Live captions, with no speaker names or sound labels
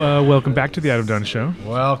Welcome back to the Adam Dunn Show.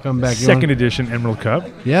 Welcome back. Second edition Emerald Cup.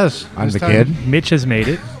 Yes. I'm the kid. Mitch has made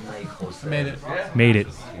it. Made it.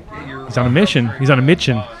 He's on a mission. He's on a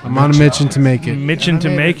mission. I'm on a mission to make it. Mission to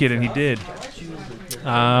make it, and he did.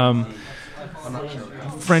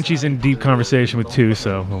 Frenchie's in deep conversation with two,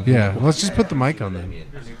 so... Yeah, let's just put the mic on then.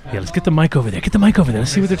 Yeah, let's get the mic over there. Get the mic over there.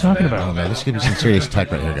 Let's see what they're talking about. Oh, man, this could be some serious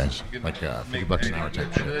tech right here, guys. Like $50 an hour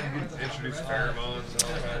type shit.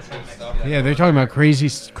 Yeah, they're talking about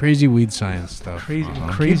crazy weed science stuff. Crazy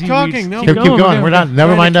Keep talking. weeds. No, Keep going. We're not.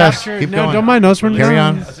 Never mind us. capture- Keep no, going. don't mind us. We're Carry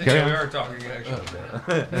done. on. Carry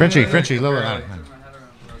on. Frenchie, lower on.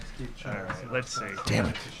 Let's see. Damn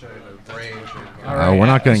it. All right. We're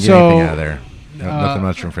not going to get So, anything out of there. Nothing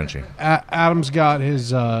much from Frenchie. Adam's got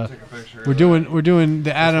his. We're doing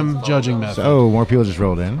the Adam judging method. So more people just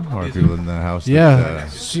rolled in. More people in the house. Yeah,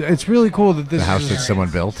 That, it's really cool that this the house is, that someone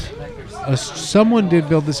built. someone did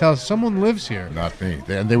build this house. Someone lives here. Not me.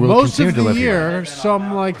 They will Most continue of to the live year, here.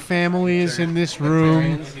 some like family is in this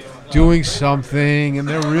room doing something, and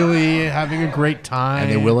they're really having a great time.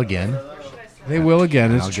 And they will again. They will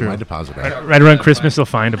again. It's I'll get true. my deposit back. Right around Christmas, they'll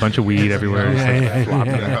find a bunch of weed everywhere.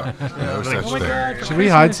 No such thing. Should we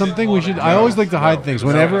hide something? We should. I always like to hide things.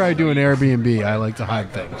 Whenever I do an Airbnb, I like to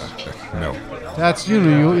hide things. No. That's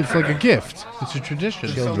it's like a gift. It's a tradition.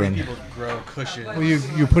 Children. Well,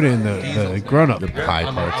 you put it in the grown up. The pie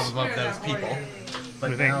parts. What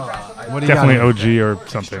do you Definitely got? OG or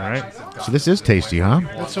something, right? So this is tasty, huh?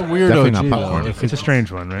 That's a weird Definitely OG. not popcorn. Though. If It's a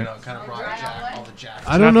strange one, right?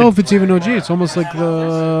 I don't know if it's even OG. It's almost like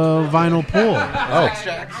the vinyl pool.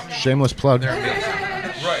 Oh, shameless plug.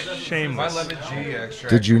 Shameless.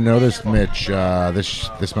 Did you notice, Mitch,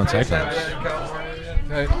 this month's High Times?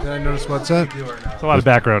 Did I notice what's that? It's a lot of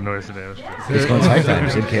background noise today. That's true. This month's High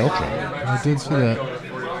Times, MK Ultra. I did see that.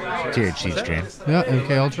 THC strain. Yeah,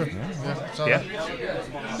 MK Ultra.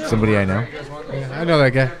 Yeah. Somebody I know. I know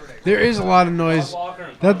that guy. There is a lot of noise.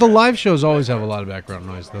 That the live shows always have a lot of background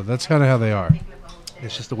noise, though. That's kind of how they are.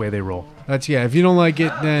 It's just the way they roll. That's If you don't like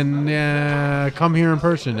it, then come here in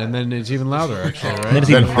person, and then it's even louder, actually, Then right? it's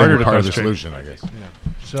even harder to part of the concentrate. solution, I guess.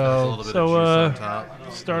 So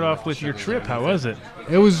Start off with your trip. How was it?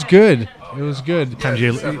 it was good. It was good.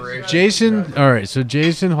 Jason. Jason. All right. So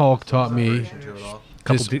Jason Hulk taught me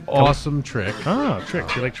this couple- awesome trick Oh,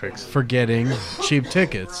 tricks. You like tricks. for getting cheap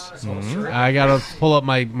tickets. I gotta pull up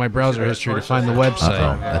my browser history to find the website.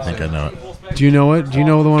 I think I know it. Do you know it? Do you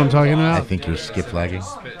know the one I'm talking I about? think you're skip lagging.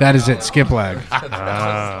 That is it. Skip lag.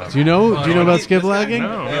 Do you know? Do you know about skip lagging?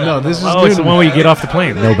 No. This is Oh, new it's to the one where you get off the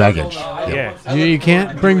plane. No baggage. Yeah. You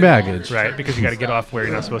can't bring baggage. Right, because you got to get off where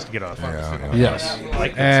you're not supposed to get off. Yeah. Yes.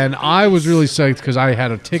 And I was really psyched because I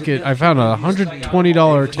had a ticket. I found a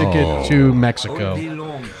 $120 ticket to Mexico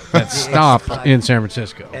that stopped in San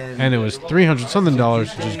Francisco. And it was $300-something to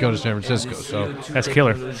just go to San Francisco. So That's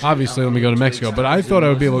killer. obviously, let me go to Mexico. But I thought I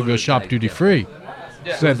would be able to go shop duty free.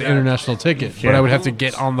 So I had the international ticket. But I would have to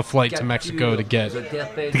get on the flight to Mexico to get. To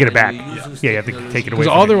get it back. Yeah, you have to take it away. Because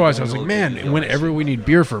from otherwise, I was like, man, whenever we need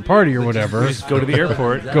beer for a party or whatever, you. Go to the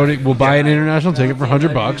airport we'll buy an international ticket for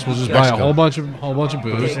 $100. We'll just buy a whole bunch of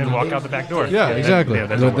booze. and walk out the back door. Yeah, exactly. Yeah,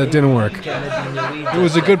 that didn't work. It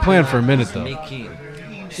was a good plan for a minute, though.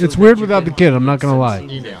 It's weird without the kid, I'm not going to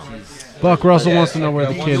lie. Buck Russell wants to know where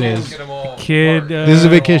the kid is. Kid. This is a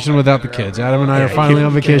vacation without the kids. Adam and I are finally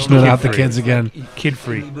on vacation without the kids again. Kid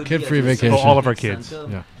free. Kid-free vacation. All of our kids.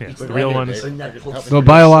 Yeah. The real ones. The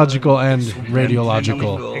biological and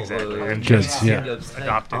radiological Exactly. And kids, just yeah.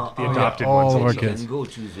 adopted. The adopted All of ones. our kids.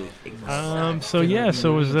 So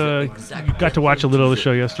it was. You got to watch a little of the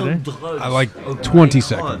show yesterday. I like 20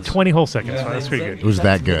 seconds. 20 whole seconds. Wow, that's pretty It good. was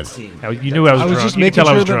that good. You knew I was I was drunk. just You could making tell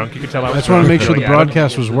I sure was that- drunk. You could tell I I was just want to make sure the Like, Adam,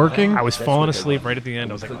 broadcast was working. I was falling asleep right at the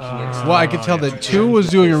end. I was like, Well, I could tell that 2 was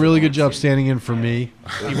doing a really good job standing in for me.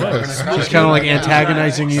 he was. Just kind of like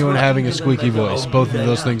antagonizing you and having a squeaky voice. Both of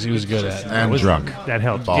those things he was good at. And drunk. That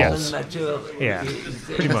helped. Balls. Yeah,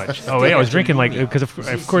 pretty much. Oh yeah, I was drinking because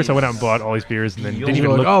of course I went out and bought all these beers and then didn't You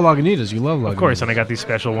even were look. like, oh, Lagunitas. You love Lagunitas. Of course, and I got these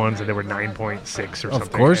special ones and they were 9.6 or something.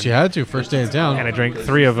 Of course, and, you had to. First day in town. And I drank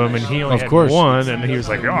 3 of them, and he only Of had course. 1, and he was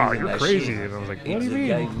like, "Oh, you're crazy." And I was like, "What do you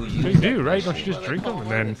mean? You do, right? Don't you just drink them?"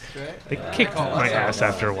 And then they kicked my ass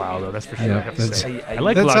after a while, though. That's for sure. Yeah, I have to that's- say. I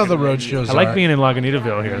like That's how the road shows I like are. being in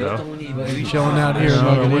Lagunitaville here, though. Chilling out here in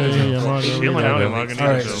Lagunitas. Chilling out in Lagunitaville. All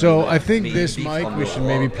right, so I think this mic we should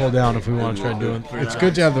maybe pull down if we want to try doing. It's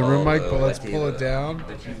good to have the room mic, but let's pull it down.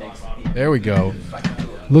 There we go.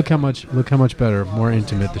 Look how much better, more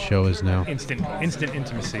intimate the show is now. Instant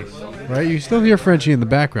intimacy. Right? You still hear Frenchie in the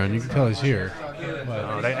background. You can tell he's here.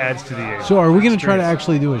 That adds to the. So are we going to try to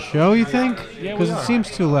actually do a show, you think? Yeah, Because we it are. seems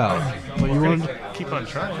too loud. But you want? keep on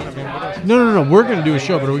trying. I mean, what else? No. We're going to do a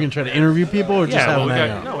show, but are we going to try to interview people or just Yeah, have well, them we hang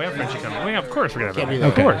got, out? no, we have Frenchie coming. Well, yeah, of course we're gonna have him. Okay.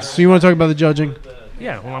 Of course. So you want to talk about the judging?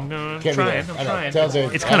 Yeah, well, I'm gonna Can't be try. there. I'm I know. trying. Tell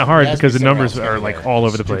the- It's kind of hard ask because me the somewhere numbers else. are like all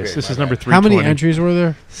over the place. Stupid. This is number 320. How many entries were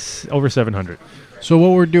there? Over 700. So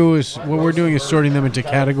what we're doing is sorting them into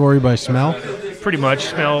category by smell. Pretty much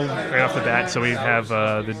smell right off the bat. So we have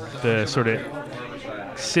the sort of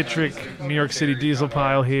citric New York City diesel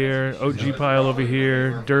pile here, OG pile over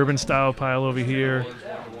here, Durban style pile over here,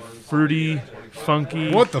 fruity,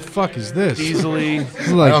 funky. What the fuck is this? Easily. This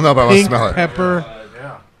is like I don't know, but I wanna pink smell it. pepper.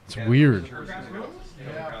 It's weird.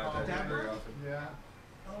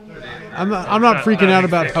 I'm not freaking out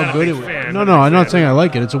about how good it was. No, I'm not saying I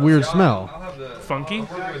like it. It's a weird smell. Funky?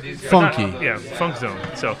 Funky. Yeah, funk zone.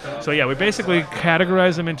 So yeah, we basically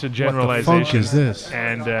categorize them into generalization. What the funk is this?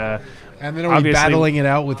 And And then are we obviously- battling it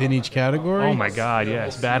out within each category? oh my God,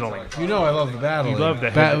 yes, battling. You know I love the battling. You love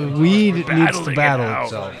that. Weed needs to Battling it battle out.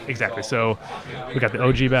 itself. Exactly. So we got the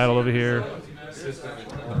OG battle over here.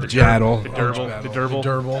 The Jaddle. The Durble. The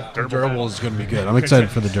Durble. The Durble is going to be good. I'm excited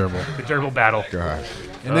for the Durble. The Durble battle. God.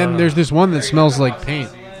 And then there's this one that smells like paint.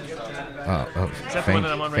 Is that the one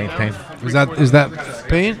that I'm on right now? paint. Is that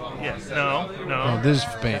paint? Yes. No. Oh, this is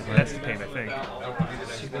paint. Right? That's the paint, I think.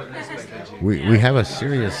 We have a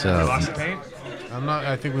serious. You lost the paint?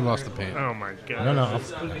 I think we lost the paint. Oh my God. No.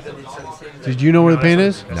 Did you know where the paint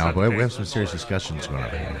is? That's No, not but the we paint. have some serious discussions going on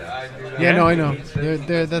here. Yeah, no, I know.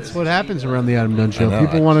 That's what happens around the Adam Dunn Show. I know.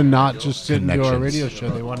 People want to not just sit and do our Connections. radio show.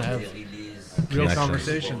 They want to have real Connections.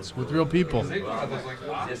 conversations with real people.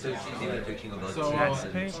 That's the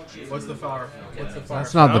paint? What's the flower?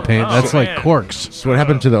 That's not the paint. That's like man. corks. So what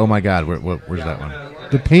happened to the Oh My God? Where's that one?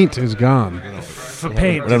 The paint is gone. The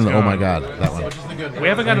paint. What happened to is Oh My gone. God? That one. We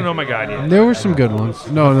haven't got an oh my God yet. There were some good ones.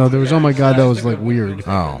 No, there was. Oh my God, that was like weird.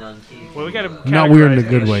 Oh. Well, we got to Not weird in a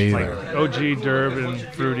good way like either. OG, Durban,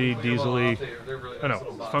 fruity, diesely. Oh no,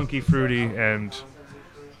 funky, fruity, and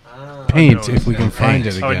Paint, if we can find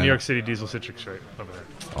it oh, and New again. York City diesel citric straight over there.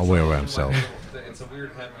 I'll wear around himself.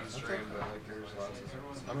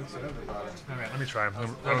 All right, let me try 'em. I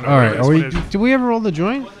don't know All what right, this one is. did we ever roll the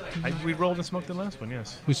joint? We rolled and smoked the last one.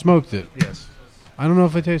 Yes. We smoked it. Yes. I don't know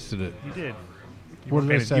if I tasted it. You did. What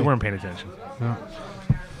did I say? You weren't paying attention. No.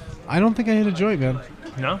 I don't think I hit a joint, man.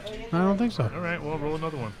 No. I don't think so. All right. Well, roll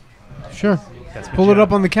another one. Sure. That's my Pull it job.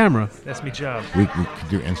 up on the camera. That's me job. We could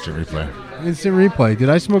do instant replay. Instant replay. Did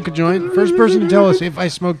I smoke a joint? First person to tell us if I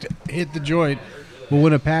hit the joint will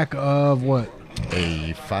win a pack of what?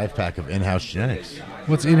 A 5-pack of in-house genetics.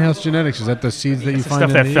 What's in-house genetics? Is that the seeds that you It's the find stuff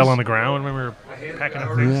in that these? fell on the ground when we were packing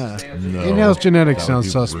up things. Yeah. No, In-house genetics that would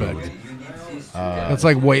sounds be suspect. rude. That's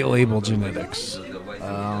like white label genetics.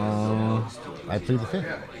 I plead the fifth.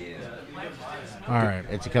 All right.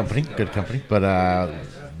 It's a company, good company, but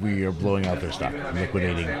we are blowing out their stock,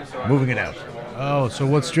 liquidating, moving it out. Oh, so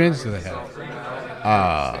what strains do they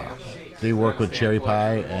have? They work with Cherry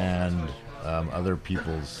Pie and other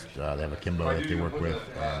people's. They have a Kimbo that they work with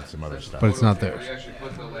and some other stuff. But it's not theirs.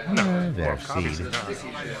 Their Obviously seed.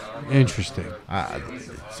 not. Interesting. I'm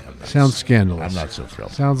not- Sounds scandalous. I'm not so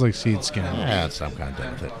thrilled. Sounds like seed scandal. Yeah, I'm kind of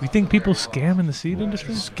done with it. You think people scam in the seed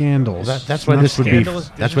industry? Scandals. That's why Not this would be. scandalous.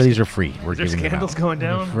 That's why these are free. We're Is there giving them scandals out. going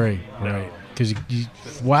down? free, No. right? Because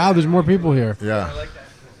wow, there's more people here. Yeah,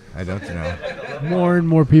 I don't know. More and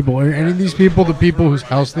more people. Are any of these people the people whose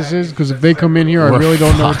house this is? Because if they come in here, I We're really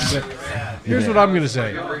don't know what to fucked. say. Here's what I'm going to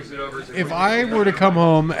say. If I were to come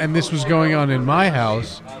home and this was going on in my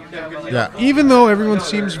house, Yeah, even though everyone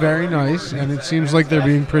seems very nice and it seems like they're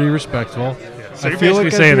being pretty respectful, So I you're feel basically like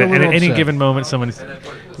I'd saying be a that at little any upset. given moment, someone's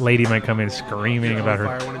lady might come in screaming about her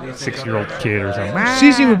 6-year-old kid or something.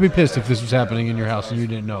 Cece would be pissed if this was happening in your house and you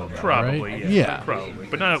didn't know about it, Probably, right? yeah. Probably.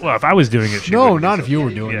 But not, well, if I was doing it, she No, wouldn't be not so- if you were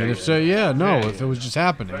doing Yeah, it. If so, if it was just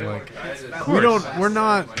happening. Like, we're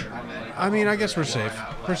not. I mean, I guess we're safe.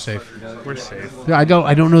 We're safe. We're safe. Yeah, I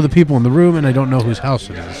don't know the people in the room, and I don't know whose house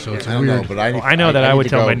it is, so it's I don't weird. know, but I, Well, I know that I need would to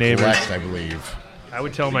tell go my neighbors. collect, I believe. I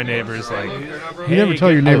would tell my neighbors, like, You never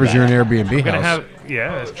tell your neighbors you're in an Airbnb gonna house. yeah,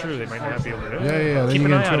 that's true. They might not be able to do it. Yeah, then Keep you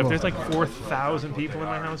an get in eye out. If trouble. there's like 4,000 people in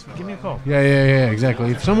my house, give me a call. Yeah,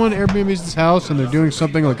 exactly. If someone Airbnbs this house and they're doing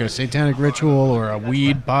something like a satanic ritual or a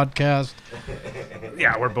weed podcast,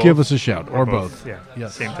 Yeah, we're both. give us a shout, We're or both. Yeah,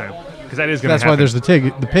 Yes. same time. Because that is going to That's happen. why there's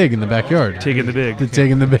the pig in the backyard. Tig in the big. The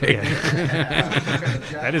pig in the big.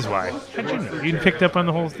 That is why. How'd you know? You picked up on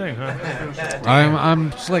the whole thing, huh?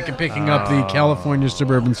 I'm slick at picking up the California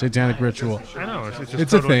suburban satanic ritual. I know. It's just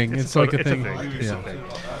It's a totally- thing. It's like a thing. It's Yeah. a thing.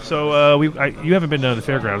 So you haven't been to the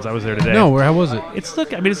fairgrounds. I was there today. No, how was it? It's I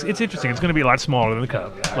mean, it's interesting. It's going to be a lot smaller than the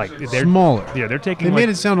Cub. Like they're Smaller. Yeah, they're taking. They like, made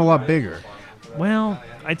it sound a lot bigger. Well,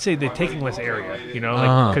 I'd say they're taking less area,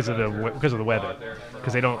 because of the weather.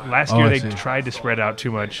 Because they don't. Last Oh, year I they see. tried to spread out too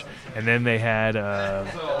much, and then they had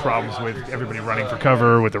problems with everybody running for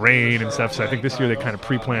cover with the rain and stuff. So I think this year they kind of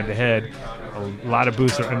pre-planned ahead. A lot of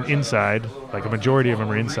booths are inside, like a majority of them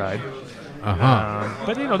are inside.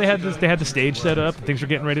 But they had the stage set up, and things were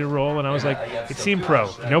getting ready to roll, and I was like, it seemed pro.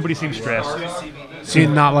 Nobody seemed stressed. See,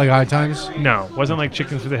 not like High Times? No, wasn't like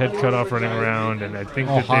chickens with the head cut off running around, and I think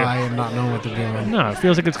All that high and not knowing what they're doing. no, it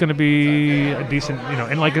feels like it's going to be a decent,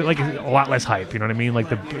 and like a lot less hype. You know what I mean?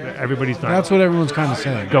 Like everybody's not That's what everyone's kind of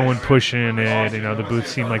saying. going pushing it. The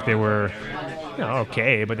booths seemed like they were,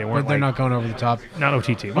 okay, but they weren't. But they're like, not going over the top. not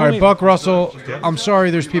OTT. All right, Buck Russell, Yeah. I'm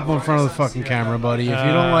sorry there's people in front of the fucking camera, buddy. If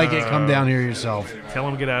you don't like it, come down here yourself. Tell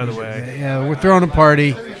them to get out of the way. Yeah, we're throwing a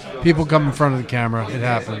party. People come in front of the camera. It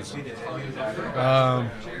happens.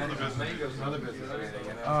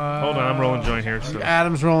 Hold on, I'm rolling joint here. So.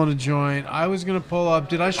 Adam's rolling a joint. I was going to pull up.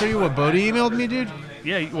 Did I show you what Bodie emailed me, dude?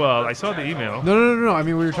 Yeah, well, I saw the email. No. I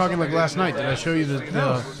mean, we were talking like last night. Did I show you the...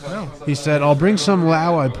 No. He said, I'll bring some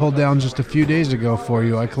Lao I pulled down just a few days ago for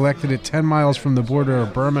you. I collected it 10 miles from the border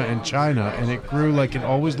of Burma and China, and it grew like it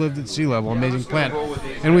always lived at sea level. Amazing plant.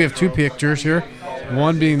 And we have two pictures here.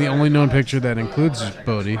 One being the only known picture that includes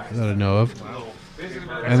Bodie that I know of.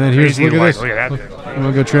 And then here's, Crazy look at white. this. Look at that thing. You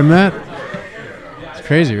want to go trim that? It's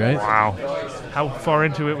crazy, right? Wow. How far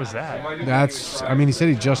into it was that? That's, I mean, he said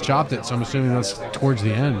he just chopped it, so I'm assuming that's towards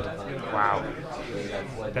the end. Wow.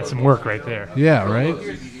 That's some work right there. Yeah, right?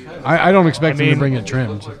 I don't expect him mean- to bring it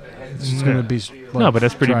trimmed. It's just going to be... No, but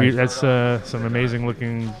that's pretty. dry. That's some amazing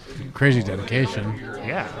looking. Crazy dedication.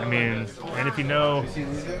 Yeah, I mean, and if you know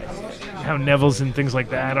how Neville's and things like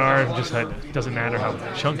that are, just it doesn't matter how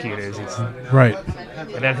chunky it is. It's Right.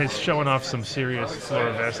 and that is showing off some serious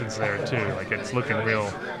fluorescence there too. Like it's looking real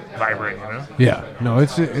vibrant, Yeah. No,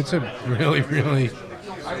 it's a really, really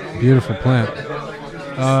beautiful plant.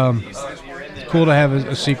 It's cool to have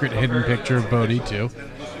a secret hidden picture of Bodhi, too.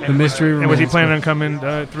 The mystery remains. And was he planning on coming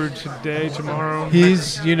through today, tomorrow? He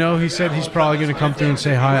said he's probably going to come through and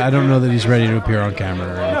say hi. I don't know that he's ready to appear on camera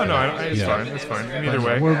or anything. No, it's Yeah. fine. It's fine. Either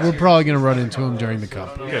way, We're probably going to run into him during the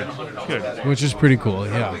cup, good. which is pretty cool,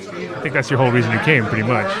 yeah. I think that's your whole reason you came, pretty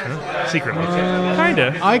much. Huh? Secretly,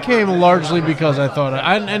 kinda. I came largely because I thought,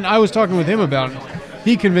 and I was talking with him about,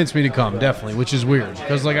 he convinced me to come, definitely, which is weird,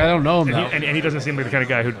 because like I don't know him now. And he doesn't seem like the kind of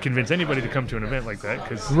guy who'd convince anybody to come to an event like that.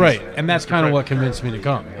 Right, and that's kind of what convinced me to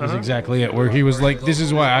come. Is exactly it. Where he was like, "This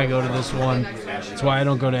is why I go to this one. It's why I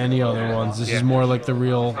don't go to any other ones. This is more like the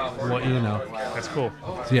real, what you know." That's cool.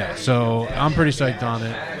 Yeah, so I'm pretty psyched on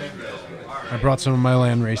it. I brought some of my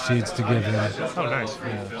land race seeds to give him. Oh, nice.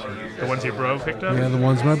 The ones your bro picked up? Yeah, the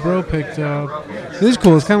ones my bro picked up. This is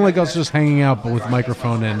cool. It's kind of like us just hanging out, but with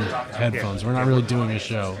microphone and headphones. We're not really doing a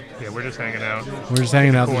show. Yeah, we're just hanging out. We're just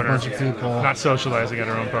hanging out with a Corner. bunch of people. Not socializing at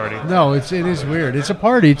our own party. No, it is weird. It's a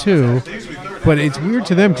party too, but it's weird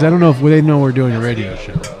to them because I don't know if they know we're doing a radio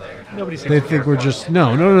show. Nobody seems They to think care. we're just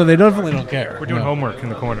no. They definitely don't care. We're doing No. homework in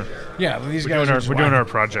the corner. Yeah, but these We're guys doing our- are just, we're why- doing our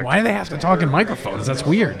project. Why do they have to talk in microphones? That's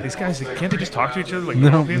weird. These guys, can't they just talk to each other like No,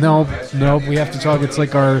 normal people? no. We have to talk. It's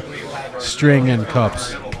like our string and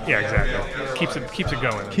cups. Yeah, exactly. Keeps it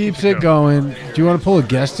going. Keeps it going. Do you want to pull a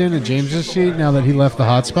guest in at James's seat now that he left the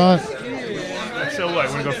hot spot? So what?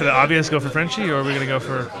 We're gonna go for the obvious, go for Frenchie, or are we gonna go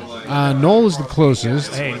for? Noel is the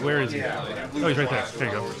closest. Hey, where is he? Oh, he's right there. There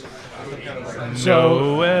you go.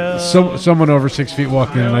 So, Noel. someone over 6 feet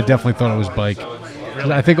walked in, and I definitely thought it was Bike. 'Cause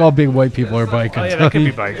I think all big white people are Bike. Oh, yeah, until that could he-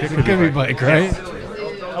 be Bike. It It could could be be Bike, right?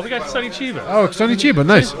 Oh, we got Sonny Chiba. Oh, Sonny Chiba,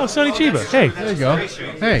 nice. Oh, Sonny Chiba. Hey, There you go.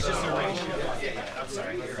 Hey.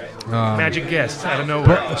 magic guest out of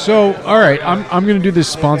nowhere. So, all right, I'm going to do this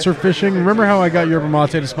sponsor fishing. Remember how I got Yerba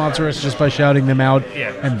Mate to sponsor us just by shouting them out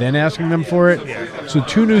Yeah. and then asking them for it? Yeah. So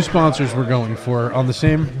 2 new sponsors we're going for on the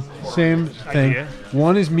same thing. Idea.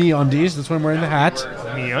 One is Me Undies. That's why I'm wearing the hat.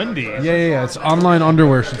 MeUndies. Yeah. It's online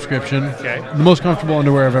underwear subscription. Okay. The most comfortable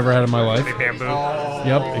underwear I've ever had in my life. They bamboo.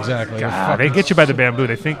 Yep, exactly. God, they get you by the bamboo.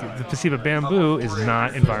 They think to see the bamboo is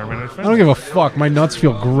not environmentally I don't friendly. give a fuck. My nuts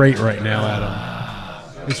feel great right now, Adam.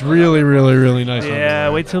 It's really, really, really nice. Yeah,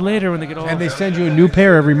 underwear. wait till later when they get all. And they send you a new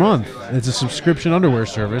pair every month. It's a subscription underwear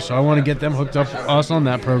service, so I want to get them hooked up us on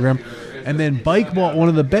that program. And then Bike bought one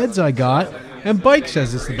of the beds I got, and Bike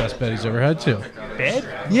says it's the best bed he's ever had too. bed.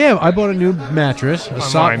 Yeah, I bought a new mattress, a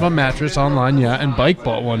Online. Satva mattress online, yeah, and Bike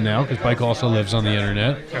bought one now because Bike also lives on the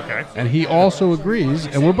internet. Okay. And he also agrees,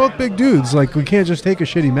 and we're both big dudes, like we can't just take a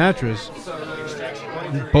shitty mattress.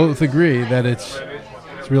 We both agree that it's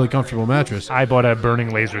really comfortable mattress. I bought a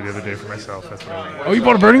burning laser the other day for myself. That's what I Oh, you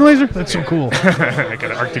bought a burning laser? That's so cool. I got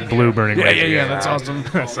an Arctic blue burning laser. Yeah, that's awesome.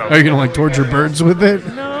 So- Are you gonna like torture birds with it?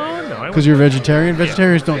 No. Because you're vegetarian.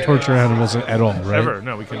 Vegetarians don't torture animals at all, right? Ever?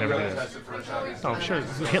 No, we could never do that. Oh, I'm sure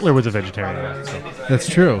Hitler was a vegetarian. So, That's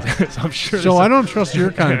true. so I'm sure. So I don't trust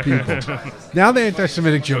your kind of people. Now the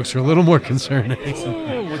anti-Semitic jokes are a little more concerning.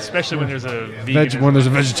 Especially when there's a vegan. When there's a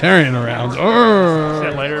vegetarian around. Is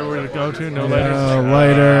that lighter where to go to? No lighter.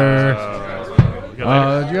 Lighter. You got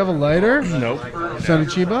lighter? Do you have a lighter? Nope. Son of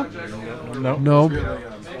Chiba? Nope. Nope.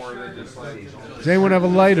 Does anyone have a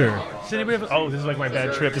lighter? Does anybody have? Oh, this is like my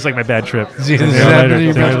bad trip. This is like my bad trip. This is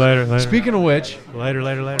lighter. Lighter. Speaking of which, Lighter.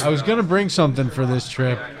 I was gonna bring something for this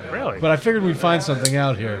trip, Really? but I figured we'd find something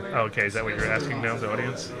out here. Oh, okay, is that what you're asking now, the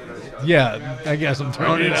audience? Yeah, I guess I'm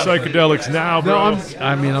throwing it out. psychedelics now, No,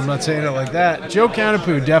 I'm not saying it like that. Joe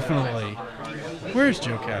Canapoo, definitely. Where's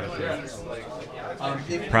Joe Canapoo?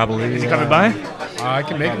 Probably. Is he coming by? I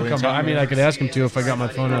can make him come by. I mean, I could ask him to if I got my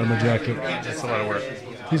phone out of my jacket. That's a lot of work.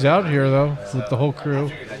 He's out here, though, with the whole crew.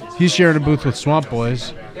 He's sharing a booth with Swamp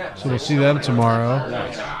Boys, so we'll see them tomorrow.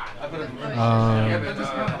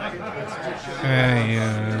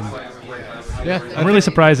 And yeah, I'm really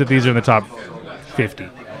surprised that these are in the top 50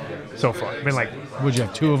 so far. I mean, like, would you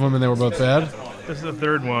have two of them and they were both bad? this is the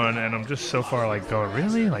third one, and I'm just so far like going,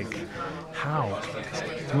 really? Like, how?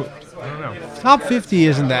 I don't know. Top 50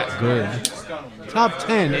 isn't that good. Top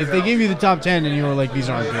 10, if they gave you the top 10 and you were like, these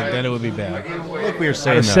aren't good, then it would be bad. Like we were Out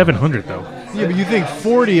saying, of 700 though. Yeah, but you think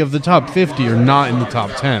 40 of the top 50 are not in the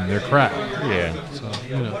top 10. They're crap. Yeah. So,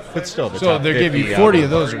 you know. But still, the So top they give 50 you out 40 of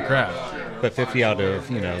those are crap. But 50 out of,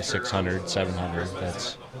 600, 700,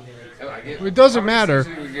 that's... It doesn't matter.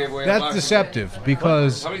 That's deceptive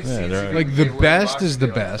because like the best is the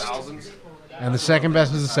best, and the second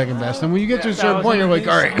best is the second best. And when you get to a certain point, you're like,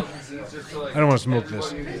 all right, I don't want to smoke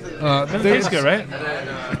this. That tastes good, right?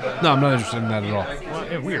 No, I'm not interested in that at all.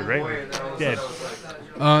 Well, yeah, weird, right? Dead.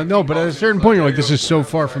 No, but at a certain point, you're like, this is so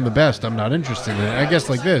far from the best. I'm not interested in it. I guess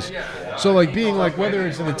like this. So like being like whether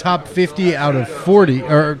it's in the top 50 out of 40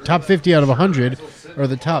 or top 50 out of 100 or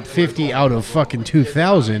the top 50 out of fucking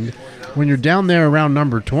 2,000. When you're down there around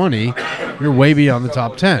number 20, you're way beyond the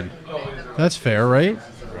top 10. That's fair, right?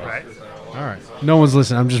 Right. All right. No one's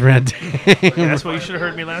listening. I'm just ranting. Yeah, that's what you should have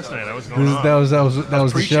heard me last night. I was going on. That was the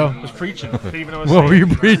preaching. show. I was preaching. Didn't even know what I was What saying. were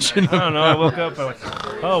you preaching? I don't know. I woke up. I was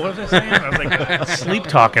like, oh, what was I saying? I was like, sleep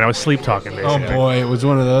talking. I was sleep talking, Oh basically. boy, it was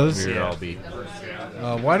one of those. We'd all be...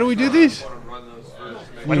 Why do we do these?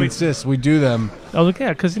 Why do we- insist? We do them. I was like, yeah,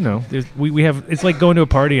 because, we have, it's like going to a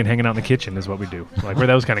party and hanging out in the kitchen is what we do. Like, we're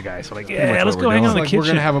those kind of guys. So, like, yeah, let's go hang out in the Like kitchen. we're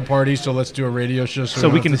gonna have a party, so let's do a radio show. so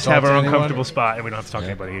we can don't just to have talk our to own anyone. comfortable spot and we don't have to talk to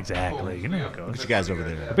anybody. Exactly. You know how it goes. Look at you guys over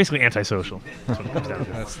there. We're basically antisocial. That's what it comes down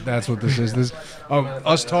to. That's what this is. This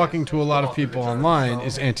us talking to a lot of people online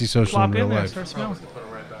is antisocial Plop in real in there, life. start smelling.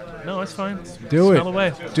 No, it's fine. Do Smell it.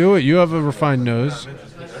 away. Do it. You have a refined nose.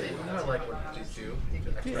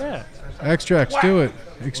 Yeah. Extracts. Do it.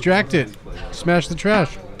 Extract it. Smash the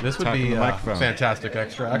trash. This would Talk be to the microphone. fantastic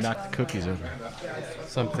extract. Knock the cookies over.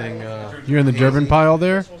 Something. You're in the Durbin pile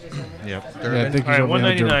there. Yep. Yeah, I think All he's right, over in the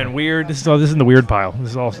 199. Durbin. Weird. This is in the weird pile.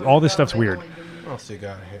 This is all this stuff's weird. What else you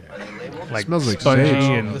got here? Like Smells like spongy sage.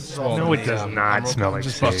 and This is all no, it the, does not smell like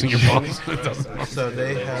busting sage. your balls. So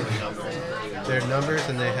they have their numbers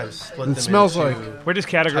and they have split them. It smells into- like We're just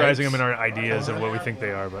categorizing Types. them in our ideas of what we think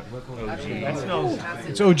they are, but that smells.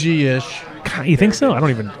 it's OG-ish. You think so? I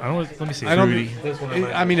don't. Let me see. I don't. Fruity.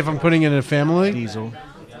 I mean, if I'm putting it in a family, Diesel.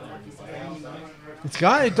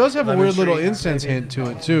 it does have a weird little incense hint to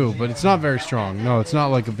it too, but it's not very strong. No, it's not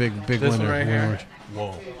like a big This winner. one right here.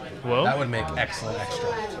 Whoa. Whoa. That would make excellent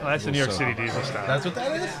extract. Oh, that's the New York City diesel style. That's what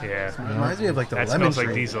that is? Yeah. Reminds me of like the That lemon smells like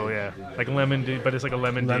tree. diesel, yeah. Like lemon, but it's like a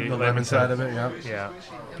lemon. The lemon side of it, yeah. Yeah.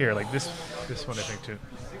 Here, like this one, I think too.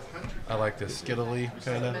 I like the skittly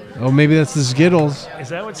kind of. Oh, maybe that's the Skittles. Is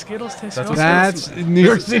that what Skittles taste? That's like? what That's New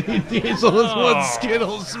York City Diesel is Oh. what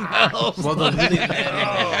Skittles smells. Well, the really. Here,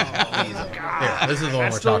 this is the one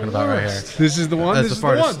That's we're the talking about right here. This is the one. As This the is the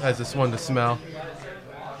farthest, one. as this one to smell.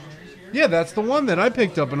 Yeah, that's the one that I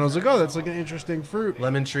picked up, and I was like, oh, that's like an interesting fruit.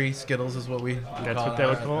 Lemon tree Skittles is what we. That's what that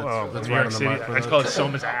would call. Oh, That's New right York on the City. mark for I those. call it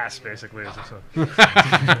Soma's ass, basically.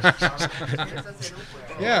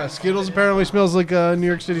 Yeah, Skittles apparently smells like New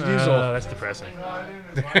York City Diesel. That's depressing.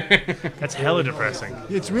 That's hella depressing.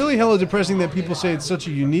 It's really hella depressing that people say it's such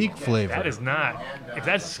a unique flavor. That is not. If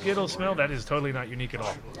that's Skittles smell, that is totally not unique at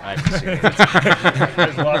all. I can see it.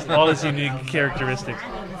 It's lost all its unique characteristics.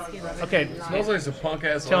 Okay, Smells like some punk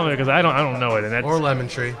ass. tell me because I don't know it, and that's Or lemon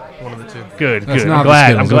tree, one of the two. good. That's Good. not I'm the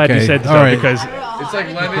glad. I'm Skittles, glad you okay. said All so right. because It's like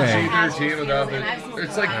lemon Okay. ginger tea without it.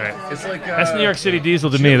 It's like Right. it's like that's New York City Diesel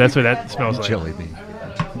to me. That's what that smells like. Chili bean.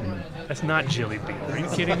 That's not Jilly Bean. Are you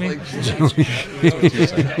kidding me?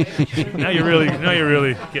 now you're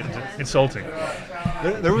really getting insulting.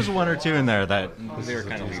 There was one or two in there that they were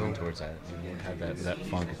kind of leaning towards that. Had that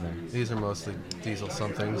funk in there. These are mostly diesel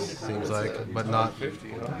somethings, seems like, but not.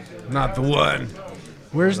 Not the one.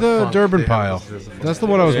 Where's the Durban pile? That's the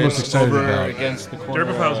one I was most excited Over about. against the corner.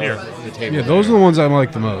 Durban pile's here. The table. Yeah, those are the ones I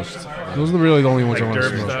like the most. Those are really the only ones I Like want to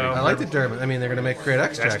Durban smoke. style. I like the Durban. I mean, they're gonna make great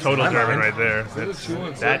extracts. That's total in my Durban mind. right there.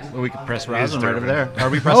 That We could press rosin Durban. right over there. Are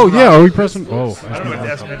we pressing? Oh yeah, are we pressing? Oh, I don't know what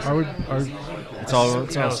that's meant. are we? It's all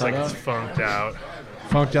Smells like set it's up. funked out.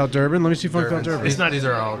 Funked out Durban. Let me see funked out Durbans. Durban. It's not. These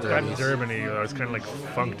are all not Durbans. Durban-y, though. It's kind of like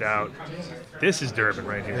funked out. This is Durban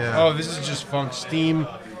right here. Yeah. Oh, this is just funk steam.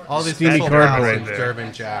 All these steamy full cardboard pallets right of there.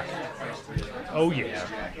 Durban Jack. Oh yeah.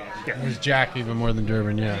 There's Jack even more than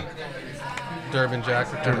Durban. Yeah. Durban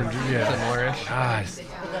Jack. Durban, yeah. Similar-ish.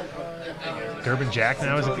 God. Durban Jack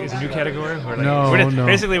now is a new category. We're like, No, no.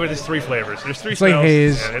 Basically, there's three flavors. There's three It's like smells.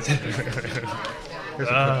 haze.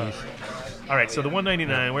 Yeah, all right, so the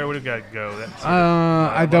 199. Where would it go? That's,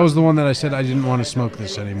 That was the one that I said I didn't want to smoke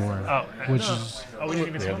this anymore. Which no. is we didn't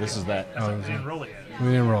even smoke This it. is that. We didn't roll it yet. we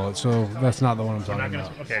didn't roll it, so that's not the one I'm I'm talking not gonna.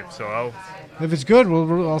 about. Okay, so I'll If it's good,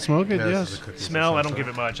 I'll smoke it. Yeah, this is Yes. the cookies smell. or I don't something.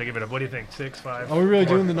 give it much. I give it a. What do you think? 6, 5? Are we really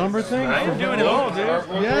doing the number thing? I am doing it all, dude.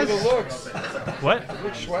 Yes. What?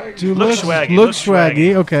 Do Look look swaggy. Look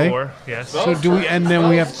swaggy. Okay. 4. Yes. So do we? And then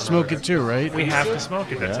we have to smoke it too, right? We have to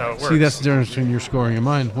smoke it. That's how it works. See, that's the difference between your scoring and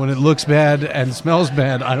mine. When it looks bad and smells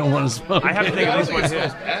bad, I don't want to smoke. I have to take at least one hit.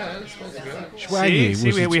 It smells good. Swaggy.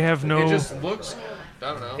 See, we have no. It just looks.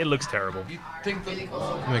 I don't know. It looks terrible. Think the,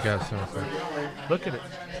 Oh my God, so quick. Look at it.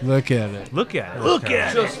 Look at it. Look at it. Look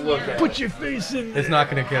at it. just look at Put your face in. It's not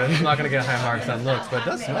gonna get high marks on looks, but it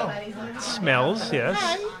does smell. It smells,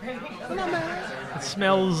 yes. It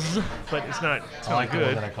smells, but it's not. It's I not like the one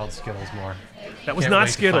good. that I called Skittles more. That was Can't not wait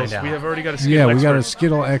to Skittles. find out. We have already got a Skittle Yeah, we got a expert.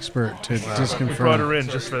 Skittle expert to We brought disconfirm. her in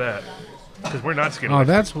just for that. Because we're not Skittles. Oh,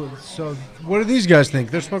 that's what. So, what do these guys think?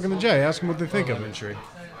 They're smoking the J. Ask them what they think of Lemon it. tree.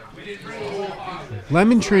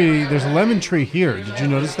 Lemon tree. There's a lemon tree here. Did you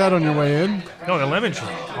notice that on your way in? No, the lemon tree.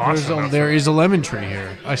 Awesome. There is a lemon tree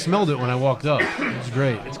here. I smelled it when I walked up. It's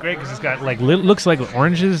great. It's great because it's got like looks like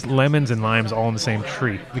oranges, lemons, and limes all in the same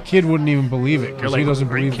tree. The kid wouldn't even believe it because You're he like, doesn't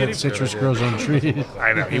are you believe that kidding? citrus grows on trees.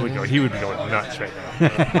 I know he would go. He would be going nuts right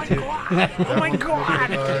now. Oh my god!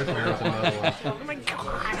 Here's another one. Oh my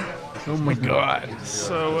god! Oh my god.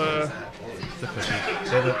 So, They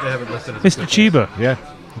have it listed as a Mr. cookie. Chiba, Yeah.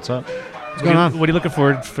 What's up? What's going on? what are you looking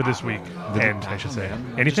forward for this week? And I should say,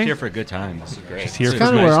 Just anything? here for a good time. This is great. Just here It's for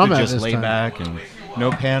Kinda nice where I'm to at just this lay time. back and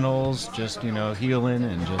no panels, just healing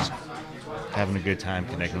and just having a good time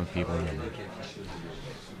connecting with people and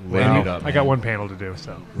laying it up. I got one panel to do,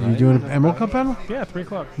 so You doing an Emerald Cup panel? yeah,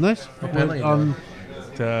 3:00. Nice. panel you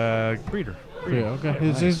Breeder. Yeah, okay.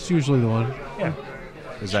 It's usually the one. Yeah.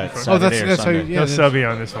 Is that Oh, Saturday or that's how you. Sunday? Yeah, No that's- subby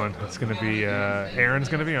on this one. It's gonna be Aaron's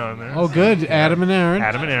gonna be on there. Oh, good. Adam and Aaron.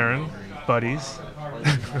 Adam and Aaron, buddies.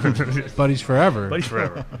 Buddies forever. Buddies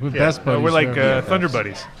forever. We're best buddies We're like forever. Thunder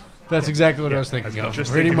buddies. That's exactly what I was thinking of.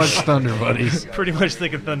 just Pretty thinking- much Thunder Buddies. Pretty much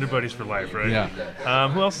thinking Thunder buddies for life, right? Yeah.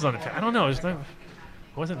 Who else is on the? I don't know.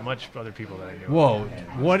 Wasn't much other people that I knew. Whoa.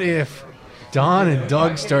 What if Don and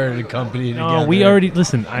Doug started a company together? No, we already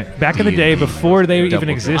listen. Back in the day, before they even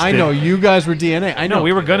existed, I know. You guys were DNA. I know. No,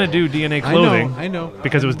 we were gonna do DNA I know. clothing. I know.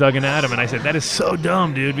 Because it was Doug and Adam, and I said that is so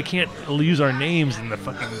dumb, dude. We can't use our names in the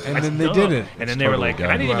fucking. And That's then they dumb. did it. And then they were totally like, dumb.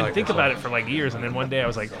 I didn't even like think that about it for like years. And then one day I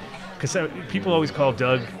was like, because people always call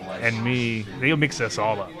Doug and me. They'll mix us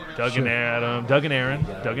all up. Doug and Adam, Doug and Aaron.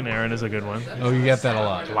 Doug and Aaron is a good one. Oh, you get that a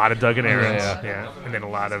lot. A lot of Doug and Aaron's, yeah. yeah. And then a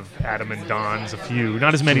lot of Adam and Don's, a few.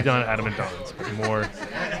 Not as many Adam and Don's, but more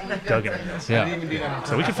Doug and Aaron's. Yeah.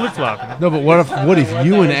 So we can flip flop. No, but what if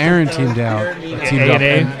you and Aaron teamed out, teamed up,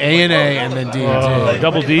 A&A? and A&A, and then D and D?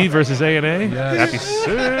 Double D versus A and A. Yes. That'd be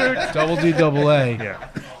sick. Double D, double A. Yeah,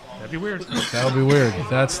 that'd be weird. That would be weird.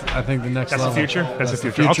 That's, I think, the next That's the level. future. That's the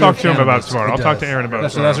the future. I'll future talk of to him about it cannabis. tomorrow. I'll It talk to does. Aaron about it.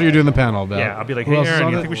 That's tomorrow. what you're doing the panel about. Yeah, I'll be like, Who hey else is Aaron,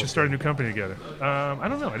 on you it? think we should start a new company together? I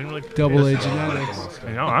don't know. I didn't really. Double A genetics.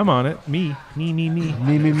 You know, I'm on it. Me. Me. Me.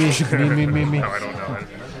 No, I don't know.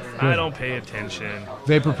 I don't pay attention.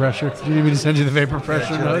 Vapor pressure. Do you need me to send you the vapor pressure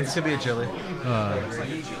Chili. notes? It could be a chili.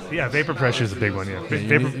 Yeah, vapor pressure is a big one. Yeah, you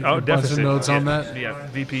vapor. need- Oh, you want some deficit. notes on Yeah, that? Yeah,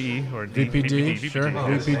 VPE or VPD, sure.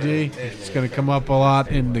 yes. VPD. It's going to come up a lot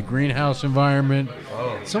in the greenhouse environment.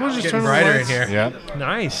 Someone's just Getting turning the brighter in lights. here. Yeah.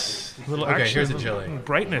 Nice. Little Okay, action. here's a chili.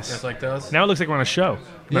 Brightness. Just like those. Now it looks like we're on a show.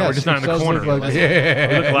 No, Yes, we're just not it in the does corner. look like- we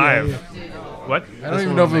yeah, look live. yeah. What? I don't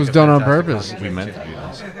even know if it was done on purpose. We meant to do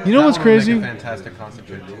this. You know what's crazy? Fantastic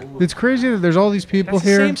concentrate. It's crazy that there's all these people That's the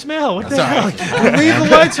here. same smell. What the hell? Leave the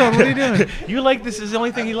lights on. What are you doing? You like this? Is the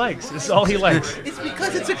only thing he likes. This is all he likes. It's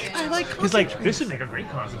because I like He's like, this would make a great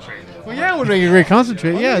concentrate. Well, yeah, it would make a great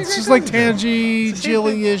concentrate. Yeah, it's just like tangy,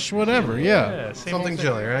 chili-ish, whatever. Yeah. Yeah, same something old thing.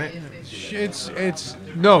 chili, right? It's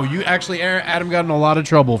no. You actually, Adam got in a lot of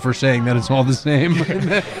trouble for saying that it's all the same. Now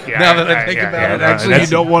that I think about it, no, actually, you that's-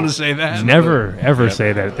 don't want to say that. Never, ever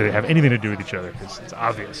say that they have anything to do with each other because it's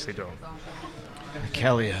obvious they don't.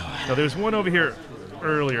 Kelly. So there's one over here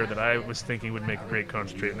earlier that I was thinking would make a great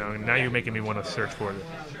concentrate. Now you're making me want to search for it.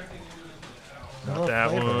 Not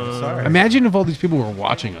that one. Sorry. Imagine if all these people were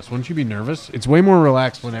watching us. Wouldn't you be nervous? It's way more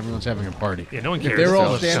relaxed when everyone's having a party. Yeah, no one If cares. they were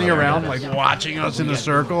all It's standing so around, nervous. like watching us in a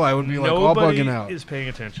circle, I would be like all Nobody bugging out. is paying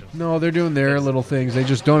attention. No, they're doing their little things. They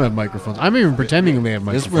just don't have microphones. I'm even pretending they have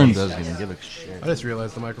This microphones. room doesn't even give a shit. I just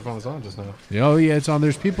realized the microphone was on just now. Oh yeah, it's on.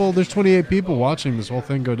 There's 28 people watching this whole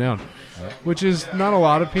thing go down, which is not a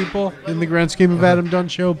lot of people in the grand scheme of Adam Dunn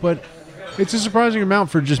Show, but it's a surprising amount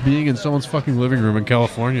for just being in someone's fucking living room in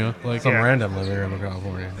California. Like, Some random living room in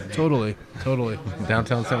California. totally.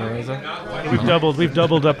 Downtown Santa Rosa. We've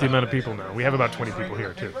doubled up the amount of people now. We have about 20 people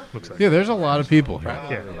here too. Looks like. Yeah, there's a lot of people here.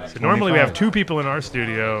 Yeah. So normally we have 2 people in our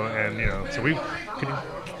studio, and so we could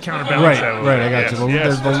counterbalance Right, that. right, I got you. But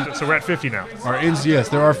Yes, so we're at 50 now. Yes,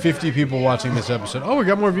 there are 50 people watching this episode. Oh, we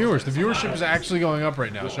got more viewers. The viewership is actually going up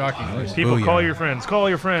right now. Shockingly. People, Oh, call yeah. your friends. Call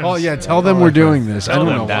your friends. Oh yeah, tell them we're doing this. I Tell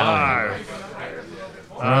don't them know. live.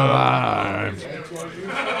 Live.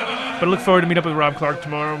 But I look forward to meet up with Rob Clark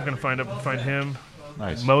tomorrow. I'm gonna find him.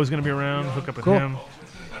 Nice. Mo's gonna be around. Hook up with Cool. him.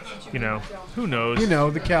 Who knows? You know,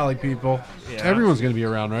 the Cali people. Yeah. Everyone's going to be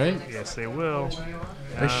around, right? Yes, they will.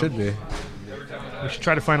 They should be. We should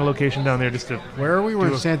try to find a location down there just to Where are we? We're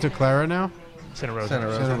in Santa Clara now? Santa Rosa. Santa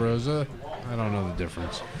Rosa. Santa Rosa? I don't know the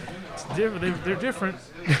difference. They're different.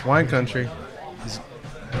 Wine country.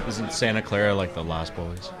 Isn't Santa Clara like the Lost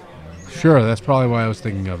Boys? Sure, that's probably why I was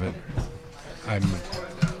thinking of it. I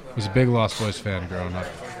was a big Lost Boys fan growing up.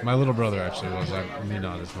 My little brother actually was. Me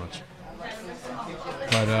not as much.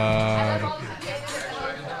 But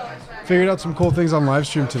figured out some cool things on live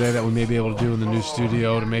stream today that we may be able to do in the new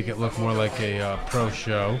studio to make it look more like a pro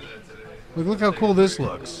show. Look how cool this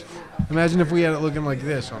looks. Imagine if we had it looking like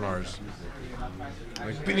this on ours.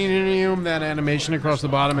 Like that animation across the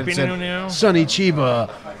bottom and said Sonny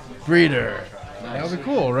Chiba breeder. That would be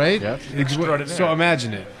cool, right? Yep. So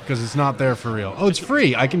imagine it, because it's not there for real. Oh, it's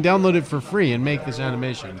free. I can download it for free and make this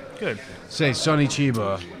animation. Good. Say Sonny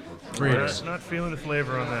Chiba breeder. We're not feeling the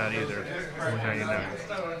flavor on that either. Now you know.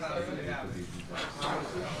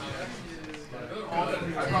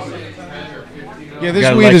 Yeah, this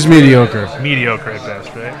Gotta weed like is mediocre. Mediocre at best,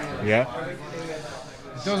 right? Yeah.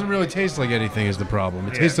 It doesn't really taste like anything is the problem.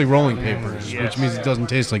 It tastes like rolling papers, Yes. which means it doesn't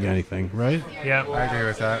taste like anything, right? Yeah. I agree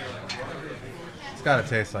with that. It's got to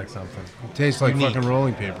taste like something. It tastes like fucking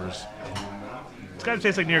rolling papers. It's got to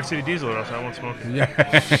taste like New York City diesel, or else I won't smoke it. Yeah.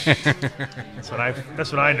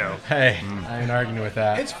 That's what I know. Hey, I ain't arguing with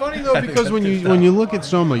that. It's funny though because when you look at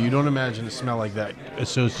Soma, you don't imagine a smell like that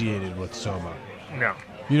associated with Soma. No.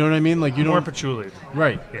 You know what I mean? Like you More don't. patchouli.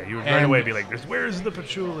 Right. Yeah, you would right And away be like, where's the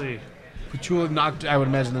patchouli? Patchouli knocked. I would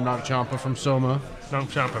imagine the knock champa from Soma, Stump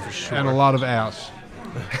Champa for sure. and a lot of ass.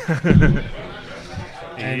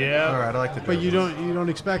 Yeah. All right, I like the. But you don't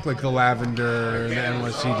expect like the lavender and the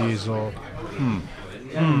NYC diesel.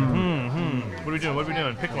 What are we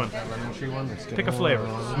doing? Pick one. Pick a flavor.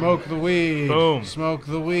 Smoke the weed. Boom. Smoke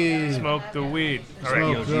the weed. Smoke the weed. All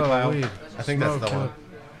right. Smoke the weed. I think that's the Smoke one.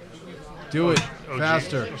 Do it OG.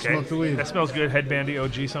 faster. Okay. Smoke the weed. That smells good. Headbandy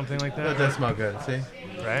OG, something like That that. does smell good. See,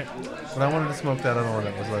 Right? but I wanted to smoke that other one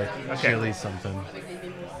that was like chili something.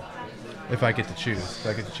 If I get to choose, do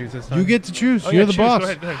I get to choose this time? You get to choose. Oh, You're yeah, the choose. boss. Go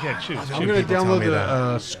ahead. Yeah, choose. I'm choose. gonna people tell download me the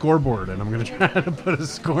that. scoreboard and I'm gonna try to put a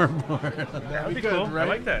scoreboard. That'd be cool. I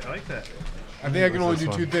like that. I think I can only this do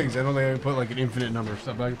one? two things. I don't think I can put like an infinite number of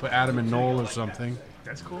stuff. I can put Adam and Noel or something.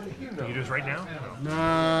 That's cool. Can you do this right now?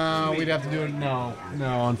 No, we'd have to do it. No,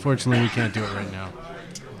 unfortunately, we can't do it right now.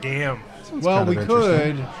 Damn. Well, kind we of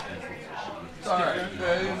could.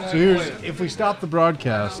 So here's if we stop the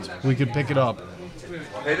broadcast, we could pick it up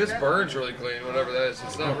Hey, this burns really clean, whatever that is.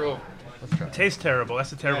 It's not real. Tastes terrible.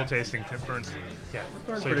 That's a terrible tasting. It burns. Yeah.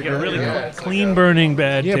 So you pretty get a good. really Yeah, it's clean like a- burning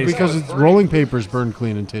bad Yeah, taste. because it's rolling papers burn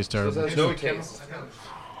clean and taste It terrible. has no taste.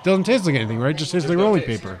 Doesn't taste like anything, right? Just tastes like no rolling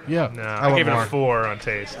taste. paper. Yeah. No, I I want gave it more. a 4 on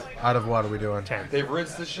taste. Out of what are we doing? 10. They've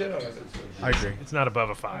rinsed the shit out of it. I agree. It's not above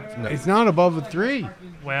a 5. It's not above a 3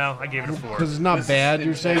 Well, I gave it a 4. because it's not bad.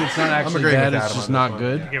 You're saying it's not actually agreeing bad. with It's Adam just on not this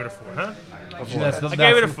good. I gave it a 4, huh? That's I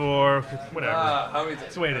gave it a 4. Whatever. How many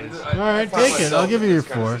That's the way it is. All right, take it. I'll give you your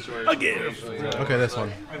 4. I'll give it a 4. Okay, this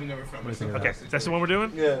one. Okay, that's the one we're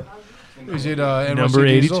doing? Yeah. Is it NYC Number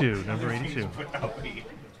Diesel? 82. Number 82.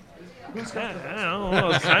 I don't know.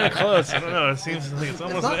 It's kind of close. I don't know. It seems like it's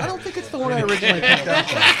almost. I don't think it's the one I originally picked out.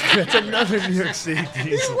 It's another New York City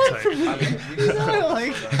diesel type.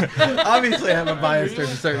 Obviously, I have a bias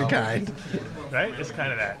towards a certain kind. Right? It's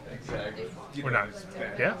kind of that. Or not.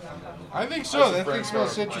 Yeah? I think so. That thing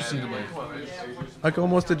smells citrusy to me. Like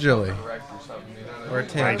almost a jelly. Or a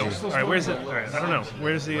tangy. All right, where's it? All right, I don't know.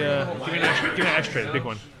 Where's the. Give me an ashtray, the big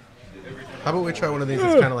one. How about we try one of these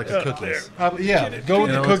that's kind of like a cookies? Yeah, go with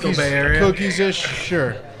You the know, let's go cookies. Bay Area. Cookies-ish,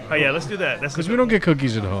 sure. Oh, yeah, let's do that. That's Because we don't get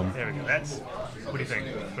cookies at home. There we go. That's. What do you think?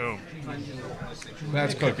 Boom.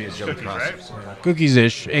 That's cookies. Cookies, right?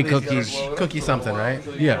 Cookies-ish. A cookies. Cookie something, right?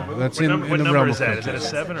 Yeah, that's in What the number realm is of that? Is it a cookies.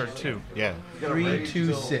 7 or 2? Yeah.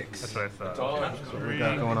 326. That's what I thought. We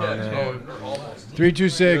got going on there.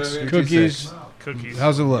 326 cookies. Cookies.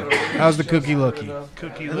 How's it look? How's the cookie looky?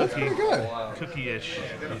 Cookie looky. Good. Cookie-ish.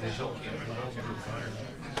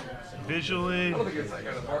 Visually. I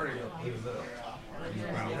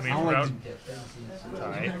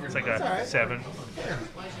mean, it's like a 7.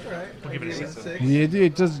 We'll give it a 6. Yeah,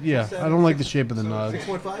 it does. Yeah, I don't like the shape of the nug.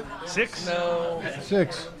 6?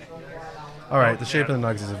 6. All right, the shape of the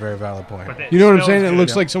nugs is a very valid point. You know what I'm saying? It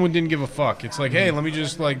looks like someone didn't give a fuck. It's like, hey, let me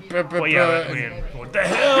just like. Well, yeah, I mean, what the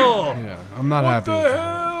hell? Yeah, I'm not What happy. the with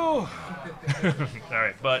hell? All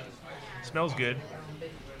right, but smells good.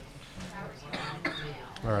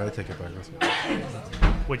 All right, I take it back.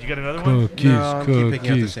 What, you got another one? Cookies, No, I'm keep picking out the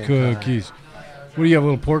cookies, same kind. cookies. What do you have?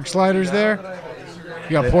 Little pork sliders there?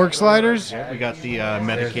 You got pork sliders? We got the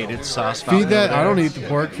medicated sauce. Feed that. fountain I over don't eat the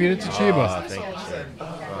pork. Feed it to Chiba. Thank you, sir. Oh,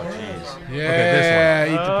 jeez. Yeah,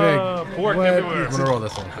 eat the pig. Pork What? everywhere. I'm gonna roll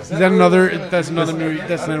this one. Is that another? That's another new.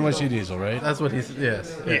 That's an NYC Diesel, right? That's what he's.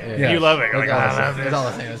 Yes. Yeah. You love it. You're like, That's all I I love say. this. That's all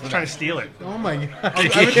I say. That's Trying to steal it. Oh my god! I've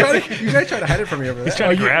been trying to, you guys try to hide it from me over there.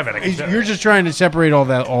 Trying to grab it. I can tell. You're just trying to separate all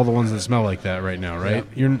the ones that smell like that right now, right?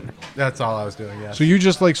 You're That's all I was doing. Yeah. so you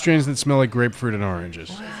just like strains that smell like grapefruit and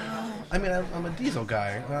oranges. I mean, I'm a diesel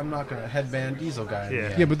guy. I'm not gonna headband diesel guy.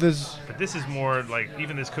 Yeah. Yeah, but this. But this is more like,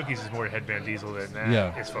 even this cookies is more headband diesel than that.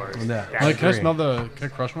 Yeah. As far as Yeah. that. Like, can I agree. smell the? Can I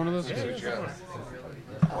crush one of those? It's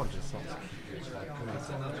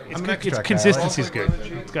I'm an good. extract Its guy. consistency's good.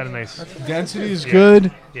 It's got a nice, Density is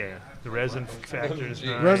good. yeah. The resin factor is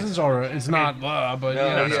nice. Resin's alright. It's not, but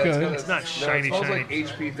yeah, it's good. It's not shiny, It smells shiny. like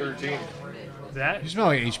HP 13. That You smell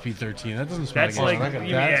like HP 13. That doesn't smell that's like like, HP.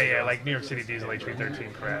 yeah, like New York City diesel HP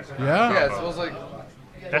 13 crap. Yeah. Yeah, it smells like.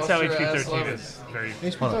 That's how Buster HP ass 13 lemon. is. Very.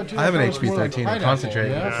 Hold on. I have an HP 13 in concentrate.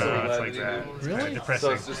 No, Yeah. it's like that. It's kind of depressing.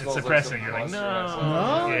 So it just It's smells like depressing. some You're like, Buster.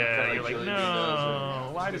 no. No? Yeah, you're like, no.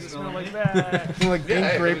 Why does it smell like that? Smell like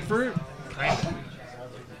pink grapefruit. All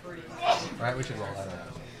right, we should roll that up.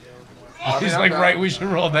 He's like, right, we should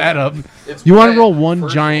roll that up. It's You want to red, roll one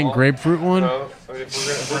first of giant all. grapefruit one? No, I mean,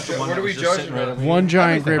 if we're gonna, what are we judging? One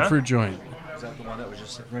giant Everything, huh? grapefruit joint. Is that the one that was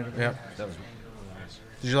just sitting right over Yeah.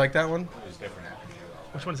 Did you like that one?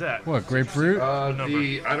 Which one's that? What, grapefruit? I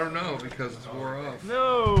don't know because it's wore off.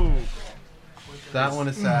 No. That one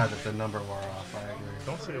is sad that the number wore off. I agree.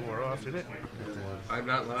 Don't say it wore off, did it? I'm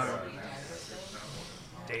not lying.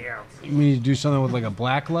 Damn. We need to do something with like a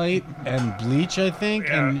black light and bleach, I think,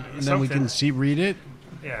 Yeah, and then we can something. read it.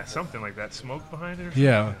 Yeah, something like that. Smoke behind it or something?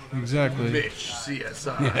 Yeah, exactly. Mitch,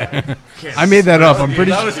 CSI. I made that up. I'm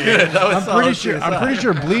pretty. That was good. That was I'm pretty sure. I'm pretty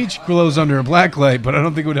sure bleach glows under a black light, but I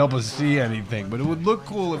don't think it would help us see anything. But it would look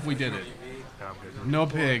cool if we did it. No, I'm good. No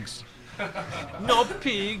pigs. No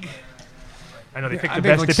pig. I know they picked I the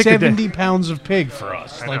think best. like They picked 70 pounds of pig for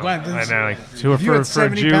us. I Like, know. wow, I this- know. Like, so If you had for a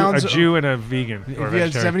 70 Jew, pounds a of- Jew and a vegan If or a you had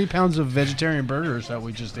vegetarian. 70 pounds of vegetarian burgers that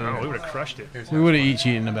we just ate, Oh, we would have crushed it. we would have each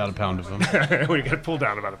eaten about a pound of them. we would have got to pull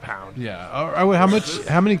down about a pound. Yeah.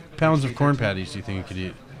 How many pounds of corn patties do you think you could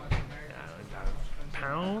eat?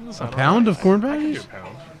 Pounds? A pound of corn Do patties? a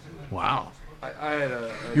pound. Wow. I had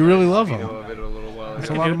a You really love video them. of it a little while It's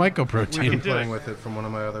ago. a lot of We've mycoprotein. been do playing it. with it from one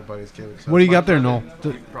of my other buddies. Gave it to What do us. you got there, Noel?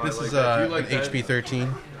 This is If you like an that- HP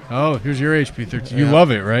 13. Oh, here's your HP 13. You Yeah.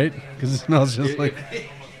 love it, right? Because it smells just like.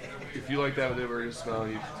 If you like that licorice smell,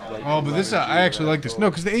 you like. Oh, but this I actually like this. No,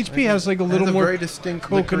 because the HP has like a little a more very distinct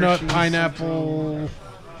coconut licoricey pineapple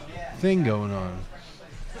thing going on.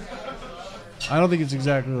 I don't think it's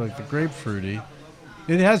exactly like the grapefruity.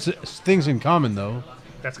 It has things in common though.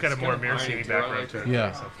 That's got a more maraschino background to it.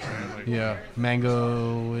 Yeah. Yeah,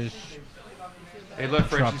 mango-ish. Hey, let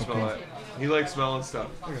Frenchie Tropical. smell it. He likes smelling stuff.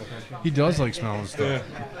 He does like smelling stuff.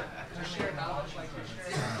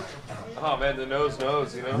 Oh man, the nose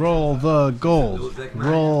knows, you know. Roll the gold.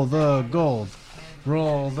 Roll the gold.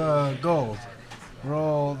 Roll the gold.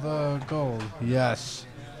 Roll the gold. Yes.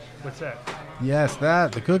 What's that? Yes,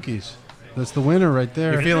 that. The cookies. That's the winner right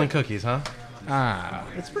there. You're feeling cookies, huh?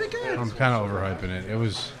 It's pretty good. I'm kind of overhyping it. It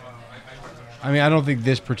was. I mean, I don't think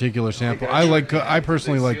this particular sample. I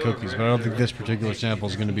personally like cookies, but I don't think this particular sample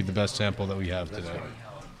is going to be the best sample that we have today.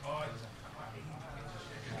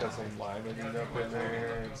 Got some lime up in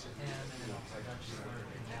there.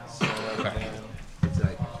 It's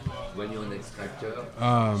like when you're an extractor,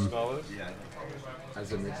 Smell it.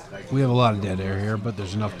 as an extractor. We have a lot of dead air here, but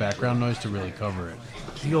there's enough background noise to really cover it.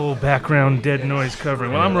 The old background dead noise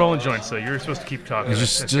covering. Well, I'm rolling joints, so you're supposed to keep talking.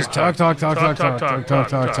 Just That's your talk. Talk.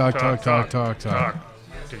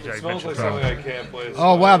 It smells like something I can't place.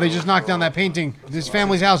 Oh wow! They just knocked down that painting. This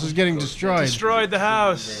family's house is getting destroyed. Destroyed the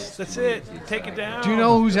house. That's it. Take it down. Do you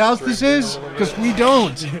know whose house this is? Because we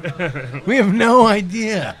don't. We have no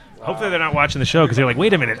idea. Hopefully they're not watching the show because they're like,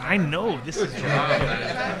 wait a minute, I know this is.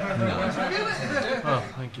 Oh,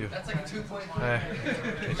 thank you.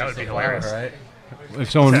 That would be hilarious. All right.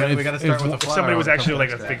 If someone, We got to start with the If flower. somebody was actually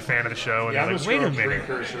like a big fan of the show and they're like, wait a minute,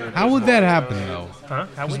 how would that happen though? huh?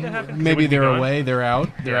 How would that happen? Maybe They wouldn't be they're gone? away. They're out.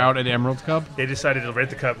 They're Yeah. out at Emerald Cup. They decided to rent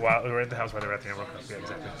the cup rent the house while they're at the Emerald Cup. Yeah,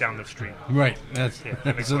 exactly. Down the street. Right. That's Yeah,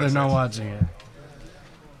 that makes so a lot they're of not sense. watching it.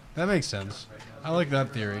 That makes sense. I like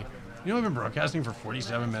that theory. You know, I've been broadcasting for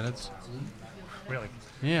 47 minutes. Really?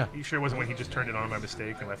 Yeah. You sure it wasn't when he just turned it on by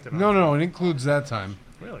mistake and left it on? No, it includes that time.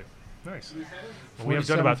 Really? Nice. Well, we have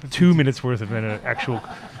done 47 about 2 minutes worth of actual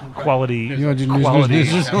quality. You want to do quality.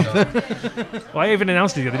 news or something? Well, I even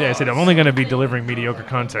announced it the other day. I said I'm only going to be delivering mediocre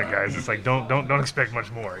content, guys. It's like don't expect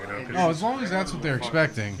much more, you know. 'cause, Oh, as long as that's what they're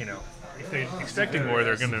expecting. you know, if they're expecting more,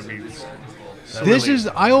 they're going to be. This is.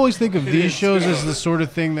 I always think of these shows as the sort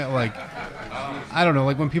of thing that, like, I don't know,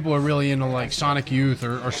 like when people are really into like Sonic Youth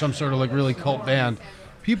or some sort of like really cult band,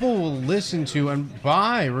 people will listen to and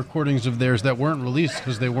buy recordings of theirs that weren't released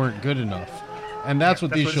because they weren't good enough. And that's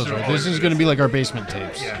what these what shows it's are. This is going to be like our basement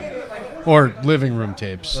tapes. Or living room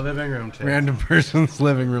tapes. The living room tape. Random person's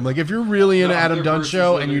living room. Like if you're really into Adam Dunn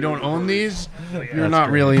show and you don't own these, you're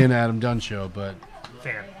not really into Adam Dunn show, but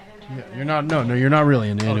Fan you're not you're not really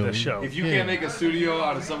into of it. the show. If you Yeah. can't make a studio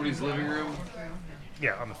out of somebody's living room,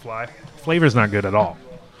 Yeah, on the fly. Flavor's not good at all.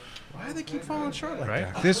 Why do they keep falling short like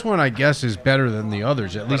Right? that? This one I guess is better than the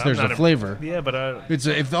others. At least I'm there's not a flavor. Yeah, but It's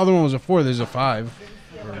if the other one was a 4, there's a 5.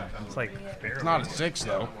 it's like barely. It's not a 6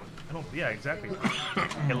 though. I don't. Yeah, exactly.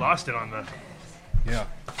 It lost it on the. Yeah.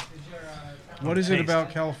 What is it taste. about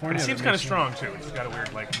But California? it seems that kind of makes strong too. It's got a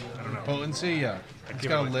weird like I don't know. it- potency. Yeah, it's give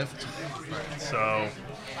got a it a- lift. So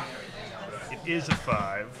it is a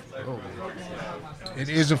 5 It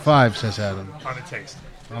is a 5, says Adam, on the taste.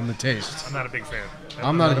 on the taste. I'm not a big fan,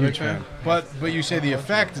 I'm not a huge fan, but you say the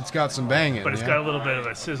effect, it's got some bang in. but it's yeah? got a little bit of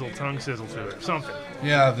a tongue sizzle to it. Something.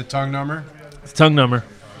 Yeah, the tongue number. It's a tongue number.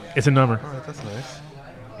 It's a number. All right, that's nice.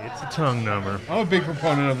 It's a tongue number. I'm a big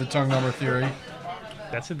proponent of the tongue number theory.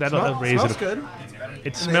 That's it. That'll raise Smells it. good.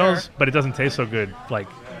 It smells, but it doesn't taste so good. Like.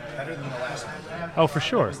 Oh, for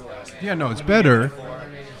sure. Yeah, no, it's better.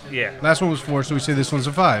 Yeah. Last one was 4, so we say this one's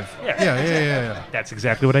a 5. Yeah. Yeah. That's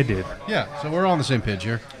exactly what I did. Yeah, so we're all on the same page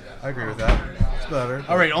here. I agree with that. It's better.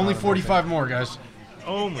 All right, only 45 more, guys.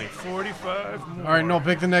 Only 45 more. All right, no,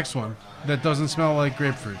 pick the next one that doesn't smell like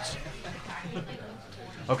grapefruits.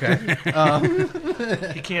 Okay.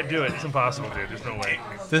 You can't do it. It's impossible, dude. There's no way.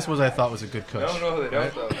 This was I thought was a good kush. no, they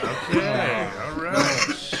don't though. Okay. All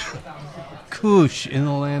right. Kush in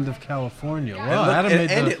the land of California. Well, Adam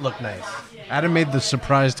made and the it looked nice. Adam made the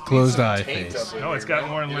surprised closed eye face. No, it's got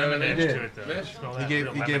more lemon edge to it, though. Smell He that gave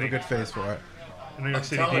real he gave a lemony. good face for it. New York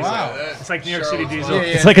City Diesel. Wow. It's like New York City Diesel. Yeah, yeah.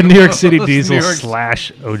 It's like a New York City New Diesel York-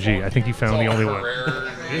 slash OG. I think you found the only one.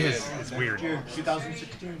 It is. It's weird.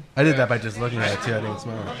 I did that by just looking at it too. I didn't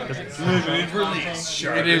smell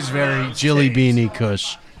it. It is very Jilly Beanie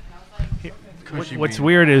Kush. What's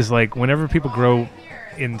weird is like whenever people grow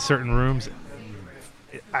in certain rooms,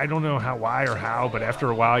 I don't know why or how, but after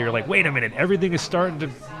a while, you're like, wait a minute, everything is starting to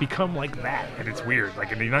become like that, and it's weird.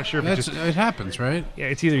 Like, and you're not sure if It happens, right? yeah,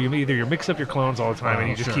 it's either you mix up your clones all the time, and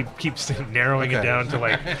you just keep narrowing it down to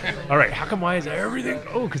like, all right, how come why is everything?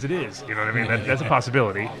 Oh, because it is. You know what I mean? That's a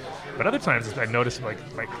possibility. But other times I notice like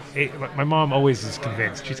my mom always is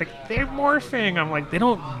convinced. She's like, they're morphing. I'm like, they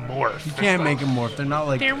don't morph. You can't make them morph. They're not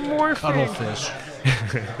like They're morphing. cuttlefish.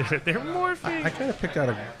 They're morphing. I kind of picked out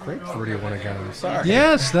a grapefruity one again. I'm sorry.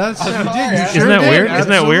 Yes, that's you did. You Isn't sure that did. weird? Isn't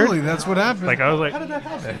that weird? Absolutely, that's what happened. Like I was like, How did that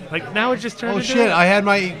happen? like now it just turned. Oh into shit! I had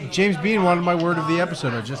my James Bean wanted my word of the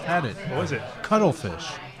episode. I just had it. What was it?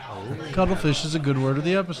 Cuttlefish. Cuttlefish is a good word of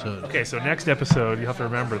the episode. Okay, so next episode you have to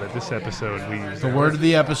remember that this episode we used The word of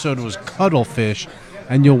the episode was cuttlefish,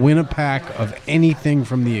 and you'll win a pack of anything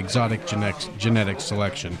from the exotic genetics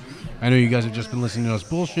selection. I know you guys have just been listening to us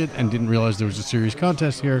bullshit and didn't realize there was a serious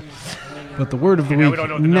contest here, but the word of the now we week don't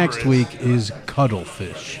know what the number next is. week is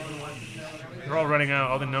cuttlefish. We're all running out.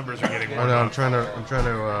 All the numbers are getting. I know. I'm trying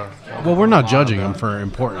to. Well, we're not judging them for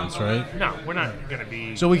importance, right? No, we're not gonna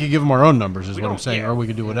be. So we could give them our own numbers, is We what I'm don't- saying, yeah. or we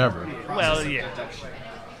could do whatever. Well, yeah.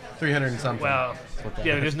 300 and something. Well,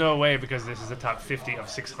 yeah. There's no way because this is the top 50 of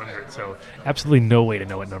 600. So absolutely no way to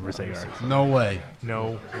know what numbers they are. No way.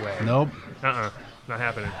 No way. Nope. Not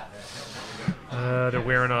happening. They're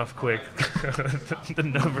wearing off quick. The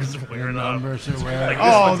numbers are wearing off. Numbers are wearing. Like this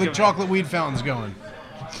Oh, one's the gonna- chocolate weed fountain's going.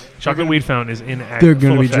 Chocolate weed fountain is in act. They're going to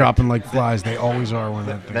full be effect. dropping like flies. They always are when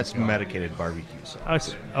that thing's That's going. medicated barbecue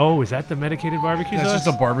sauce. Oh, is that the medicated barbecue That's sauce?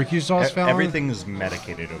 just a barbecue sauce fountain? Everything's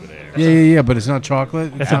medicated over there. Yeah, but it's not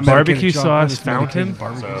chocolate. That's It's a not barbecue medicated chocolate, sauce it's medicated fountain?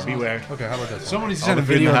 barbecue So sauce. beware. Okay, how about this? Somebody All sent a the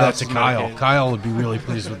food in video the of that house to is Kyle. medicated. Kyle would be really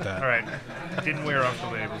pleased with that. All right. Didn't wear off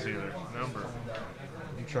the labels either. Number.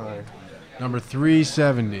 I'm trying. Number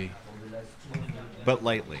 370. But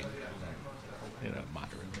lightly. You know,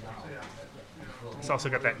 moderate. It's also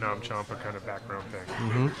got that Nom Champa kind of background thing.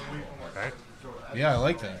 Mm-hmm. Right? Yeah, I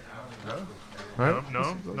like that.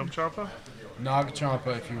 Nom Champa? Nog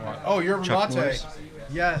Champa if you want. Oh, yerba Chuck mate. Norris?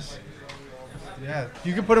 Yes. Yeah.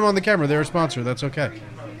 You can put them on the camera. They're a sponsor. That's okay.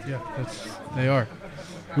 Yeah, they are.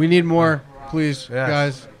 We need more, please, Yes.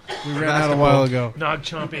 guys. We ran out a while ago. Nog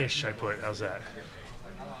Champa-ish, I put. How's that?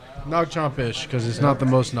 Nog Champa-ish, because it's not the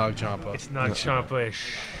most Nog Champa. It's Nog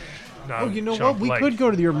Champa-ish. Oh, you know what? We could go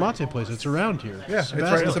to the yerba mate place. It's around here. Yeah, it's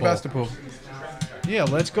right in Sebastopol. Yeah,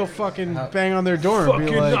 let's go fucking bang on their door and be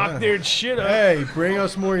Fucking like, knock their shit up. hey, bring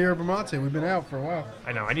us more yerba mate. We've been out for a while.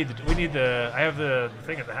 I know. I have the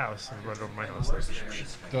thing at the house. I brought it over to my house.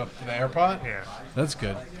 The air pot? Yeah. That's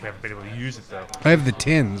good. We haven't been able to use it though. I have the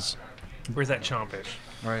tins. Where's that chompish?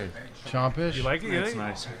 Right. Chompish? You like it? You It's think?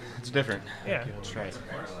 nice. It's different. Yeah. Let's try it.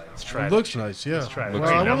 Let's try It looks nice, yeah. Let's try it. Looks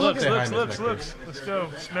All right, nice. now wanna looks. look Let's go.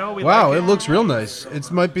 Smell. We Wow, like it looks real nice.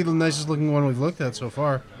 It might be the nicest looking one we've looked at so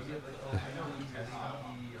far.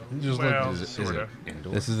 It just Well, looked- sort of.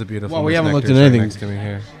 This is the beautiful. Well, we Miss haven't looked Nectar's at right anything. next to me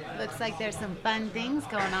here. Looks like there's some fun things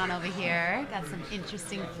going on over here. Got some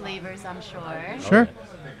interesting flavors, I'm sure. Sure.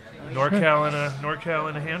 NorCal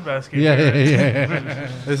in a handbasket. Yeah.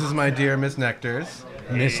 This is my dear Miss Nectar's.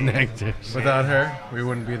 Miss Nectar. Without her, we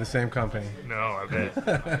wouldn't be the same company. No, I bet.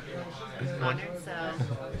 Honored, so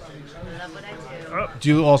love what I do. Oh, Do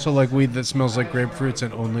you also like weed that smells like grapefruits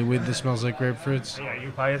and only weed that smells like grapefruits? yeah, you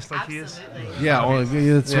biased like he is? Absolutely. Yeah, well,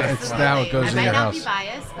 it's how it goes I in might your not house. be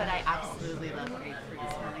biased, but I absolutely love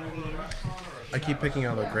grapefruit smelling weed. I keep picking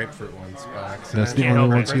out the grapefruit ones by accident. That's the Can't only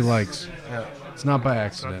help ones it. he likes. Yeah. It's not by Not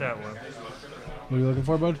accident. that one. What are you looking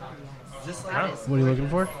for, bud? Huh? What are you looking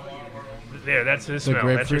for? There, that's his The smell.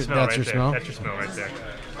 That's your grapefruit, smell that's right your there. smell? That's your smell right there.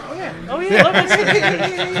 Oh yeah, love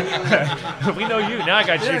it. We know you. Now I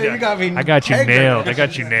got you. you got me I got you nailed. I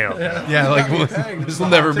got you nailed. Yeah, like this will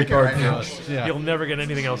never be hard for us. Yeah. You'll never get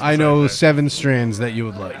anything else. I know besides 7 strands that you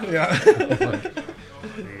would like. that.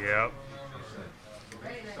 Yep.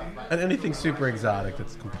 And anything super exotic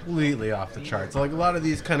that's completely off the charts. Like a lot of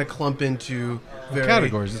these kind of clump into very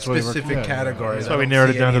Categories, that's why we work- specific yeah. categories. That's why I we don't narrowed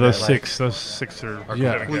it see down to any those that I like. six. Those six are Yeah. completely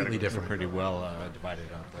Completely different. different. Pretty well divided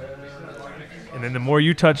up. And then the more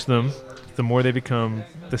you touch them, the more they become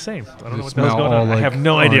the same. I don't know what the Smell hell's going all on. I like have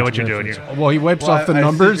no idea what orange you're doing grapefruits. here. Well, he wipes Well, off the I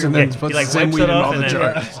numbers and Yeah, then he puts like the same wipes weed it in off all and the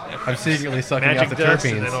then jars. I'm secretly sucking magic off the dust,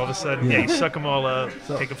 and terpenes. then all of a sudden, yeah, you suck them all up,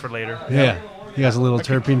 take them for later. Yeah. He has a little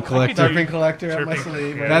terpene collector. Terpene collector at my Terpene.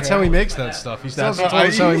 sleeve. Yeah. That's how he makes that stuff. He still hasn't told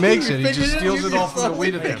us how he makes it. He just steals it all from the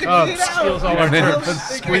weed at the cups. Steals all our And then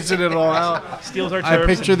terps. squeezing it all out. Steals our terps. I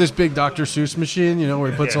picture and- this big Dr. Seuss machine, where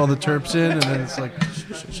he puts Yeah. all the terps in, and then it's like,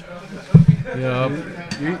 Yup.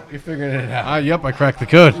 You're figuring it out. Yep, I cracked the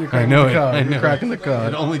code. I know it. code. I know You're cracking the it.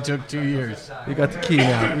 code. It only took 2 years. You got the key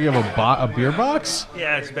now. We have a beer box?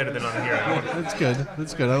 Yeah, it's better than on here. That's good.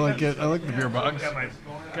 That's good. I like it. I like the beer box. Got my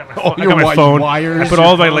Oh, I got my your phone. wires, I put your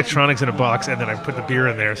all of my phone. electronics in a box, and then I put the beer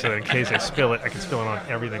in there, so that in case I spill it, I can spill it on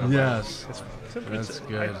everything. Yes. That's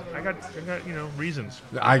good. I got reasons.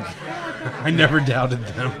 I never doubted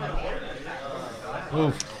them.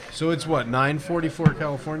 Oh, so it's what, 9:44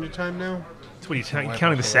 California time now? That's what you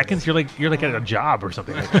counting the seconds? You're like at a job or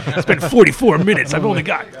something. Like, it's been 44 minutes. I've only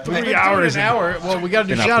got 3 hours. An hour. Well, we got to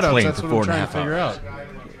do Been off the shout outs. plane That's for what I'm 4.5 trying to figure hours. out.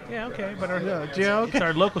 Yeah, okay, but okay. it's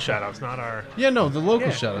our local shout-outs, not our... Yeah, no, the local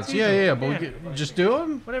Yeah, shout outs. it's Yeah, easy. yeah, but Yeah. we get, just do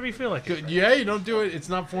them? Whatever you feel like. Yeah, you don't do it. It's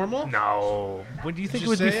not formal? No. What do you think it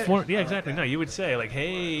Just would be say it? for? Yeah, exactly. No, you would say, like,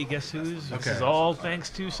 hey, guess who's? This is all thanks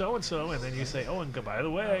to so-and-so. And then you say, oh, and by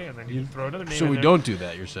the way. And then you throw another name So in we there. don't do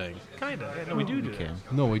that, you're saying? Kind of. Yeah, no, we do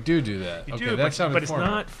that. No, we do that. You okay, do, that but, sounded but it's formal.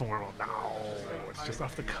 not formal. No. It's just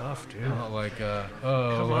off the cuff, dude. Come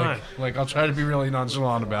on. Like I'll try to be really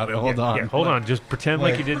nonchalant about it. Hold on. Yeah, hold on. Just pretend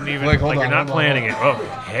like you didn't even, like, like hold you're on, not hold on, planning it. Oh,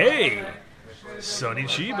 hey, Sonny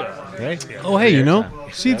Chiba. Hey. Yeah. Oh, hey, you know,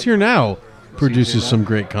 Seeds Here Now produces some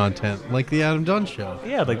great content, like the Adam Dunn Show.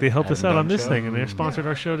 Yeah, like they helped us out on this thing, and they sponsored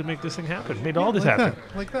our show to make this thing happen. Made all this happen.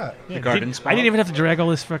 Like that. Yeah, garden I spot? didn't even have to drag all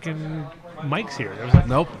this fucking mics here. There was like,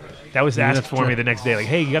 Nope. that was asked have to for me drag- the next day. Like,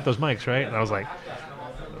 hey, you got those mics, right? And I was like,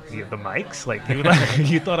 you have the mics? Like,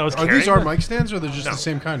 you thought I was Are carrying these our them? mic stands, or they're just No. the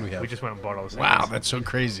same kind we have? We just went and bought all the same Wow, ones. that's so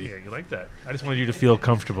crazy. Yeah, you like that? I just wanted you to feel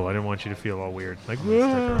comfortable. I didn't want you to feel all weird. Like,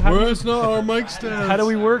 how, Where's not our mic stands? how do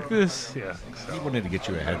we work this? Yeah. I wanted to get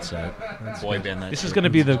you a headset. Boy band that This is shit. going to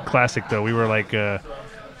be the classic, though. We were like,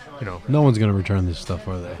 No one's gonna return this stuff,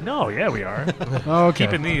 are they? no, yeah, we are. Oh, okay.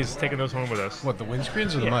 Keeping these, taking those home with us. What, the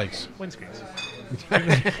windscreens or the Yeah. mics? Windscreens.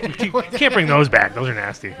 you can't bring those back. Those are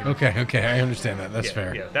nasty. Okay, I understand that. That's Yeah,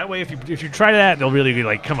 fair. Yeah, that way, if you try that, they'll really be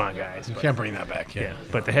like, come on, guys. You But, can't bring that back. yeah,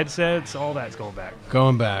 but the headsets, all that's going back.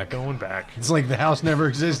 Going back. Going back. It's like the house never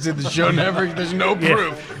existed. The show never. There's no Yeah,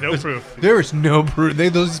 proof. no proof. There is no proof.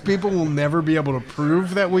 Those people will never be able to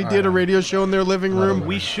prove that we did a radio show in their living room.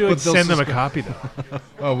 We should But they'll send them a suspect- copy, though.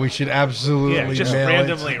 Oh, we should absolutely. Yeah, just mail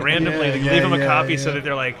randomly, it. randomly, Yeah, like, yeah, leave them a yeah, copy yeah. so that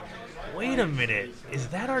they're like, wait a minute, is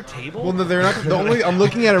that our table? Well, no, they're not. The only I'm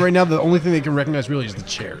looking at it right now. The only thing they can recognize really is the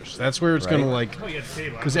chairs. That's where it's gonna like. Oh, yeah, the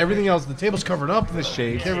table. Because everything else, the table's covered up in the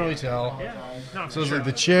shade. You can't really tell. Yeah. No, So it's sure. like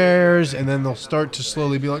the chairs, and then they'll start to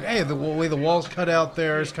slowly be like, "Hey, the way the walls cut out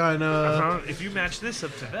there is kind of." If you match this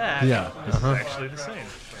up to that, Yeah, this is actually the same.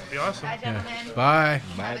 That'd be awesome. Bye, gentlemen. Bye.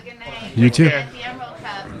 Have a good night. You too. At the Emerald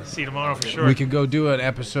Cup. See you tomorrow for sure. We could go do an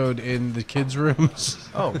episode in the kids' rooms.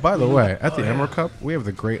 Oh, by the way, at the Emerald Cup, we have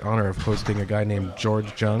the great honor of hosting a guy named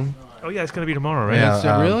George Jung. Oh yeah, it's gonna be tomorrow, right? Yeah. Is it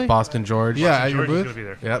really? Boston George. Yeah, at your George is booth. gonna be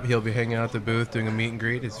there. Yep, he'll be hanging out at the booth doing a meet and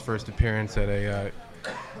greet. His first appearance at a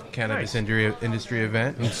cannabis Nice. industry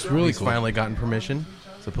event. It's really He's cool. finally gotten permission,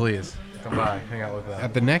 so please come by, hang out with us.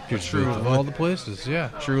 At the Nectar's True. booth of all the places. Yeah.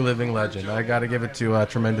 True living legend. I got to give it to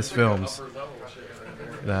Tremendous Films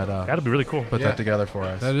that That'll be really cool. put that together for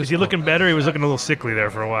us. That is. Is he looking better? He was looking a little sickly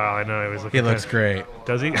there for a while. I know he was looking. He looks great.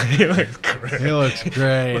 Does he? He looks great. He looks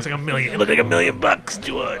great. Looks like $1 million. He looked like $1 million,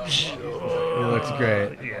 George. He looks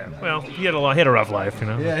great. Yeah. Well, he had a rough life, you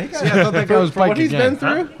know. Yeah, I thought that guy was for what Bike he's again.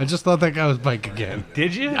 been through. I just thought that guy was Bike again.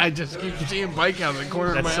 Did you? I just keep seeing Bike out of the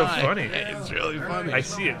corner of That's my so eye. funny. It's really funny. I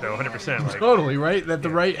see it though, 100%. Like, Totally right. At the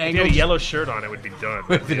right if he angle. had a yellow shirt on, it would be done.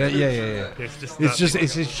 Yeah. It's just.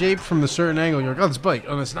 It's his shape from the certain angle. You're like, oh, it's Bike.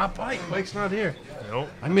 Oh, it's not Bike. Bike's not here. Nope.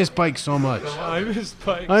 I miss Bike so much. I miss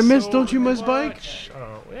Bike. Don't you miss Bike?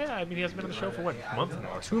 Oh yeah. I mean, he hasn't been on the show for what, a month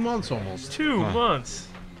now? 2 months almost. 2 months.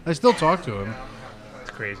 I still talk to him. It's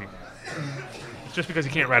crazy. It's just because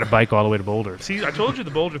you can't ride a bike all the way to Boulder. See, I told you the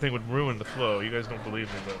Boulder thing would ruin the flow. You guys don't believe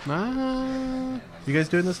me, but You guys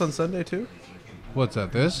doing this on Sunday too? What's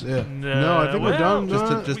that? This? Yeah. No, I think we're done.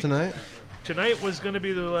 Just tonight. tonight was going to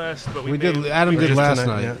be the last. But we We did. made- Adam we did just- last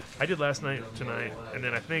tonight, night. yeah. I did last night, tonight, and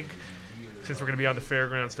then I think since we're going to be on the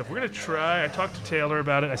fairground stuff, we're going to try. I talked to Taylor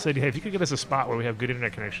about it. I said, hey, if you could get us a spot where we have good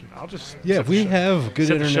internet connection, I'll just Yeah, set if the we show- have good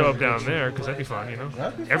set the internet. show up down there because that'd be fun, you know.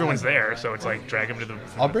 Everyone's there, so it's like drag him to the.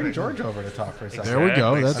 I'll bring George over to talk for a second. There we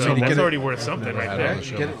go. Exactly. That's So what he that's get already worth something right had there. on the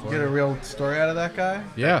show. Get a real story out of that guy.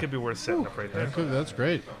 Yeah, Could be worth setting up right there. that's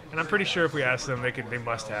great. And I'm pretty sure if we ask them, they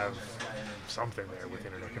must have something there with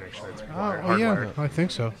internet connection. That's Oh yeah, hardwired. I think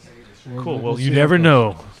so. Cool. we'll Well, see you how never it goes.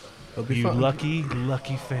 know. It'll be You fun. lucky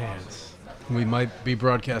fans. We might be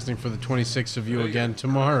broadcasting for the 26th of you again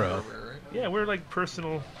tomorrow. Yeah, we're like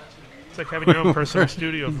personal It's like having your own personal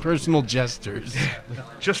studio Personal jesters.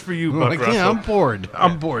 just for you, I'm Buck like, Russell. yeah, I'm bored.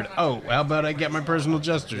 I'm bored. Oh, how about I get my personal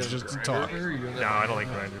jesters just to talk? No, I don't like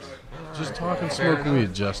grinders. Just talk and smoke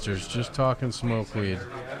weed, jesters. Just talk and smoke weed.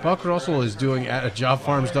 Buck Russell is doing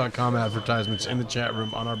jobfarms.com advertisements in the chat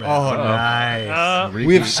room on our behalf. Nice.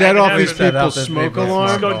 We have set I off haven't these set people's this smoke people's alarm.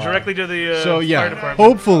 Let's go directly to the So fire yeah, department.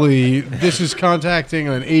 hopefully this is contacting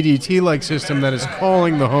an ADT-like system that is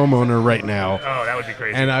calling the homeowner right now. Oh, that would be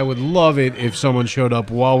crazy. And I would love it if someone showed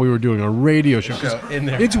up while we were doing a radio show. 'Cause In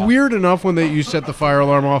their it's weird enough when you set the fire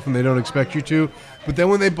alarm off and they don't expect you to, but then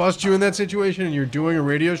when they bust you in that situation and you're doing a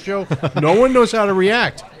radio show, no one knows how to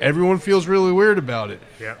react. Everyone feels really weird about it.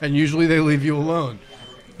 Yeah. And usually they leave you alone.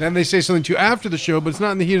 Then they say something to you after the show, but it's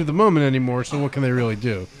not in the heat of the moment anymore, so what can they really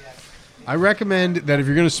do? I recommend that if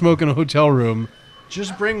you're going to smoke in a hotel room,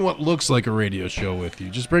 just bring what looks like a radio show with you.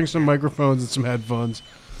 Just bring some microphones and some headphones.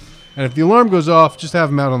 And if the alarm goes off, just have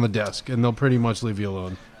them out on the desk, and they'll pretty much leave you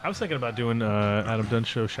alone. I was thinking about doing Adam Dunn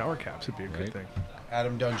show shower caps. Would be a good thing.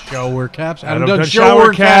 Adam Dunn shower caps. Adam Dunn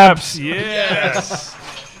shower caps. Yes.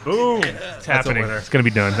 Boom. It's happening. winner. It's gonna be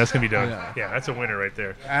done. That's gonna be done. Yeah, that's a winner right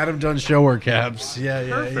there. Adam Dunn shower caps. Yeah.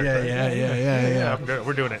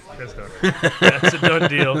 We're doing it. That's done. That's a done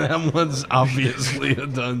deal. That one's obviously a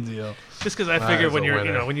done deal. Just because I figure is when a you're,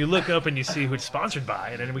 winner. when you look up and you see who it's sponsored by,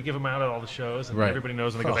 and then we give them out at all the shows, and Right. everybody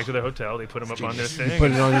knows when they go back to their hotel, they put them up on their thing.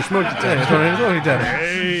 Put it on your smoke detector.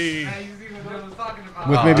 Hey.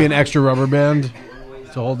 With maybe an extra rubber band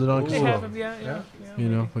to hold it on. 'cause, Yeah. you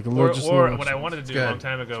know, like a Or, little, just a or little what I wanted to do a long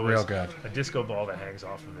time ago real was good. a disco ball that hangs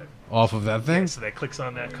off of it. off of that thing. So that clicks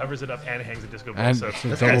on that, covers it up, and hangs a disco ball. And So it's a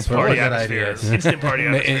that's double party purpose. atmosphere. Good Instant party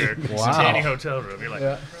atmosphere. Wow. Standing hotel room. You're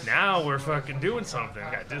like, now we're fucking doing something.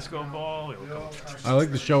 Got disco ball. It'll go. I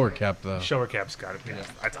like the shower cap though. Shower cap's got it. Yeah.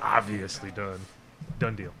 That's obviously done.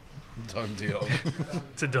 Done deal. Done deal.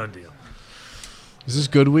 It's a done deal. Is this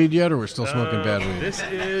good weed yet, or we're still smoking bad weed? This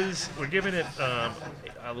is, we're giving it a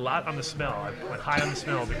lot on the smell. I went high on the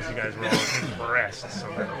smell because you guys were all impressed. So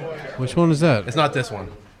Which one is that? It's not this one.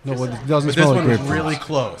 No, it doesn't But smell this like one was grapefruit. really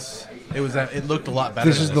close. It looked a lot better.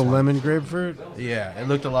 This than is the one. lemon grapefruit. Yeah, it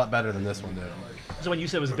looked a lot better than this one did. So when you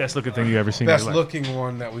said it was the best looking thing you ever seen Best in your life. looking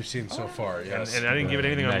one that we've seen so far. Yes. And I didn't give it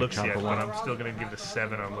anything on Night looks yet, Chopper but one. I'm still going to give it a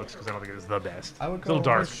 7 on looks because I don't think it's the best. I would It's a little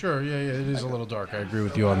go dark. Sure. Yeah. It is a little dark. I agree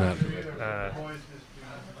with you on that.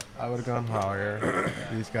 I would have gone higher.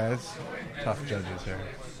 These guys, tough judges here.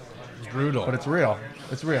 Brutal. But it's real.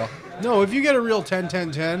 It's real. No, if you get a real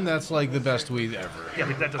 10-10-10, that's like the best weed ever. Yeah,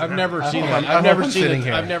 but that doesn't I've never happen. seen I'm- it. I'm I've never open seen sitting it.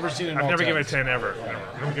 here. I've never seen it. I've never given it a 10 ever.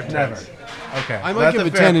 I don't give Never. 10s. Okay. I so might that's give a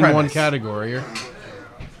a fair 10 in one premise. category. A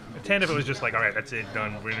 10 if it was just like, all right, that's it,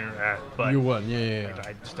 done, winner. But You won. Yeah.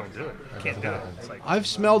 I just don't do it. I can't do it. It's like, I've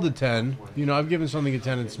smelled a 10. You know, I've given something a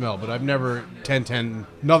 10 in smell, but I've never 10-10.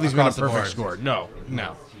 Nothing's been a Across the perfect board. score.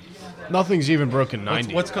 No. Nothing's even broken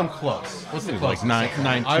 90. What's come close? What's the Like closest?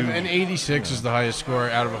 9 I've, 2. an 86 is the highest score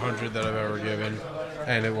out of 100 that I've ever given.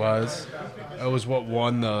 And it was. It was what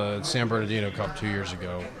won the San Bernardino Cup 2 years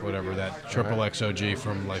ago. Whatever, that triple XOG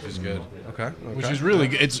from Life is Good. Okay. Which is really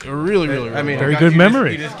good. It's a really I mean, Very you good just-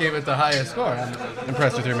 memory. You just gave it the highest score. I'm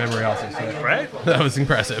impressed with your memory also. So. right? That was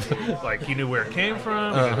impressive. Like, you knew where it came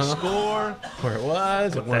from, you knew the score, Where it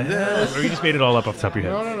was, it the won hell, this. or you just made it all up off the top of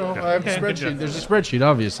your head. No. Yeah. I have a Okay, good spreadsheet. job. There's a spreadsheet,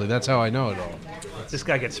 obviously. That's how I know it all. This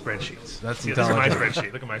guy gets spreadsheets. That's Look at my intelligent.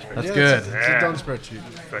 spreadsheet. Look at my spreadsheet. That's Yeah, good. It's a done spreadsheet.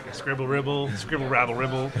 Fucking scribble ribble, scribble rabble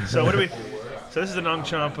ribble. So what do we? So this is a Nong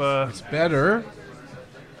Chomp Better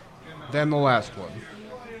than the last one.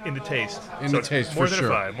 in the taste. In So the it's taste, more for than sure.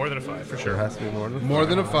 a 5. More than a 5 for There sure. has to be more than More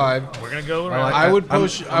than a 5. We're gonna go around. like I that. would I'm-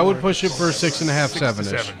 push. I would push it for a 6.5, 6 to 7ish.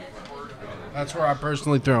 7. That's where I'm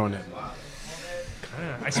personally throwing it.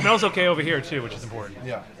 Yeah. It smells okay over here too, which is important.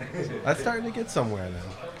 Yeah. That's starting to get somewhere then.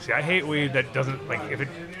 See, I hate weed that doesn't like if it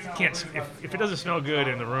can't if it doesn't smell good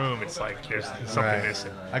in the room, it's like there's something Right.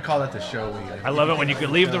 missing. I call that the show weed. I love it when you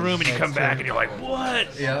can leave the room and you come back and you're like, what?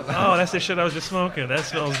 Yeah. Oh, that's the shit I was just smoking. That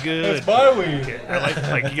smells good. my weed. Yeah,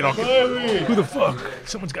 I like you get all who the fuck?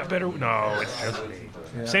 Someone's got better. No, it's just me.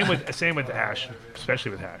 Same with hash,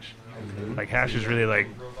 especially with hash. Like hash is really like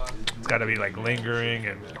it's got to be like lingering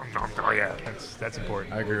and oh yeah, that's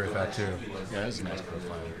important. I agree with that too. Yeah, that's a nice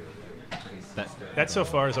profile. That so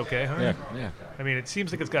far is okay, huh? Yeah. I mean, it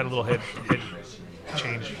seems like it's got a little head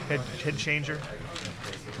changer.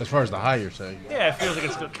 As far as the high, you're saying. Yeah, it feels like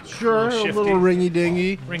it's good. Sure, a shifty. little ringy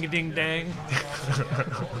dingy. Ring a ding dang.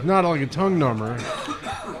 Not like a tongue number,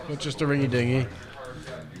 but just a ringy dingy.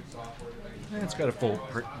 It's got a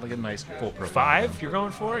like a nice full profile. 5? You're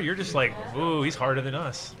going for? You're just like, ooh, he's harder than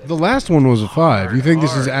us. The last one was a 5. You think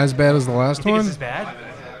this is as bad as the last You think one? this is bad?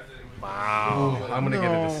 Wow. Wow. Ooh, I'm gonna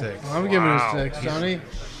give it a 6. I'm giving it Wow. a 6, Johnny.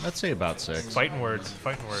 I'd say about 6. Fighting words.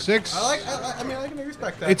 Fighting words. 6. I mean, I can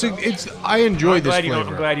respect that. It's though. I enjoy I'm this glad, flavor.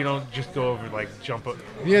 I'm glad you don't just go over like jump up.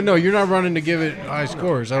 Yeah, no, you're not running to give it high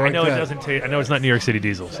scores. I I like know that. it doesn't taste. I know it's not New York City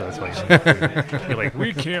Diesel, so that's why you're like,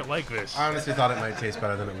 we can't like this. I honestly thought it might taste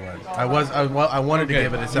better than it would. I wanted to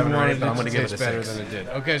give it a 7 You or 8, wanted but I'm it gonna to give it taste a better 6. than it did.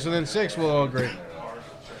 Okay, so then 6, we'll all agree.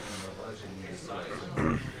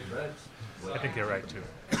 I think you're right too.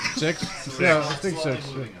 6? Yeah, I think 6.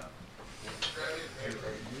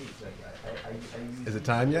 Is it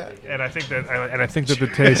time yet? And I think that the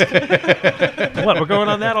taste. What? We're going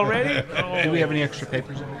on that already? Oh. Do we have any extra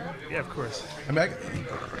papers in here? Yeah, of course. I mean,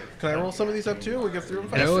 can I roll some of these up too? We get through them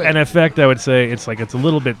fast. Do it. In effect, I would say it's a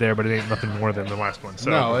little bit there, but it ain't nothing more than the last one. So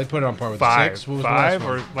No, I put it on par with 5. 6. What was 5 the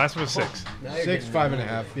or last last one was 6. one? 6,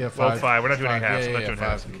 5.5. Yeah, 5. Well, 5. We're not doing any halves. Yeah, We're not yeah, doing 5.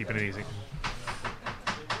 halves. I'm keeping it easy.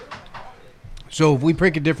 So if we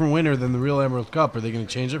pick a different winner than the real Emerald Cup, are they going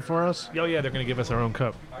to change it for us? Oh yeah, they're gonna give us our own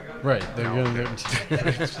cup. Right. They're going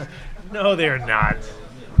to. No, they're not.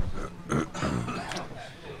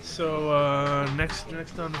 So next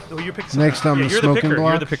on. Oh, you pick. Next on yeah, the you're smoking the picker.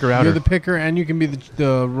 block. You're the picker outer. You're the picker, and you can be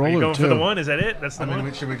the roller Are you going too. for the one? Is that it? That's the I one.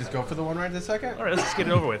 mean, should we just go for the one right this second? All right, let's just get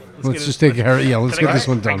it over with. Let's just take care. Yeah, let's Can get I- this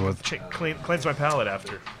one I done can with. Cleanse my palate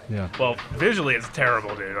after. Yeah. Well, visually it's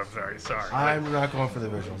terrible, dude. I'm sorry. I'm not going for the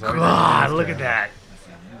visuals. God, look at that.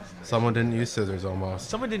 Someone didn't use scissors almost.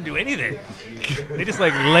 Someone didn't do anything. They just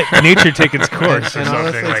like let nature take its course or And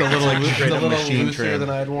honestly, something. it's a Like, little machine looser trim. than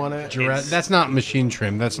I'd want it. That's not machine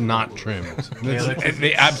trim. That's not trimmed. That's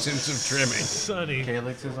the absence of trimming. sunny.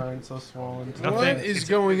 Calyxes aren't so swollen. Nothing. What is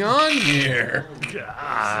going on here?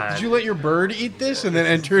 God. Did you let your bird eat this and then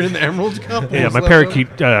enter it in the Emerald Cup? Yeah, What my was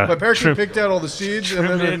parakeet. left? My parakeet trim- picked out all the seeds and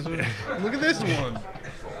then trimmed look at this one.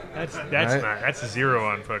 That's Right. not. That's a 0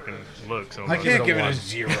 on fucking looks. I almost. can't it a give it a one.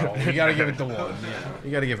 0. You got to give it the 1.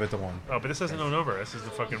 You gotta give it the one. Oh, but this has no number. This is the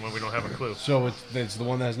fucking one we don't have a clue. So it's the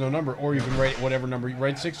one that has no number, or you can write whatever number you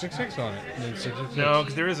write 666 on it. And then 666. No,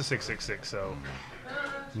 because there is a 666. So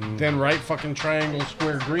Then write fucking triangle,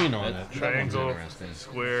 square, green on it. triangle, interesting.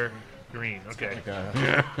 square, green. Okay, Like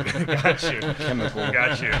got you. chemical.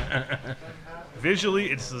 Got you.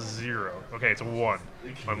 Visually, it's a 0. Okay, it's a 1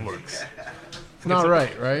 on looks. It's not right,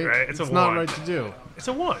 right? Right, it's a not 1. right to do. It's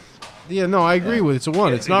a 1. Yeah, no, I agree with it. It's a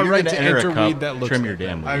 1. It's not You're right gonna to enter enter a cup, weed that looks trim like your that.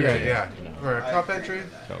 damn I weed. agree, yeah. For a cup entry,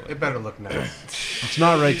 it better look nice. It's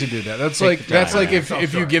not right to do that. That's Take like the that's time. like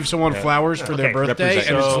if you give someone flowers for their Okay, birthday represent-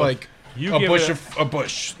 and it's so like you a give bush it of a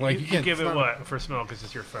bush. Like You can't- give it's it not- what for smell? Because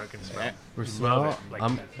it's your fucking smell. For Love smell, it. Like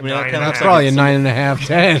I'm- I mean, that kinda nine That's and a probably a half. 9.5,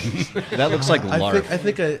 10. That looks like I larf.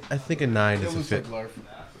 think a 9 is a fit.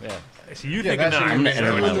 So you think a that should 9? be- I'm gonna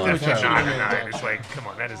enter That's my life. not a 9. It's like, come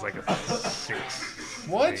on, that is like a 6.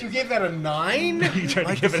 What? You gave that a 9? You tried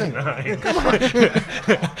to give it a 9.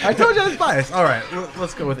 I told you I was biased. All right,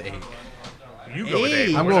 let's go with 8. You go with 8.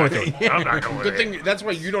 Eight. I'm We're going not with going- I'm not going with Good 8. thing that's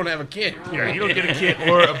why you don't have a kid. Yeah, you don't get a kit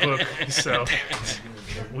or a book, so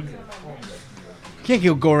we-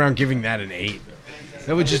 Can't go around giving that an 8.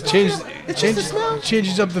 That would just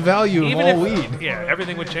changes up the value of even all if weed. yeah,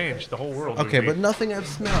 everything would change. The whole world. Okay, would but be, nothing I've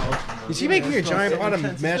smelled. Is he making a giant pot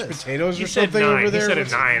of mashed potatoes he or said something 9. over there? He said a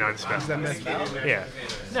What's- 9 on spell. Yeah,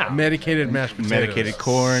 no. Medicated mashed potatoes. Medicated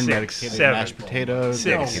corn, 6, medicated 7, mashed potatoes,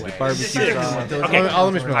 6, medicated barbecue 6. sauce. Okay,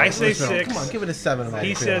 Let me smell I it. say Let me smell it. 6. Come on, give it a 7. in my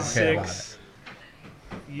He opinion. says Okay, about 6.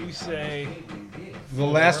 You say The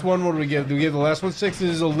last one, what do we give? Do we give the last one 6? It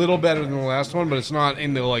is a little better than the last one, but it's not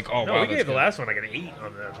in the like, oh no. wow. We that's gave the good. last one like an 8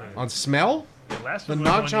 on that. On smell? The last The one.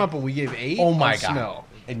 Nog was one Champa we gave 8 Oh my on god. smell.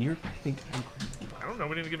 And you're thinking I don't know.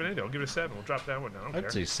 We didn't give it anything. I'll give it a 7. We'll drop that one down. I don't I'd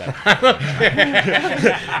care. say 7.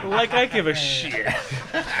 Like I give a shit.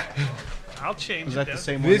 I'll change Is it that down. the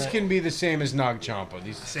same one? This can be the same as Nog Champa.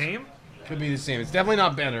 These Same? could be the same. It's definitely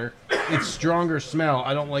not better. It's stronger smell.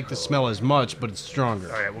 I don't like the smell as much, but it's stronger.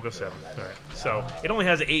 All right, we'll go 7. All right. So it only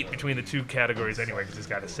has 8 between the two categories anyway, because it's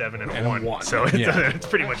got a 7 and a And a 1. one. So it's, Yeah. it's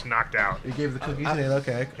pretty much knocked out. you gave the cookies an 8.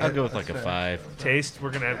 Okay. I'll go with like a 5, Taste,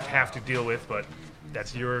 we're gonna have to deal with, but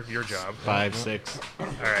that's your job. 5, 6. All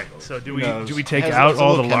right. So do we knows? do we take Has- out has a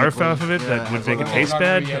all the little larf chemical. off of it Yeah, that would has a make it little- taste Not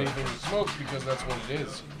gonna be bad? anything smoked because that's what it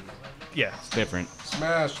is. Yeah. It's different.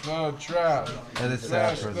 Smash the trap. And it's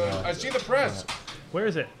sad Smash for the. I the. see the press. Where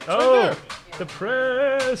is it? right Oh, there. the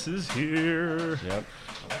press is here. Yep.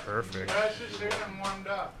 Perfect. And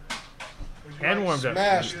And warmed up.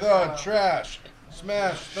 Smash the trash.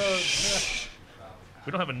 Smash the trash.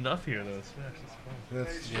 We don't have enough here though. Smash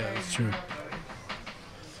this phone. That's true.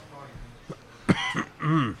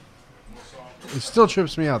 It still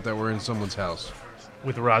trips me out that we're in someone's house.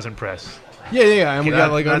 With the rosin press. Yeah. And we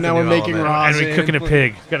got That's a now new we're making element. rosin. And we're cooking a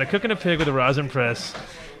pig. Got a cooking a pig with a rosin press,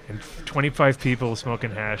 and 25 people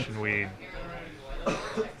smoking hash and weed.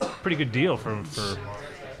 Pretty good deal for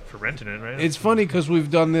renting it, right? It's funny because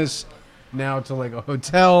we've done this now to like a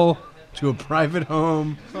hotel, to a private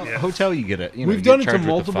home. Well, Yeah. a hotel, you get it. You know, We've you done get it to charged with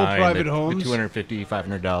the multiple fine, private the homes. $250,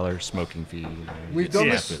 $500 smoking fee. We've done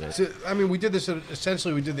Yeah. this. We did this.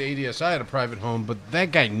 Essentially, we did the ADSI at a private home, but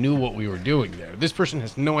that guy knew what we were doing there. This person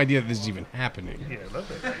has no idea that this is even happening. Yeah, I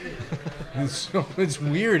love it. And so it's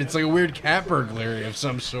weird. It's like a weird cat burglary of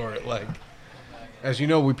some sort. Like, as you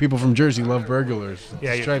know, we people from Jersey love burglars.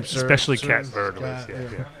 Yeah, Striped syrup, especially syrup, cat burglars. cat,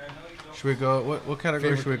 Yeah. Should we go? What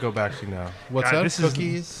category should we go back to now? What's God, that? this is-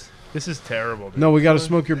 Cookies. This is terrible. Dude. No, we got to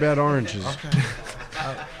smoke your bad oranges.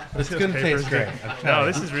 It's gonna taste great. No,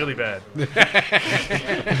 this is really bad.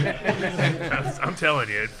 I'm telling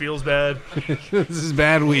you, it feels bad. This is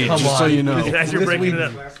bad weed, Come just so on. you know. As you're This breaking weed- it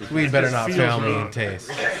up, Weed better just not feels fail me wrong. in taste.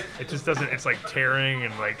 it just doesn't. It's like tearing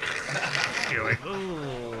and like you're like,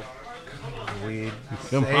 oh, Weed.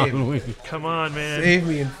 Come on, weed. come on, man. Save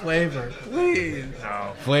me in flavor, please.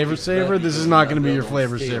 No, Flavor saver? This is not going to be your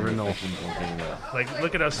flavor saver, no. like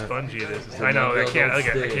look at how spongy this is. I know. I can't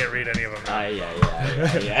read any of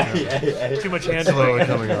them. Too much hand Slowly fluid.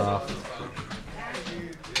 coming off.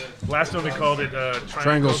 Last one we called it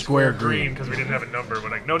Triangle Square Green. because we didn't have a number.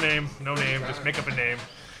 We're like, no name, just make up a name.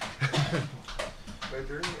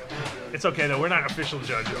 It's okay though. We're not official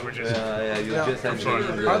judges. We're just You just enjoying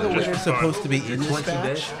Are the Just winners for fun. supposed to be in this 20 batch?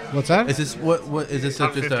 best. What's that? Is this what is this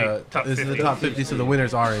Top just 50. a Top this is the 50. top 50? So the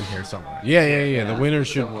winners are in here somewhere. Yeah. The winners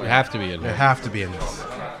should have to be in They here. have to be in this.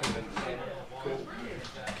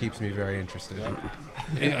 Keeps me very interested.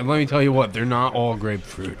 And let me tell you what, they're not all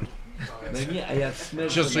grapefruit. Maybe I have smelled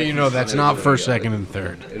Just so some you know, that's not first, second, and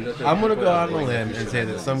third. a lot of I'm gonna go people out on a are limb and say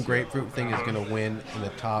that some grapefruit thing is gonna win in the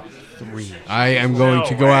top 3. I am going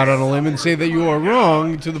to go out on a limb and say that you are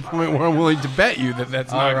wrong to the point where I'm willing to bet you that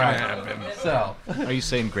that's not All going right. to happen. So, Are you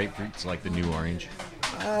saying grapefruit's like the new orange?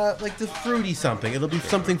 like the fruity something. It'll be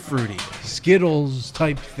something fruity. Skittles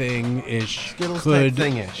type thing-ish Skittles could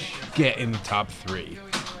type thingish. get in the top 3.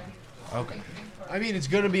 Okay. I mean, it's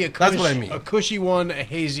going to be a That's what I mean. a cushy one, a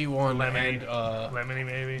hazy one, Lemony. and lemony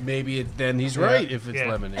maybe. maybe then he's right if it's Yeah.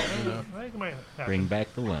 lemonade. You know? I think it might happen. Bring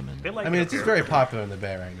back the lemon. They like I mean, it it's up just here. very popular in the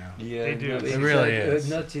Bay right now. Yeah, They do. no, It it's really like, is.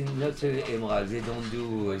 Not emerald. They don't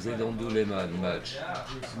do lemon much.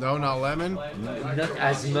 No, not lemon. Not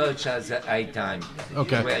as much as High Time.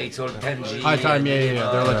 Okay. Where it's all tangy. High Time, and yeah.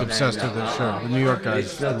 They're like lemon obsessed and, with it. Sure, the New York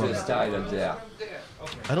guys. It's not love the it. style up there.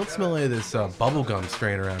 I don't smell any of this bubblegum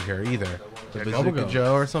strain around here either. The Bazooka bubblegum.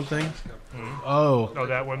 Joe or something. Oh, Oh,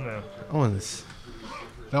 that one. Oh, this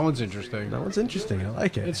that one's interesting. that one's interesting. I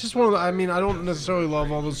like it. It's just one of the, I mean, I don't necessarily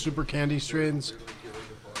love all those super candy strains.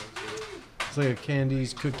 It's like a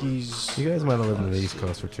candies, cookies. You guys might have lived in the East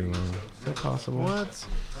Coast for too long. Is that possible? What?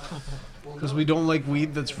 Because we don't like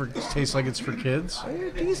weed that's for tastes like it's for kids.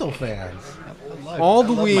 You're Diesel fans. All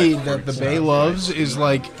the weed that the Bay loves is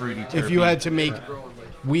like, if you had to make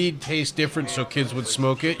weed taste different so kids would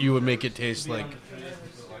smoke it, you would make it taste like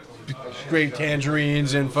grape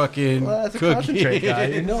tangerines and fucking Well, that's a concentrate guy.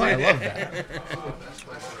 You cookies. know I love that.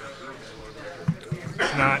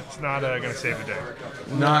 It's not gonna save the day.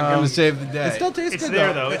 Not gonna save the day. It still tastes It's good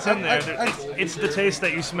there though. It's in there. I- It's the taste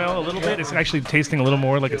that you smell a little bit. It's actually tasting a little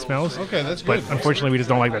more like it smells. Okay, that's But good. unfortunately, we just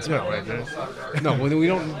don't like that smell. Right? No, we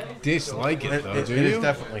don't dislike it though, it do is you?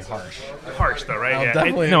 definitely harsh. Harsh though, right? I'll Yeah.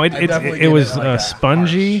 definitely- No, I definitely it give was it like that.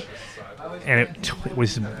 spongy, and it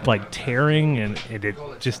was like tearing, and it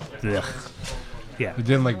just ugh. Yeah. It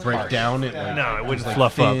didn't like break down. It like, No, it wouldn't like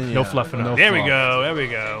fluff up. thin, No yeah. fluffing up. No There we fluff. go. There we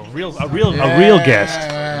go. A real guest.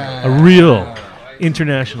 A real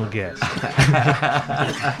international guest.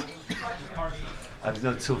 I'm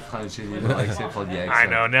not so French anymore, except for the accent. I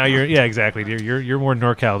know. Now exactly. You're more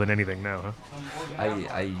NorCal than anything now, huh?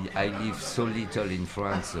 I live so little in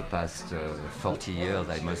France the past 40 years.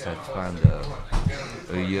 I must have spent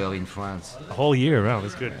a year in France. A whole year. Wow,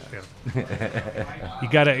 that's good. Yeah. you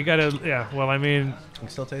gotta. Yeah. Well, I mean, I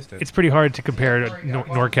still taste it. it's pretty hard to compare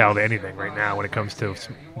NorCal to anything right now when it comes to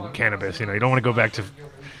cannabis. You know, you don't want to go back to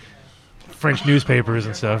French newspapers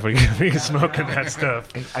and stuff when you're smoking that stuff.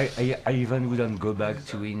 I even wouldn't go back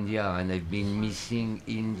to India, and I've been missing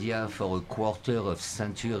India for a quarter of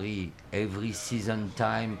century. Every season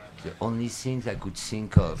time, the only thing I could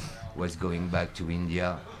think of was going back to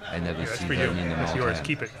India and have a That's season for you. in the That's yours. mountain.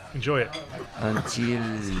 Keep it. Enjoy it. Until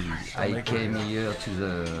I came here to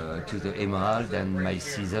the Emerald, and my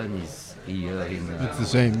season is here in. It's the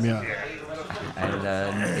same, yeah.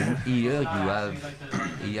 And here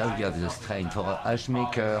you have the strain for a hash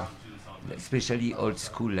maker. especially old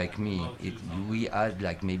school like me, we had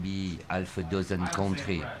like maybe half a dozen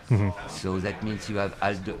country. So that means you have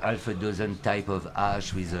half a dozen type of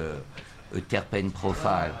ash with a terpene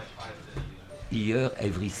profile. Here,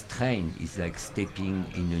 every strain is like stepping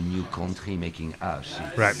in a new country making ash.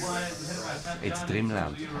 Right. It's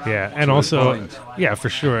dreamland. Yeah, and To a also, point. yeah, for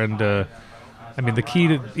sure. And I mean, the key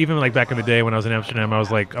to even like back in the day when I was in Amsterdam, I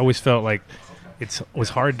was like, always felt like it was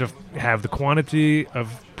hard to have the quantity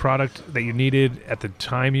of product that you needed at the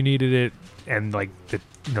time you needed it, and like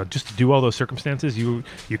just to do all those circumstances, you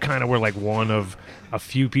kind of were like one of a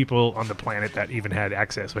few people on the planet that even had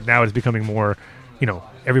access. But now it's becoming more.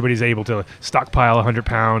 Everybody's able to stockpile 100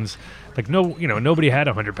 pounds. Like nobody had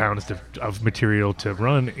 100 pounds of material to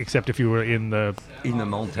run, except if you were in the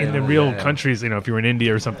mountain, in the real countries. If you were in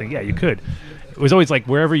India or something, yeah, you could. It was always like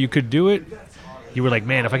wherever you could do it, you were like,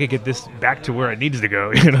 man, if I could get this back to where it needs to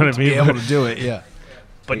go, you know what I mean? Be able to do it, yeah.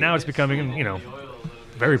 But now it's becoming,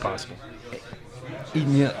 very possible.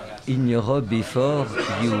 In Europe, before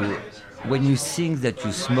when you think that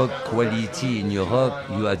you smoke quality in Europe,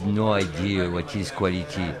 you had no idea what is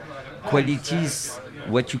quality. Quality is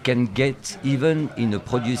what you can get even in a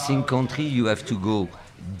producing country. You have to go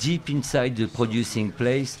deep inside the producing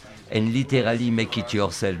place and literally make it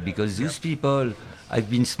yourself, because those people have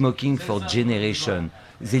been smoking for generations.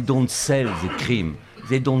 They don't sell the cream.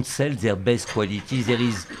 They don't sell their best quality. There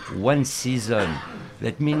is one season.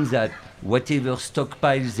 That means that whatever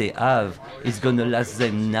stockpiles they have is going to last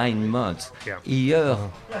them 9 months. Yeah. Here,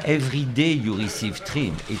 every day you receive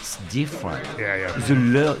trim. It's different. Yeah.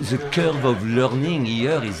 The curve of learning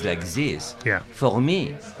here is like this. Yeah. For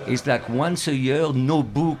me, it's like once a year, no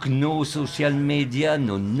book, no social media,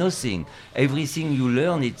 no nothing. Everything you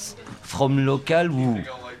learn, it's from local who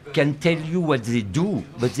can tell you what they do,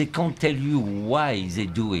 but they can't tell you why they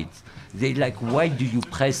do it. They like, why do you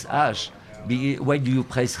press ash? Why do you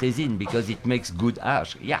press resin? Because it makes good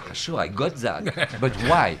ash. Yeah, sure, I got that. But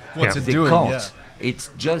why? What's it They doing? can't. Yeah. It's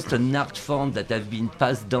just an art form that has been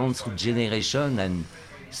passed down through generation, and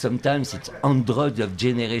sometimes it's hundreds of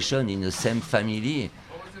generations in the same family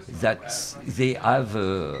that they have.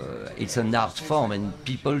 It's an art form, and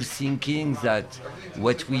people thinking that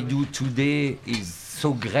what we do today is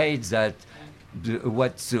so great that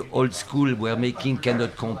what the old school were making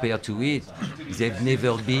cannot compare to it. They've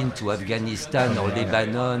never been to Afghanistan or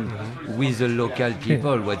Lebanon with the local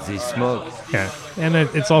people, what they smoke. Yeah, and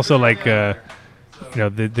it's also like,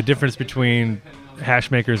 the difference between hash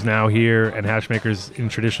makers now here and hash makers in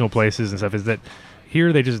traditional places and stuff is that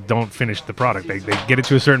here they just don't finish the product. They get it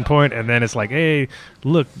to a certain point, and then it's like, hey,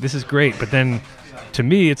 look, this is great. But then to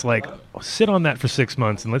me, it's like, sit on that for 6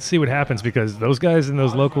 months and let's see what happens, because those guys in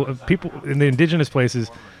those local people in the indigenous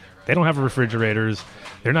places, they don't have refrigerators.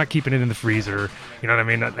 They're not keeping it in the freezer. You know what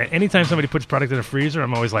I mean? Anytime somebody puts product in a freezer,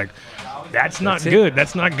 I'm always like, that's not good.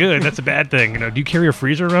 That's not good. That's a bad thing. Do you carry a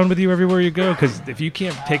freezer around with you everywhere you go? Because if you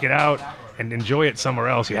can't take it out and enjoy it somewhere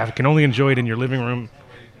else, can only enjoy it in your living room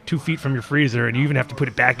 2 feet from your freezer, and you even have to put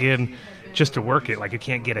it back in just to work it. Like, you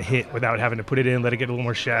can't get a hit without having to put it in, let it get a little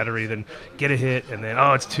more shattery, then get a hit, and then,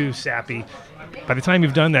 it's too sappy. By the time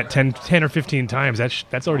you've done that 10 or 15 times,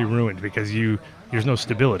 that's already ruined, because there's no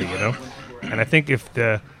stability, And I think if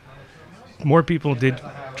the more people did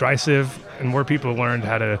dry sieve and more people learned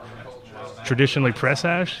how to traditionally press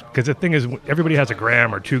hash, because the thing is, everybody has a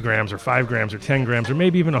gram or 2 grams or 5 grams or 10 grams or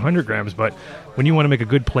maybe even 100 grams, but when you want to make a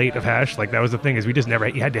good plate of hash, like, that was the thing, is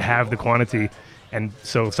you had to have the quantity. And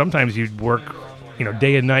so sometimes you'd work,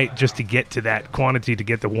 day and night just to get to that quantity, to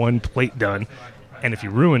get the one plate done. And if you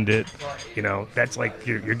ruined it, that's like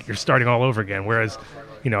you're starting all over again. Whereas,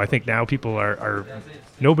 I think now people are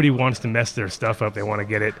nobody wants to mess their stuff up. They want to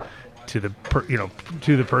get it to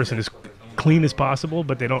the person as clean as possible,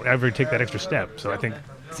 but they don't ever take that extra step. So I think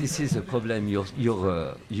this is a problem. You're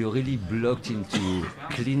really blocked into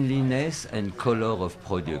cleanliness and color of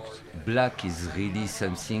product. Black is really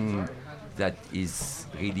something that is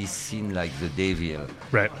really seen like the devil.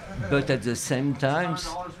 Right. But at the same time,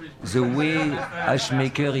 the way hash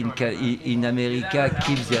maker in America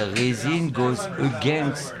keeps their resin goes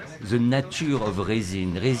against the nature of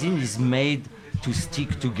resin. Resin is made to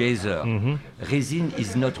stick together. Resin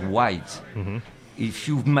is not white. If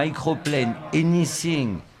you microplane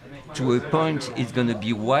anything to a point, it's going to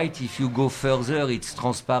be white. If you go further, it's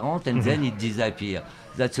transparent, and then it disappears.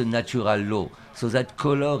 That's a natural law. So that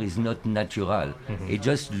color is not natural. It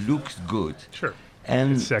just looks good. Sure.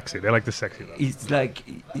 And it's sexy. They like the sexy look.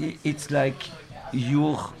 It's like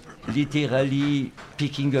you're literally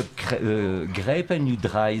picking up grape and you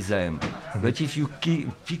dry them. But if you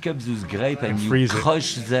pick up those grape and you freeze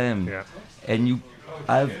crush them, Yeah. and you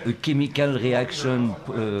have a chemical reaction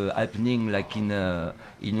happening like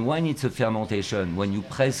in wine. It's a fermentation. When you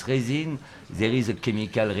press resin, there is a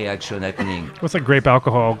chemical reaction happening. What's like grape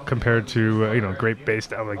alcohol compared to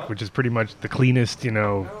grape-based, which is pretty much the cleanest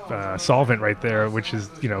solvent right there, which is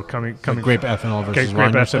coming Grape ethanol versus grape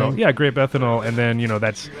wine, you're ethanol. saying? Yeah, grape ethanol, and then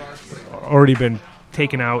that's already been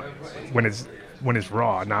taken out when it's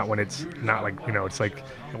raw, not when it's not it's like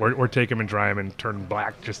or take them and dry them and turn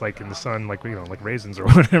black just like in the sun, like raisins or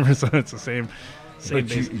whatever. So it's the same.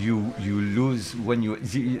 But you lose when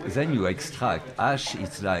then you extract ash.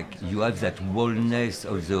 It's like you have that wallness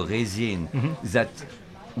of the resin that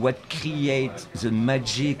what creates the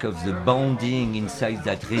magic of the bonding inside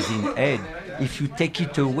that resin head. If you take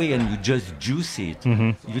it away and you just juice it,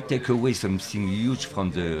 you take away something huge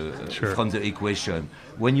from the equation.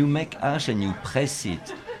 When you make ash and you press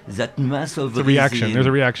it, that mass of resin, reaction. There's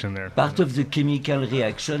a reaction there. Part of the chemical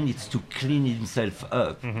reaction is to clean itself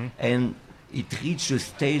up, and it reached a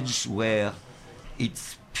stage where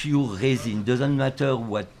it's pure resin. Doesn't matter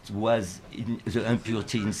what was the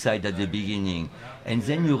impurity inside at the beginning, and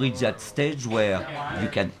then you reach that stage where you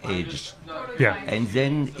can age. Yeah. And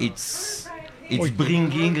then it's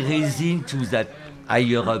bringing resin to that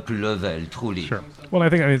higher up level, truly. Sure. Well, I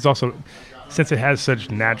think it's also, since it has such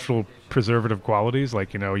natural preservative qualities,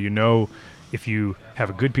 like if you have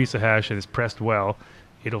a good piece of hash and it's pressed well,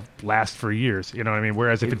 it'll last for years. You know what I mean?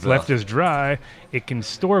 Whereas if it's left as dry, it can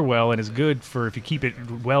store well and is good for if you keep it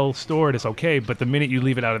well stored, it's okay. But the minute you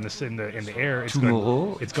leave it out in the air,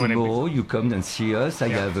 Tomorrow you come and see us. I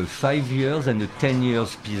Yeah. have a 5 years and a 10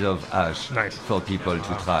 years piece of ash Nice. for people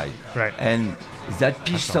to try. Right. And that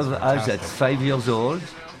piece of ash that's 5 years old,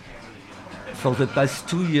 for the past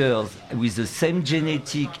 2 years, with the same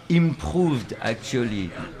genetic, improved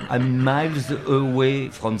actually, I'm miles away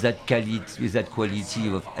from that quality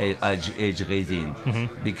of age resin,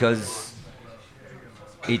 because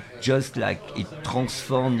it just it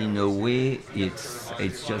transformed in a way. It's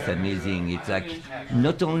just amazing. It's like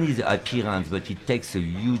not only the appearance, but it takes a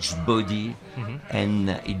huge body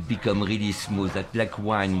and it becomes really smooth. That like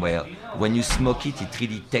wine, where when you smoke it, it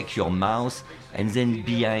really takes your mouth. And then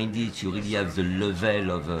behind it, you really have the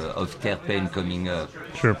level of terpene coming up.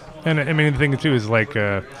 Sure. And I mean, the thing too is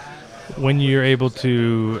when you're able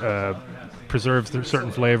to preserve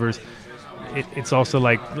certain flavors, it's also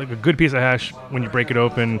like a good piece of hash. When you break it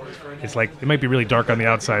open, it's like it might be really dark on the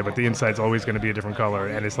outside, but the inside's always going to be a different color.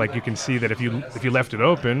 And it's like you can see that if you left it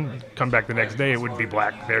open, come back the next day, it would be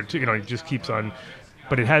black there too. It just keeps on.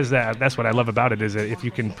 But it has that. That's what I love about it, is that if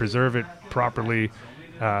you can preserve it properly.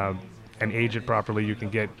 And age it properly, you can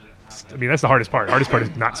get. I mean, that's the hardest part. Hardest part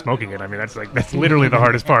is not smoking it. I mean, that's literally the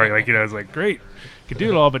hardest part. It's like great, you can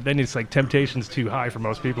do it all, but then it's like temptation's too high for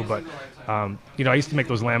most people. But I used to make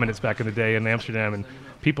those laminates back in the day in Amsterdam, and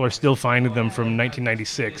people are still finding them from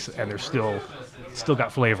 1996, and they're still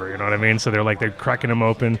got flavor. You know what I mean? So they're cracking them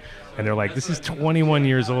open, and they're like, this is 21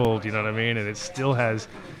 years old. You know what I mean? And it still has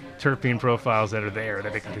terpene profiles that are there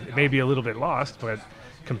that it may be a little bit lost, but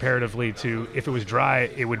comparatively to if it was dry,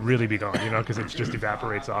 it would really be gone, because it just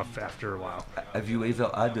evaporates off after a while. Have you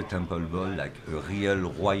ever had a temple ball, like a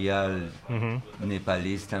real royal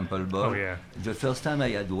Nepalese temple ball? Oh, yeah. The first time I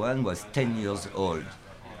had one was 10 years old.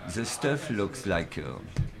 The stuff looks like a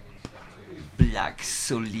black,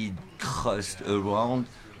 solid crust around,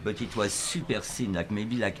 but it was super thin,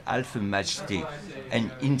 maybe half a matchstick.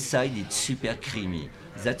 And inside it's super creamy.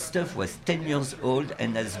 That stuff was 10 years old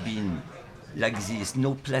and has been like this,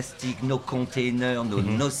 no plastic, no container,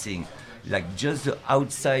 nothing. Just the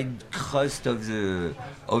outside crust of the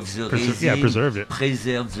resin, preserved it.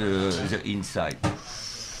 Preserved the inside.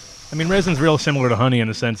 I mean, resin's real similar to honey in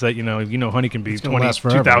the sense that honey can be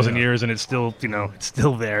 2,000 years and it's still it's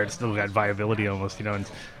still there. It's still got viability almost. And I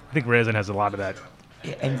think resin has a lot of that.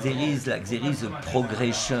 And there is a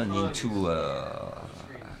progression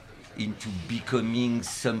into becoming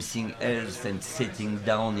something else and setting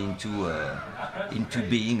down into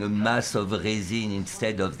being a mass of resin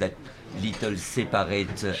instead of that little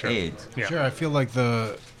separate head. Yeah. Sure, I feel like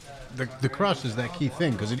the crust is that key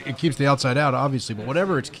thing because it keeps the outside out, obviously, but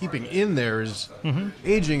whatever it's keeping in there is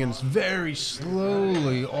aging, and it's very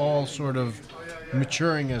slowly all sort of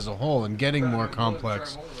maturing as a whole and getting more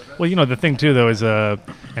complex. Well, the thing too, though, is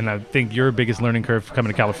and I think your biggest learning curve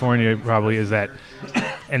coming to California probably is that,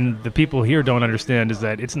 and the people here don't understand, is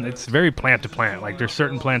that it's very plant to plant. Like there's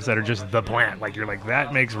certain plants that are just the plant. Like you're like,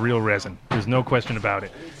 that makes real resin. There's no question about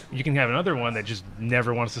it. You can have another one that just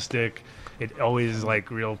never wants to stick. It always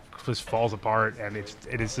just falls apart, and it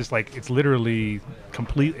is just like it's literally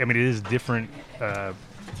complete. I mean, it is different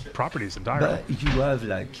properties entirely. But you have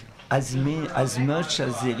as much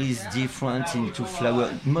as there is difference into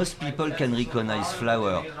flower, most people can recognize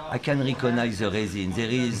flower. I can recognize the resin. There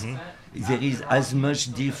is as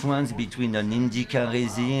much difference between an indica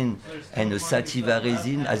resin and a sativa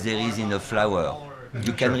resin as there is in a flower.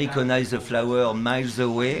 You can recognize the flower miles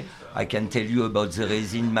away. I can tell you about the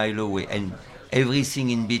resin mile away, and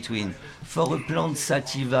everything in between. For a plant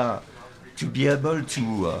sativa to be able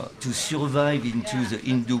to survive into the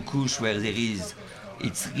Hindu Kush where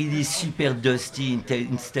it's really super dusty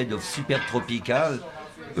instead of super tropical,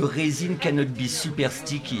 a resin cannot be super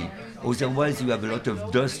sticky. Otherwise, you have a lot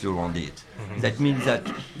of dust around it. That means that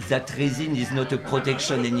resin is not a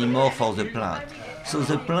protection anymore for the plant. So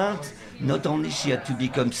the plant, not only she had to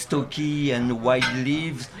become stocky and wide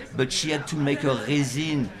leaves, but she had to make a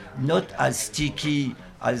resin not as sticky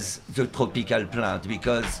as the tropical plant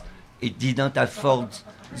because it didn't afford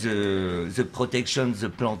the protection the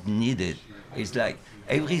plant needed. It's like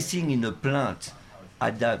everything in a plant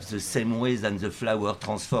adapts the same way than the flower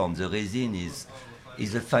transforms. The resin is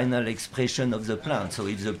the final expression of the plant. So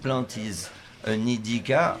if the plant is an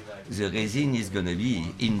indica, the resin is going to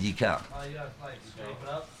be indica.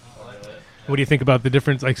 What do you think about the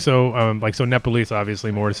difference? So Nepalese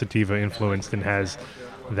obviously more sativa influenced and has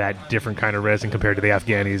that different kind of resin compared to the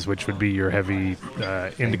Afghanis, which would be your heavy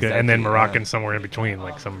indica, and then Moroccan somewhere in between,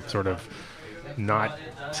 like some sort of not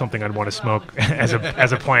something I'd want to smoke as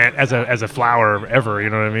a plant, as a flower ever. You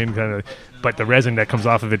know what I mean? Kind of, but the resin that comes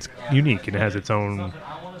off of it's unique and it has its own.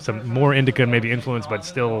 Some more indica maybe influence, but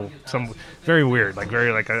still some very weird,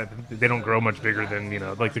 they don't grow much bigger than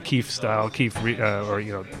like the Keef style,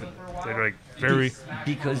 they're like very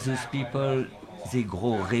because those people they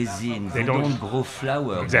grow resin. They don't grow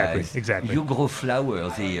flowers. Exactly. You grow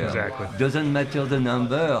flowers here. Exactly. Doesn't matter the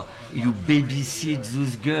number. You babysit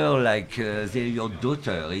those girls like they're your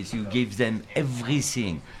daughter. You give them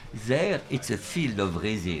everything. There, it's a field of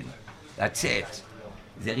resin. That's it.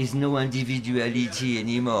 There is no individuality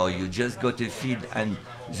anymore. You just got a field, and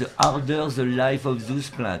the harder the life of those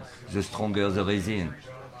plants, the stronger the resin.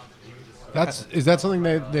 Is that something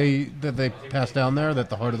that they pass down there? That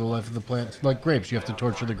the harder the life of the plant, like grapes, you have to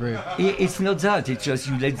torture the grape. It's not that. It's just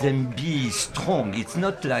you let them be strong. It's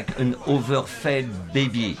not like an overfed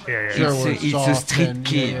baby. It's a street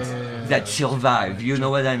kid that survive. You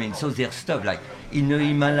know what I mean? So there's stuff like in the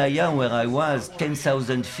Himalaya where I was,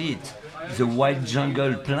 10,000 feet. The wild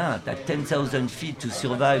jungle plant at 10,000 feet to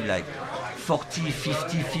survive like 40,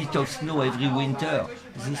 50 feet of snow every winter.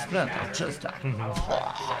 These plants are just like,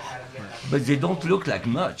 but they don't look like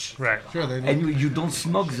much. Right. Sure, they do. And you don't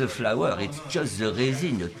smoke the flower. It's just the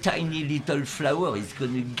resin. A tiny little flower is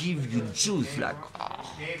going to give you juice like.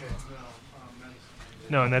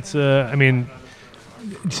 No, and that's so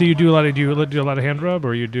you do a lot of hand rub,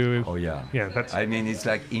 or you do? Oh yeah. Yeah, that's. I mean, it's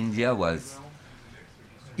like India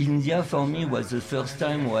for me was the first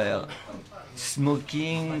time where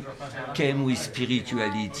smoking came with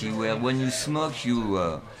spirituality, where when you smoke,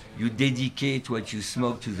 you dedicate what you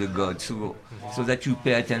smoke to the gods, so that you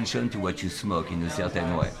pay attention to what you smoke in a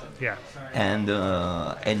certain way. Yeah. And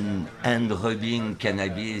rubbing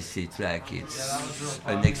cannabis, it's an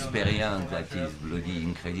experience that is bloody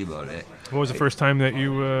incredible. What was the first time that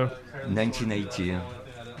you? 1980.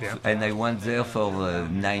 Yeah. And I went there for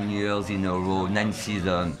 9 years in a row, 9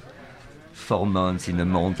 seasons, 4 months in the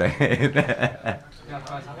mountain. Did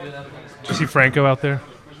you see Franco out there?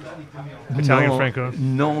 Italian Franco?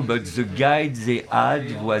 No, but the guide they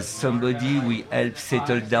had was somebody we helped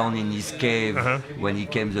settle down in his cave when he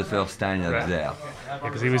came the first time up there.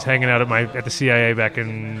 Because he was hanging out at the CIA back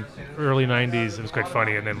in early 90s. It was quite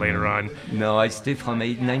funny, and then later on. No, I stayed from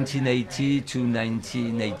 1980 to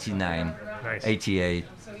 1989. Nice. 88.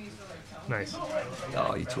 Nice.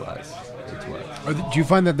 Oh, it was. Do you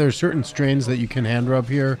find that there's certain strains that you can hand rub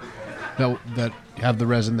here that have the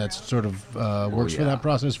resin that sort of works for that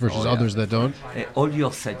process versus others that don't? All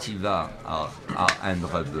your sativa are hand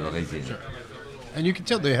rub resin. Sure. And you can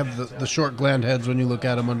tell they have the short gland heads when you look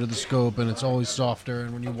at them under the scope, and it's always softer,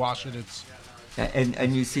 and when you wash it, it's...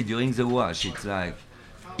 And you see, during the wash, it's like,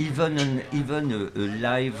 even a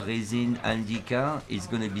live resin indica is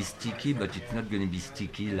going to be sticky, but it's not going to be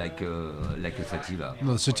sticky like a sativa.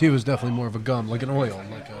 No, the sativa is definitely more of a gum, like an oil.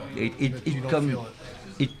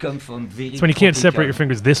 It comes from very. It's when you can't separate your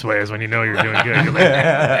fingers this way, is when you know you're doing good. You're like,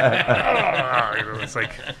 it's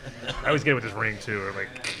like I always get it with this ring too. Or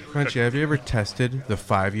like, Frenchie, have you ever tested the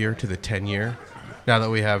 5-year to the 10-year? Now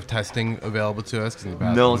that we have testing available to us,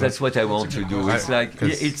 no, that's what I want to do. It's like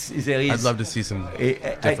I'd love to see some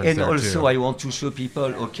difference and there also too. I want to show people,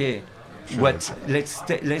 okay, let's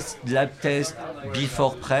lab test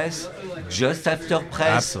before press, just after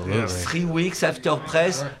press, Absolutely. 3 weeks after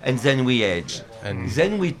press, and then we age. And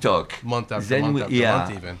then we talk. month after then month we, after yeah.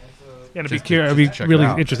 month even. Yeah, Just it'd be check it really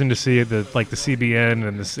out. interesting to see the CBN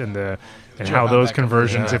and Sure, how how those that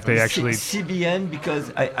conversions, conversion if they C- actually. CBN,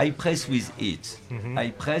 because I press with it. I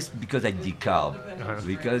press because I decarb.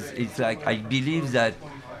 Because it's like I believe that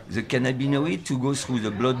the cannabinoid to go through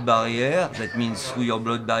the blood barrier, that means through your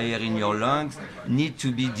blood barrier in your lungs, need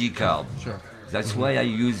to be decarb. Sure. That's why I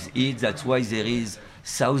use it. That's why there is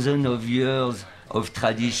thousands of years of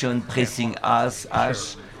tradition pressing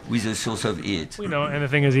ash with a source of heat. You know, and the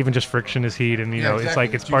thing is, even just friction is heat, and you know, it's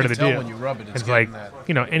like it's You part can of the tell deal. when you rub it, it's like getting that.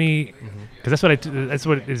 you know, because that's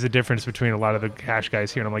what is the difference between a lot of the hash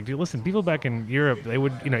guys here. And I'm like, dude, listen, people back in Europe, they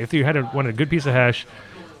would, you know, if you wanted a good piece of hash,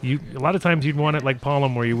 a lot of times you'd want it like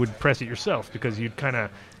Palm, where you would press it yourself because you'd kind of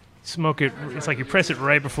smoke it. It's like you press it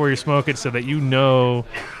right before you smoke it, so that you know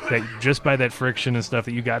that just by that friction and stuff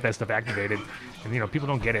that you got that stuff activated. And you know, people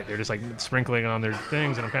don't get it; they're just like sprinkling on their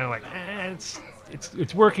things, and I'm kind of like,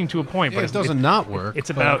 it's working to a point, but it doesn't not work. It's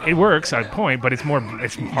about it works at a point, but it's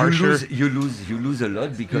harsher. You lose a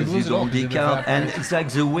lot because you lose it all don't 'cause it decarb, and evaporates. it's like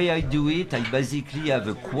the way I do it. I basically have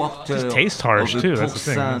a quarter Just tastes harsh, of too, a that's the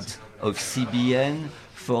thing. percent of CBN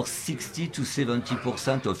for 60 to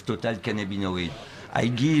 70% of total cannabinoid. I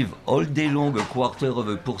give all day long a quarter of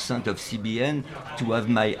a percent of CBN to have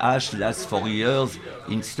my hash last for years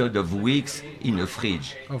instead of weeks in a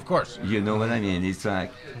fridge. Of course. You know what I mean? It's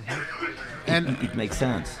like And it makes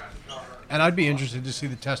sense. And I'd be interested to see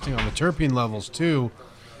the testing on the terpene levels too,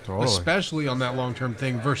 especially on that long-term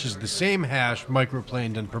thing versus the same hash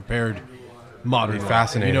microplaned and prepared modern.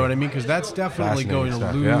 Fascinating. You know what I mean? Because that's definitely going to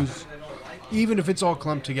Fascinating stuff, lose. Even if it's all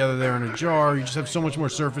clumped together there in a jar, you just have so much more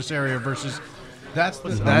surface area versus. That's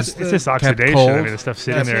It's the just oxidation. cold. I mean, the stuff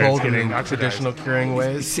sitting Kept there, it's cold getting in oxidized. traditional curing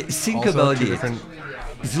ways. Think Also about two it. different-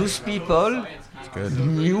 Those people good.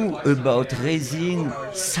 knew about resin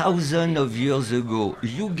thousands of years ago.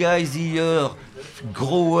 You guys here,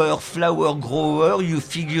 flower grower, you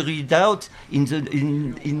figure it out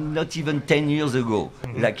in not even 10 years ago,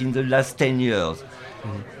 like in the last 10 years.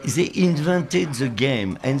 They invented the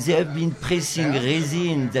game, and they have been pressing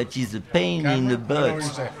resin that is a pain in the butt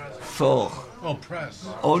for press.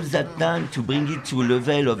 all that time to bring it to a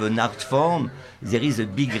level of an art form. There is a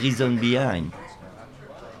big reason behind.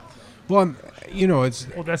 Well, you know, it's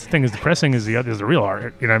Well, that's the thing. Is the pressing is the real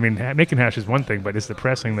art. You know, I mean, making hash is one thing, but it's the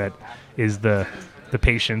pressing that is the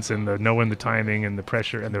patience and the knowing the timing and the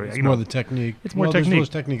pressure and the it's you more know, the technique. It's more There's technique.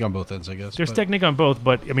 technique on both ends, I guess. There's but- technique on both,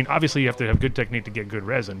 but I mean, obviously you have to have good technique to get good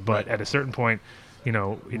resin. But at a certain point, you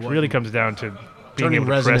know, it really comes down to being Turning able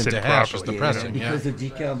to resin press it into hash is properly. the pressing. Because the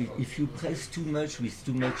decarb, if you press too much with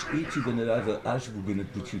too much heat, you're gonna have a hash that's gonna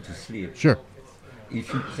put you to sleep. Sure.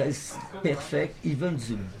 If you press perfect, even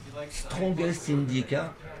the strongest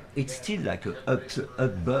indica, it's still like a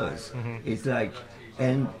up buzz. It's like,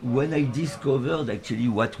 and when I discovered actually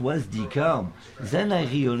what was decarb, then I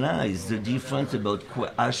realized the difference about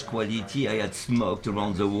hash quality I had smoked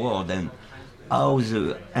around the world and how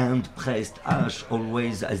the hand-pressed hash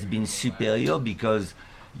always has been superior because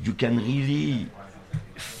you can really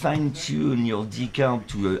fine-tune your decarb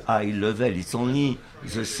to a high level. It's only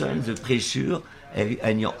the sun, the pressure,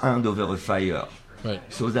 and your hand over a fire. Right.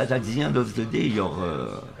 So that at the end of the day,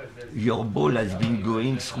 your ball has been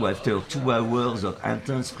going through after 2 hours of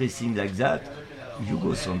intense pressing like that. You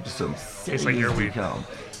go some serious like your weed. decarb.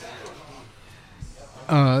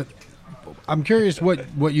 I'm curious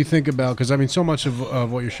what you think about, because I mean, so much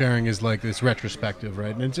of what you're sharing is like this retrospective,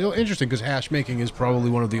 right? And it's interesting because hash making is probably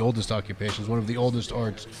one of the oldest occupations, one of the oldest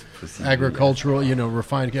arts, agricultural, you know,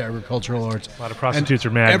 refined agricultural arts. A lot of prostitutes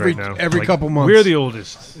And are mad every, right now. Every Like, couple months, we're the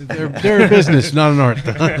oldest. they're a business, not an art.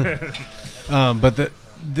 But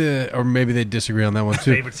or maybe they disagree on that one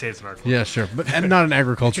too. They would say it's an art form. Yeah, sure, but and not an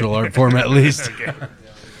agricultural art form at least. Okay.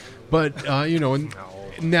 But you know,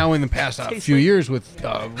 now in the past few years with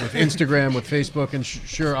Instagram, with Facebook, and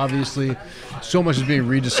sure, obviously, so much is being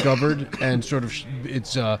rediscovered and sort of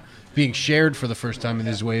it's being shared for the first time in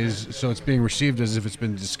these ways. So it's being received as if it's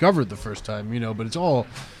been discovered the first time, you know. But it's all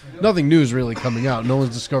nothing new is really coming out. No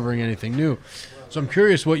one's discovering anything new. So I'm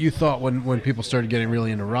curious what you thought when people started getting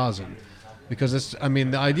really into rosin, because it's I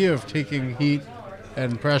mean the idea of taking heat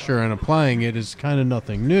and pressure and applying it is kind of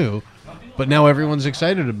nothing new, but now everyone's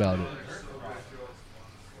excited about it.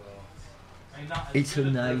 It's a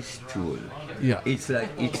nice tool. Yeah. It's like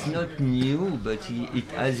it's not new, but it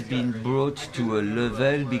has been brought to a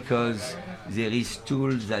level because there is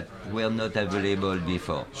tools that were not available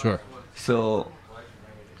before. Sure. So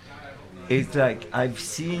it's like I've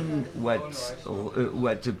seen what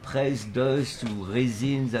the press does to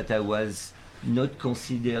resin that I was not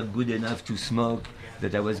considered good enough to smoke,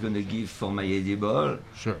 that I was going to give for my edible.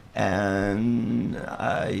 Sure. And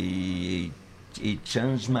it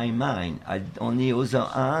changed my mind. On the other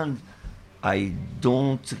hand, I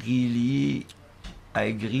don't really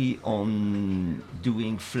agree on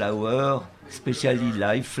doing flower, especially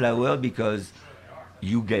live flower, because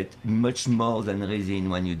you get much more than resin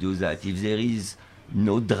when you do that. If there is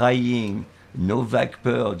no drying, no vac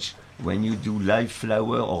purge, when you do live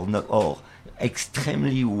flower or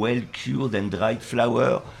extremely well cured and dried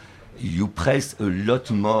flower, you press a lot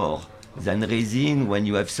more than resin when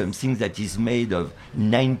you have something that is made of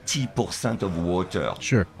 90% of water.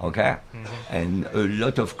 Sure. Okay? And a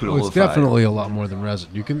lot of chlorophyll. Well, it's definitely a lot more than resin.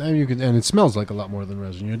 And it smells like a lot more than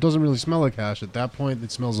resin. It doesn't really smell like hash at that point.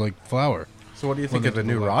 It smells like flour. So what do you think of the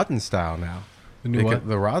new rosin style now? The new what?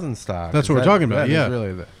 The rosin style. That's what we're talking about. That Yeah. is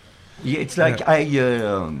really Yeah, it's like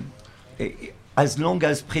as long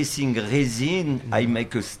as pressing resin, I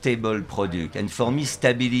make a stable product. And for me,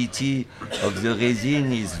 stability of the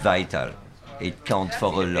resin is vital. It counts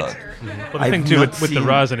for a lot. Well, the thing too with the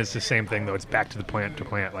rosin, it's the same thing though. It's back to the plant to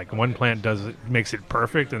plant. Like one plant makes it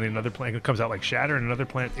perfect, and then another plant it comes out like shatter, and another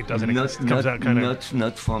plant it doesn't. It comes out kind of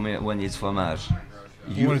not from when it's from ash.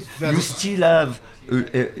 Well, You still have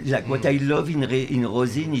like what I love in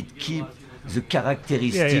rosin. It keeps the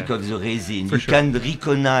characteristic of the resin. For you sure. can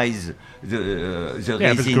recognize the if it's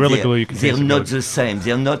resin. Gorilla Glue, you can They're taste it not good. the same.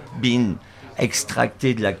 They're not being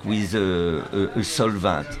extracted like with a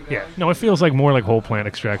solvent. Yeah, no, it feels like more like whole plant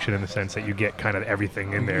extraction in the sense that you get kind of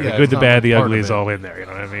everything in there. Yeah, The good, it's the not bad, the part ugly of is it. all in there. You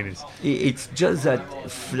know what I mean? It's just that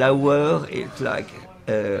flour, it's like,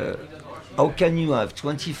 how can you have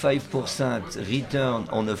 25% return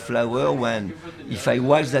on a flour when if I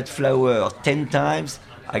wash that flour 10 times,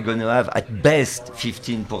 I'm going to have at best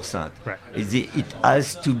 15%. Right. It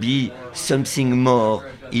has to be something more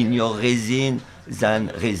in your resin than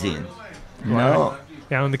resin. No.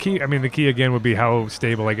 Yeah, and the key again would be how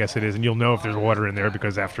stable I guess it is, and you'll know if there's water in there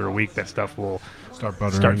because after a week that stuff will Start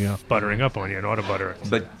buttering up on you and auto butter.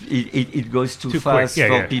 But it goes too Too fast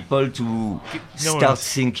quick. Yeah, for people to start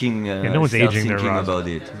one's- thinking, no one's start aging their thinking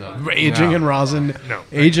rosin. about it. Aging and rosin. No.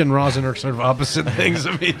 Age and rosin are sort of opposite things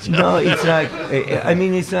of each other. No, it's like,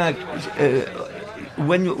 it's like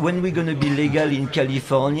when we're going to be legal in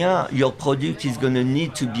California, your product is going to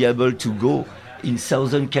need to be able to go in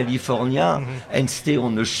Southern California and stay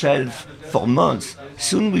on the shelf for months.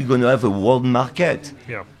 Soon we're going to have a world market.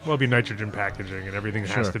 Yeah, well, it'll be nitrogen packaging and everything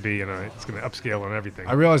has to be, it's going to upscale on everything.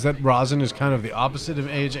 I realize that rosin is kind of the opposite of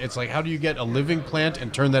age. It's like, how do you get a living plant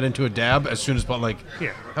and turn that into a dab as soon as possible? Like,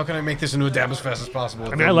 Yeah. how can I make this into a dab as fast as possible?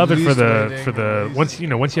 I mean, I love it for the once you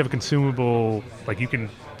have a consumable, like you can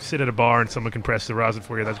sit at a bar and someone can press the rosin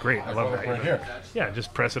for you. That's great. I love that. Right here. Yeah,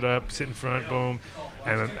 just press it up, sit in front, boom.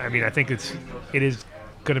 And I mean, I think it is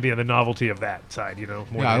going to be the novelty of that side, more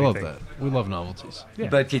Yeah, I than love anything. that. We love novelties. Yeah.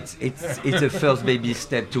 But it's a first baby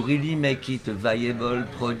step. To really make it a viable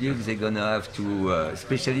product, they're going to have to,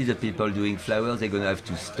 especially the people doing flowers, they're going to have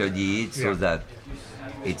to study it so that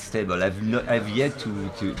it's stable. I've yet to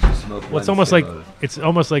smoke. Well, it's one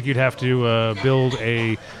almost like you'd have to build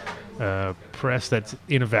a press that's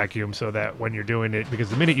in a vacuum so that when you're doing it, because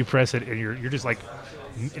the minute you press it and you're just like,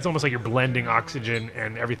 it's almost like you're blending oxygen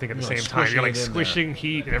and everything at the same time. You're like squishing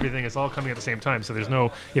heat and everything. It's all coming at the same time. So there's no,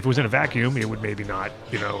 if it was in a vacuum, it would maybe not,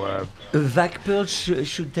 A vac purge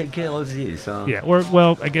should take care of this. Huh? Yeah, or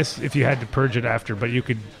well, I guess if you had to purge it after, but you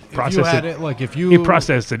could process you had it. if you You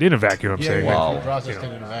processed it in a vacuum. I'm yeah, saying. Wow. you processed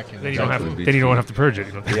it in a vacuum. Then you That don't have. would be Then you don't true. have to purge it.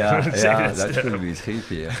 Yeah, Save that stuff. could be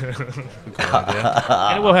tricky.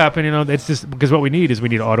 And it will happen. It's just because what we need is we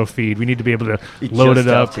need auto feed. We need to be able to It load just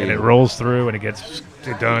it up started. and it rolls through and it gets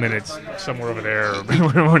done and it's somewhere over there.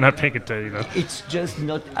 We're not paying it to. It's just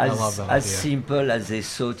not love that as idea. simple as they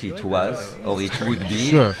thought it was, or it would be.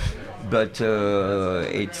 Sure. But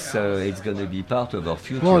it's going to be part of our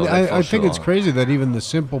future. Well, that's I for think it's sure. crazy that even the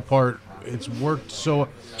simple part, it's worked so.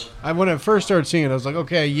 When I first started seeing it, I was like,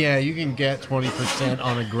 okay, yeah, you can get 20%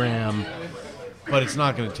 on a gram, but it's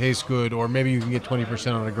not going to taste good. Or maybe you can get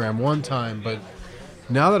 20% on a gram one time. But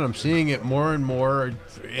now that I'm seeing it more and more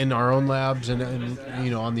in our own labs and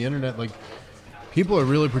on the internet, like people are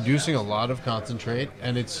really producing a lot of concentrate,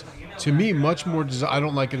 and it's to me much more. I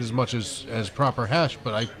don't like it as much as proper hash,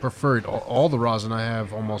 but I prefer it, all the rosin I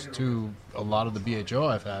have almost to a lot of the BHO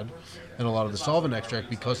I've had, and a lot of the solvent extract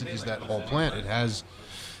because it is that whole plant. It has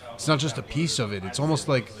It's not just a piece of it. It's almost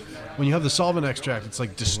like when you have the solvent extract, it's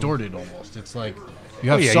like distorted almost. It's like you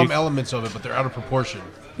have some elements of it, but they're out of proportion.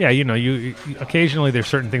 Yeah, you occasionally there's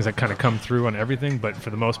certain things that kind of come through on everything, but for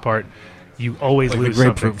the most part, you always lose the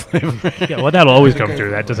grapefruit something. flavor. Yeah, well, that'll always come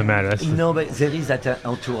through. That doesn't matter. That's No, but there is that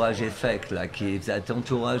entourage effect. Like if that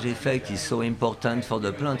entourage effect is so important for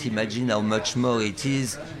the plant, imagine how much more it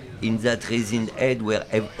is in that resin head where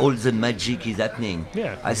all the magic is happening.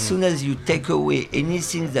 Yeah. As soon as you take away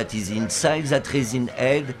anything that is inside that resin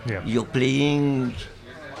head, you're playing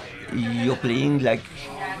like.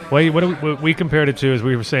 Well, what we compared it to is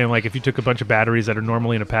we were saying, like, if you took a bunch of batteries that are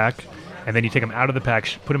normally in a pack, and then you take them out of the pack,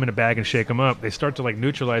 put them in a bag, and shake them up, they start to like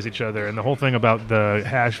neutralize each other. And the whole thing about the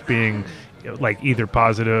hash being like either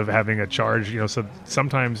positive, having a charge, so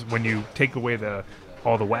sometimes when you take away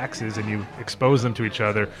all the waxes and you expose them to each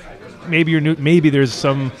other, maybe there's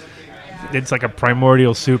some. It's like a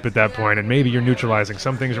primordial soup at that point, and maybe you're neutralizing.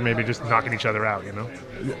 Some things are maybe just knocking each other out.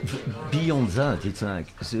 Beyond that, it's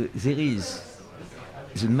like there is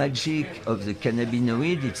the magic of the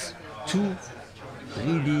cannabinoid. It's two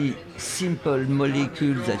really simple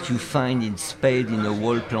molecules that you find in spades in the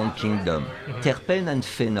whole plant kingdom, terpene and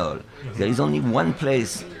phenol. There is only one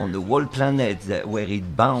place on the whole planet where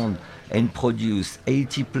it bound and produce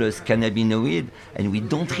 80 plus cannabinoid, and we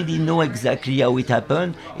don't really know exactly how it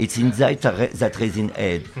happened. It's inside that resin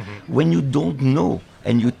head. When you don't know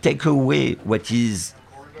and you take away what is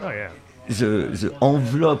the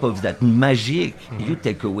envelope of that magic, you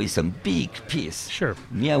take away some big piece. Sure.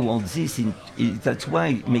 Me, I want this. That's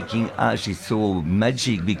why making hash is so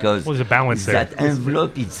magic, because there's a balance that there.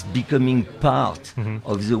 envelope is becoming part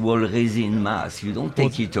of the whole resin mass. You don't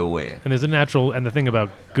take it away. And there's a natural, and the thing about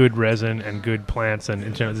good resin and good plants, and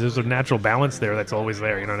in general, there's a natural balance there that's always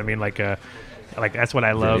there. You know what I mean? Like that's what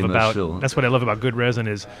I love that's what I love about good resin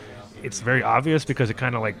is it's very obvious because it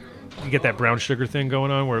kind of like you get that brown sugar thing going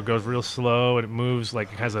on where it goes real slow and it moves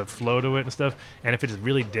like it has a flow to it and stuff. And if it's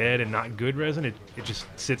really dead and not good resin, it just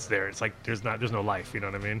sits there. It's like there's no life. You know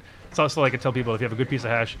what I mean? It's also like I tell people, if you have a good piece of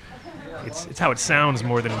hash, it's how it sounds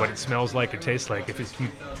more than what it smells like or tastes like. If you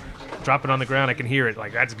drop it on the ground, I can hear it.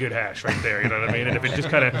 Like that's good hash right there. You know what I mean? And if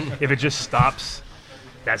it just stops,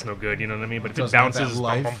 that's no good. You know what I mean? But if it bounces,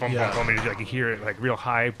 boom, boom, boom, boom, and you hear it like real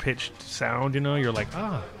high pitched sound. You're like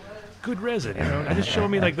good resin, I just show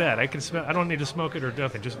me like that. I can smell. I don't need to smoke it or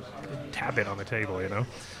nothing. Just tap it on the table,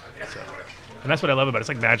 So, and that's what I love about it. It's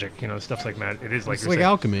like magic, Stuff's like magic. It is like it's like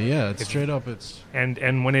alchemy, yeah. It's straight up.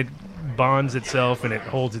 And when it bonds itself and it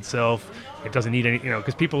holds itself, it doesn't need any,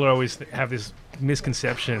 because people always have this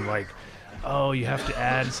misconception like, oh, you have to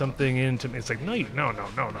add something into. It's like no.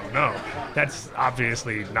 That's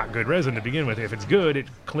obviously not good resin to begin with. If it's good, it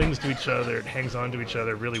clings to each other, it hangs on to each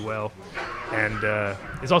other really well, and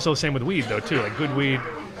it's also the same with weed though too. Like good weed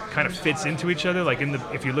kind of fits into each other. Like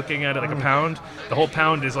if you're looking at it like a pound, the whole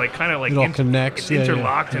pound is like kind of like it all connects. It's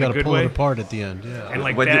interlocked in a good way. You got to pull it apart at the end. Yeah. And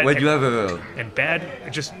like what bad, do you have and bad, it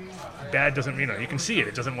just. Bad doesn't, you can see it.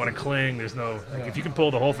 It doesn't want to cling. There's no, if you can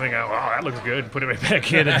pull the whole thing out, oh, that looks good, put it right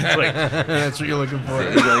back in, and it's like, that's what you're looking for.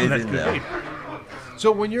 That's good.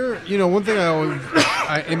 So when you're, one thing I always,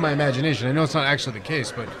 in my imagination, I know it's not actually the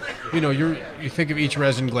case, but, you think of each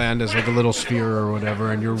resin gland as like a little sphere or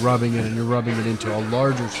whatever, and you're rubbing it into a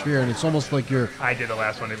larger sphere, and it's almost like you're. I did the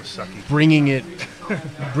last one. It was sucky.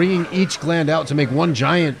 Bringing each gland out to make one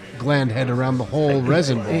giant gland head around the whole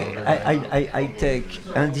resin ball. I take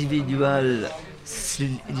individual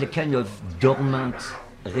kind of dormant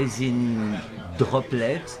resin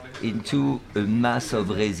droplets into a mass of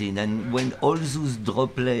resin, and when all those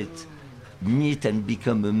droplets meet and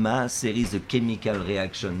become a mass, there is a chemical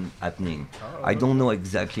reaction happening. I don't know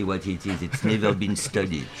exactly what it is. It's never been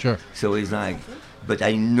studied. Sure. So it's like, but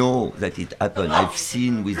I know that it happened. I've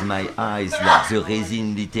seen with my eyes like the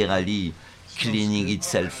resin literally cleaning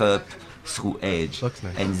itself up through edge. Looks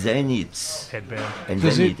nice. And then it's headband. And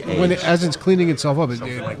then as it's cleaning itself up,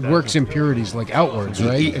 it works impurities like outwards,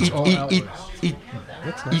 right? It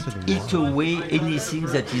eat away anything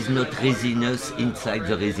that is not resinous inside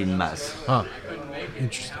the resin mass. Huh.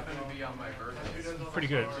 Interesting. Pretty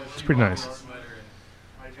good. It's pretty nice.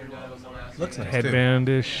 Looks nice.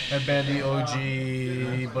 Headbandish. Headbandy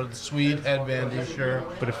OG, but it's sweet headbandy, sure.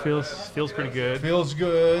 But it feels pretty good. Feels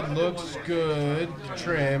good, looks good,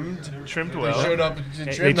 trimmed. Trimmed well. They showed up.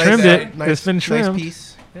 They trimmed it. Nice, it's been trimmed. Nice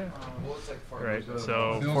piece. Yeah. Right.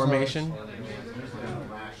 So formation.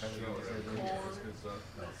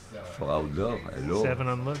 For outdoor, hello. 7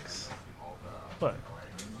 on looks. What?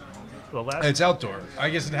 Well, last It's outdoor. I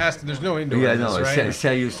guess it has to. There's no indoor. Yeah, in no, this, right?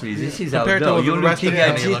 seriously, this is Compared to outdoor. what You're the rest of looking the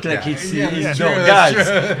at day you it look like at. it's Yeah, indoor. that's true, Guys,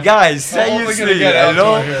 that's guys, We're only gonna seriously, get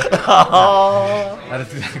outdoor hello? here.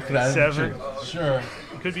 That is 7. Sure.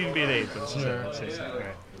 Could even be an 8, but it's Sure. 7.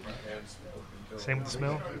 Okay. Same with the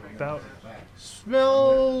smell. About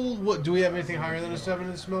Smell. What? Do we have anything higher than a 7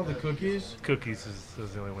 in smell? The cookies? cookies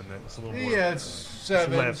is the only one that's a little more. Yeah, it's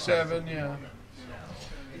 7. left side. 7. Yeah.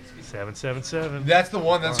 7. That's the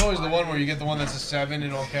one. That's always the one where you get the one that's a 7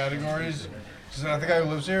 in all categories. Is that the guy who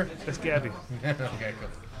lives here? That's Gabby. Okay, cool.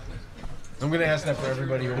 I'm gonna ask that for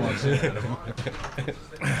everybody who wants it.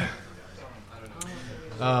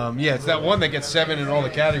 Yeah, it's that one that gets 7 in all the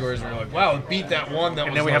categories. We're like, wow, it beat that one. That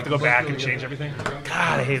And was then we have to go like back really and good. change everything.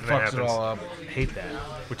 God, I hate when that Fucks it happens. all up. I hate that.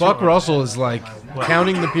 We're Buck too- Russell is like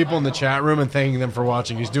counting the people in the chat room and thanking them for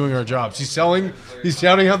watching. He's doing our jobs. He's shouting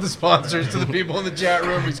out the sponsors to the people in the chat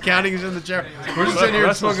room. He's counting us in the chat. We're just Buck sitting here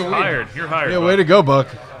Russell's smoking weed. hired. You're hired. Yeah, Buck. way to go, Buck.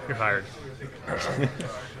 You're hired.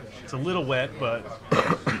 It's a little wet, but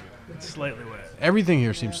it's slightly wet. Everything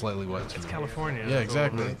here seems slightly wet. It's California. Yeah,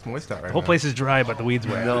 exactly. It's moist out right The whole now. place is dry, but the weed's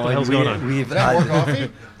wet. No, what the hell's going on? we've More had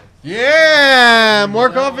coffee? Yeah, more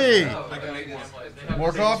coffee.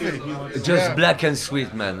 More coffee. just Yeah. black and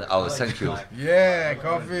sweet, man. Oh, thank you. Yeah,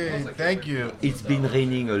 coffee. Thank you. It's been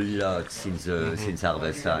raining a lot since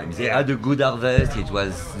harvest time. They had a good harvest.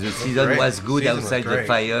 The season great. was good Season was outside the great.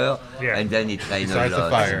 fire, Yeah. and then it rained Besides a the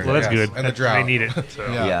lot. fire. Well, that's Yes, good. and the drought. They need it. So.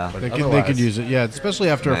 Yeah, Yeah. They could Otherwise- use it. Yeah, especially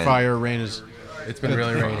after a Man. fire. Rain is. It's been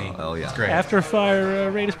really rainy. Oh yeah. It's great. After fire,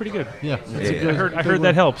 rain is pretty good. Yeah, it's a Yeah. good, I heard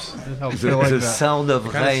that helps. It helps. The, I like the that. sound of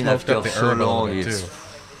Kinda rain smoked after up the so herb a little long, bit, it's too.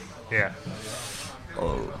 Yeah.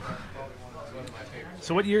 oh.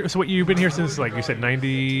 So what year? You've been here since, like you said,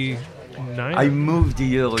 99? I moved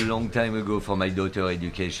here a long time ago for my daughter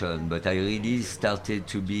education, but I really started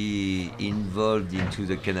to be involved into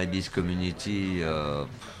the cannabis community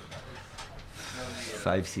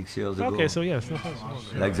 5-6 years ago. Okay, so yeah, it's not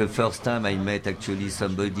Like the first time I met actually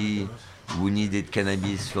somebody who needed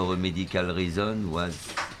cannabis for a medical reason was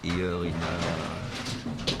here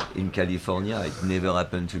in California. It never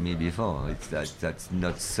happened to me before. That's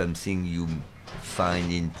not something you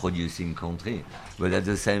find in producing country. But at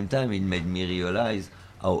the same time, it made me realize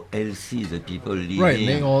how healthy the people living Right,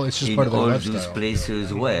 it's just in part of their all lifestyle. those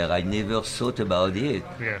places were. I never thought about it.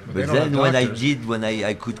 Yeah. But don't have then when doctors.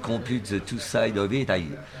 I could compute the two sides of it,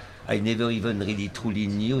 I never even really truly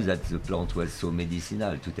knew that the plant was so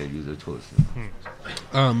medicinal, to tell you the truth.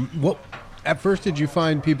 What? At first, did you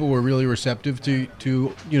find people were really receptive to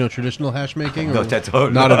traditional hash making? Or Not at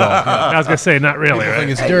all. Not at all. I was gonna say not really. People think Right?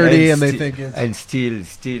 it's dirty, and they sti- think it's. And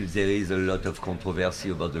still there is a lot of controversy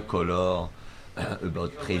about the color,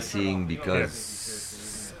 about pressing,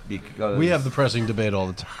 because We have the pressing debate all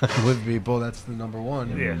the time with people. That's the number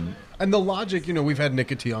one. Yeah. And the logic, we've had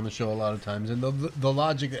Nicotine on the show a lot of times, and the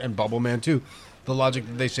logic, and Bubble Man too, the logic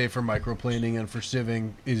that they say for microplaning and for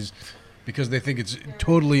sieving is because they think it's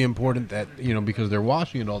totally important that, because they're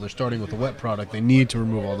washing it all, they're starting with a wet product, they need to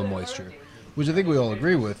remove all the moisture, which I think we all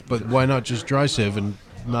agree with, but why not just dry sieve and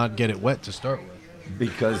not get it wet to start with?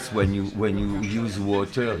 Because when you use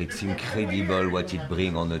water, it's incredible what it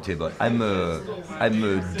brings on the table. I'm a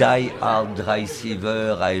die-hard dry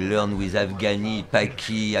siever. I learn with Afghani,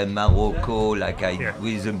 Paki, and Morocco,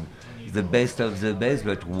 with the best of the best.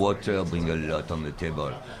 But water brings a lot on the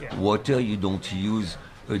table. Yeah. Water, you don't use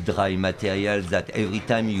a dry material that every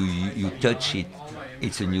time you touch it,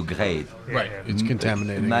 it's a new grade. Right. It's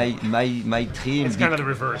contaminating. My trim. It's kind of the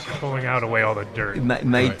reverse. You're pulling out away all the dirt.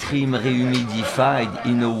 My trim rehumidified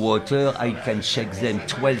in the water, I can check them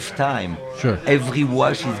 12 times. Sure. Every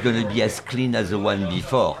wash is going to be as clean as the one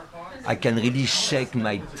before. I can really check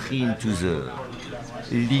my trim to the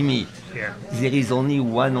limit. Yeah. There is only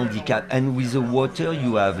one handicap. And with the water,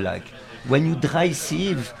 you have when you dry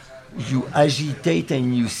sieve, you agitate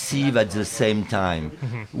and you sieve at the same time.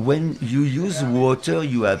 Mm-hmm. When you use water,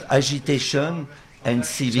 you have agitation and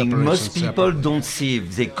sieving. Separation Most people separately. don't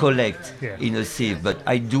sieve, they collect Yeah. in a sieve, but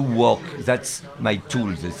I do work, that's my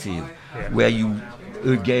tool, the sieve, Yeah. where you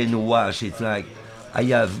again wash. It's like I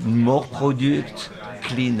have more product,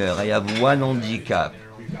 cleaner. I have one handicap,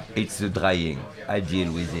 it's the drying. I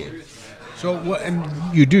deal with it. So, and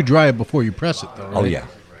you do dry it before you press it, though, right? Oh yeah,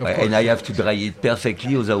 Of and course. I have to dry it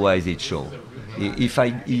perfectly, otherwise it shows.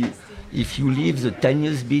 If you leave the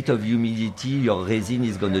tiniest bit of humidity, your resin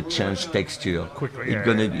is going to change texture. Quickly,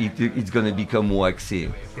 It's gonna become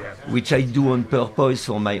waxy, Yeah. which I do on purpose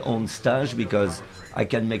for my own stash because I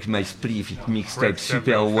can make my spliff it mixed Right, up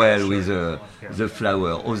super separate, well sure. with Yeah. the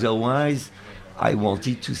flour. Otherwise, I want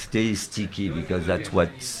it to stay sticky because that's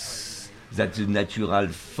that's the natural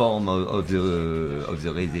form of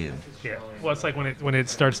the resin. Yeah. Well, it's like when it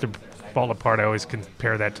starts to fall apart. I always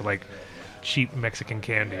compare that to like cheap Mexican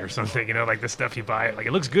candy or something. You know, like the stuff you buy. Like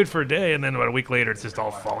it looks good for a day, and then about a week later, it's just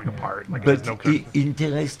all falling apart. Like But there's no.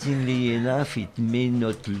 interestingly enough, it may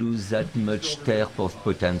not lose that much terp of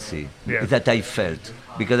potency Yeah. that I felt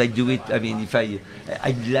because I do it. I mean, if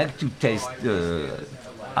I'd like to test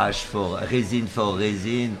ash for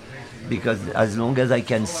resin because as long as I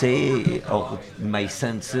can say or my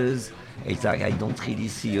senses, it's like I don't really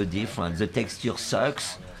see a difference. The texture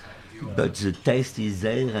sucks, but the taste is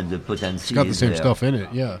there and the potency It's got the is same there. stuff in it.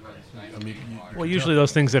 Yeah. I mean, Well, usually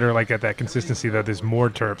those things that are like at that consistency, though, there's more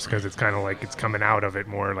terps because it's kind of like it's coming out of it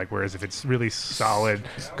more. Like whereas if it's really solid,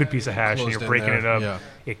 good piece of hash, and Closed you're in breaking there, it up, yeah.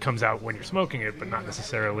 it comes out when you're smoking it, but not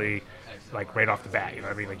necessarily like right off the bat. You know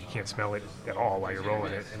what I mean? Like you can't smell it at all while you're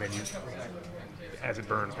rolling it, and then as it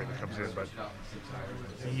burns, maybe it comes in. But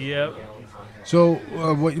yep. So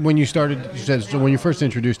when you started, you said so when you first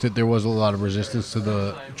introduced it, there was a lot of resistance to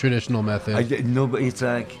the traditional method. No, but it's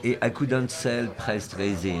like I couldn't sell pressed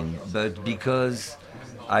resin, but because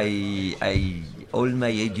I all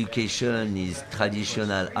my education is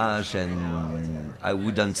traditional ash, and I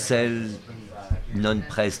wouldn't sell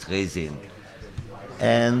non-pressed resin.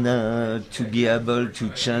 And to be able to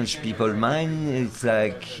change people's mind, it's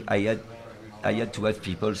like I had to have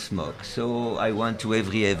people smoke. So I went to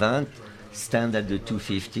every event, stand at the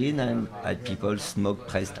 215 and had people smoke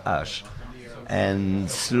pressed ash. And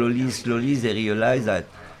slowly they realized that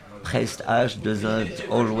pressed ash doesn't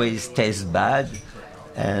always taste bad.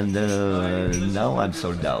 And now I'm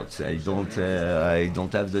sold out. I don't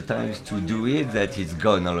have the time to do it. That it's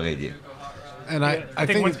gone already. And I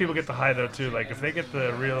think once people get the high though too, like if they get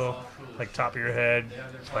the real like top of your head,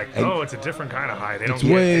 like it's a different kind of high. They don't it's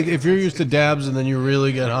get way it. if you're used to dabs and then you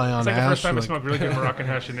really get high on It's like the hash. first time I like- smoked really good Moroccan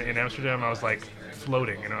hash in Amsterdam. I was like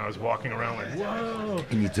floating, you know. I was walking around like, whoa.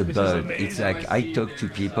 And it's a this is bug. amazing. It's like I talk to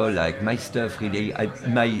people like my stuff really.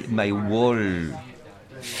 My whole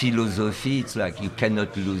philosophy. It's like you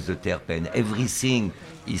cannot lose the terpene. Everything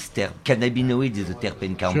is cannabinoid is a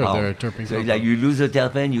terpene compound. they're a terpene so compound. like you lose the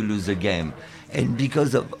terpene, you lose the game. And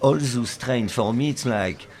because of all those strains, for me, it's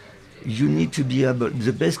like you need to be able.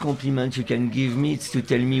 The best compliment you can give me is to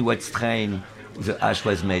tell me what strain the ash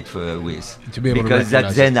was made with. To be able to because that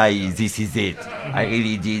recognize then this is it. I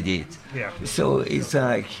really did it. Yeah. So it's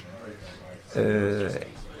like.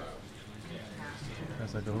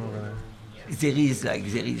 There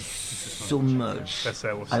is so much That's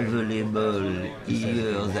that we'll say. available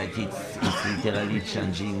here that it's literally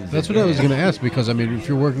changing. That's what I was going to ask because I mean, if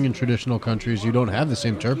you're working in traditional countries, you don't have the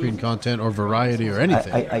same terpene content or variety or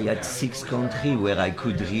anything. I had 6 countries where I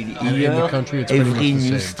could really And in here. the country, it's pretty much Every the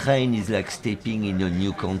new same. strain is like stepping in a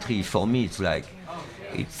new country. For me, it's like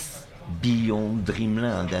it's beyond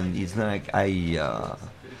dreamland, and it's like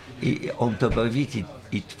on top of it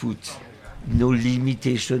puts no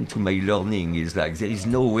limitation to my learning. It's like there is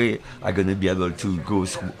no way I'm gonna be able to go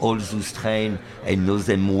through all those strains and know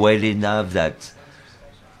them well enough that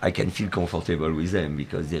I can feel comfortable with them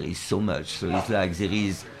because there is so much. So it's like there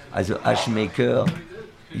is, as a hash maker,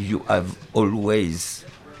 you have always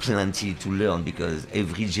plenty to learn because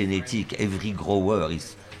every genetic, every grower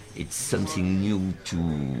it's something new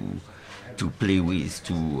to play with,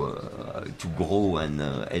 to grow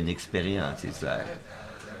and experience. It's like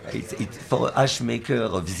it's for a hash maker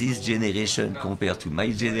of this generation compared to my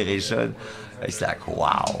generation. It's like,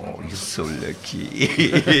 wow, you're so lucky.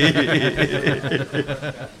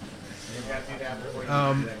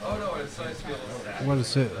 What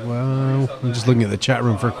is it? Well, I'm just looking at the chat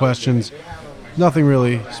room for questions. Nothing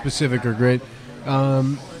really specific or great.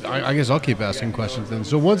 I guess I'll keep asking questions then.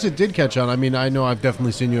 So once it did catch on, I mean, I know I've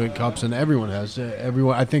definitely seen you at cups, and everyone has.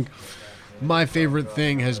 Everyone. I think my favorite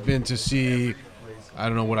thing has been to see, I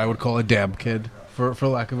don't know what I would call a dab kid, for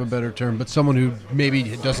lack of a better term, but someone who maybe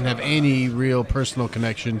doesn't have any real personal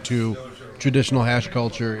connection to traditional hash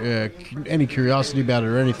culture, any curiosity about it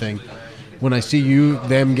or anything. When I see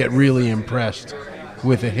them get really impressed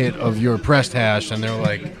with a hit of your pressed hash, and they're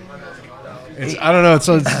like, I don't know.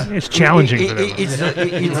 It's challenging for them.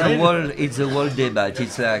 It's a whole debate.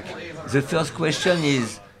 It's like the first question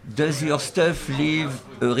is, does your stuff leave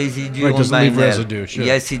a residue Right, on does it my leave nail? residue, sure.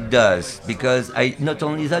 Yes, it does. Because not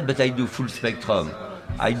only that, but I do full spectrum.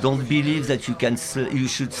 I don't believe that you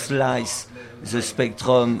should slice the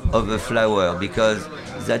spectrum of a flower because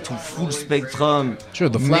that full spectrum. Sure,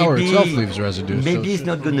 the flower maybe- itself leaves residue, so- Maybe it's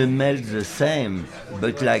not going to melt the same,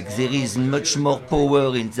 but like there is much more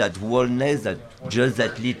power in that wholeness than just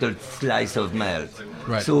that little slice of melt.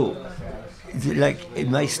 Right. So like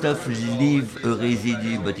my stuff leave a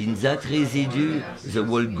residue, but in that residue, the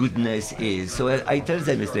whole goodness is. So I tell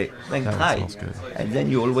them, I say, then try, and then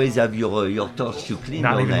you always have your torch to clean.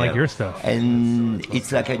 Not your even like nail. your stuff. And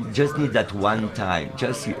it's like I just need that one time.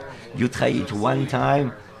 Just you try it one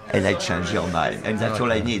time. And I change your mind, and that's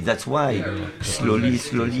all I need. That's why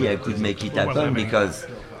slowly I could make it happen, because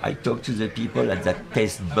I talk to the people at that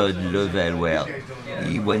taste bud level where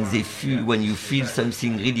when you feel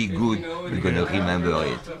something really good, you're gonna remember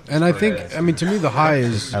it. And I think, I mean, to me, the high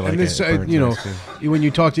is, like and this, it. It burns you know, nice, when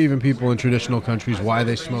you talk to even people in traditional countries, why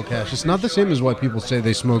they smoke hash, it's not the same as why people say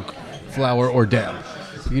they smoke flower or dab.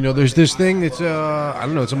 You know, there's this thing that's, I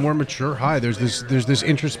don't know, it's a more mature high. There's this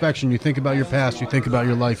introspection. You think about your past, you think about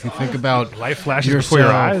your life, you think about Life flashes yourself. before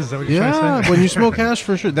your eyes. Is that what you're trying to Yeah, say? when you smoke hash,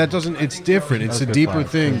 for sure, that doesn't. It's different. It's a deeper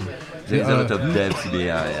thing. There's a lot of depth there.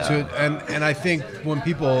 Yeah. And I think when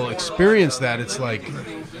people experience that, it's like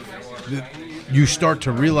you start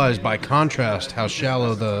to realize by contrast how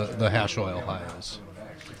shallow the hash oil high is.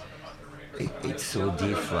 It's so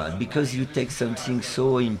different because you take something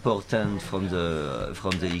so important from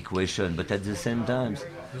the equation, but at the same time,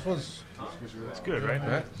 This one's. That's good,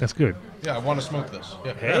 right? That's good. Yeah, I want to smoke this.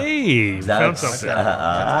 Yeah. Hey, you found that's something.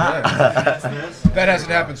 That hasn't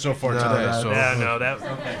happened so far today. So Yeah, no,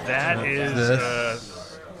 that is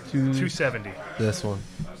This. 270. This one.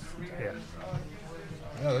 Yeah.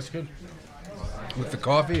 yeah, that's good. With the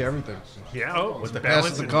coffee, everything. Yeah. Oh, with the pass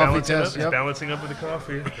of the coffee test, It's yep. balancing up with the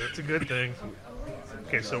coffee. That's a good thing.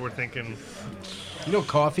 Okay, so we're thinking You know,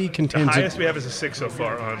 coffee the contains. highest we have is a 6 so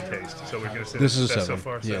far on taste. So we're gonna say This is a best 7. so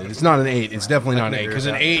far. Yeah, 7. it's not an 8. It's definitely not an 8. Because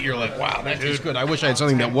an 8, you're like, wow, that tastes good. I wish I had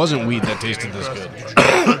something that wasn't weed that tasted this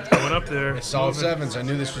good. Going up there. Solid 7s. I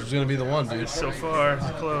knew this was going to be the one, dude. So far, it's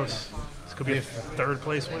close. This could be a third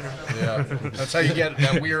place winner. Yeah, that's how you get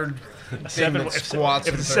that weird thing Seven, that if, squats.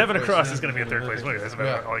 if in it's third 7 place. across, it's going to be a third place winner. That's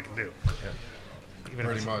about Yeah. all I can do. Even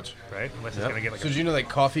Pretty if much. right? Unless it's going to get like So, do you know that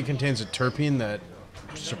coffee contains a terpene that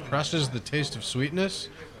suppresses the taste of sweetness?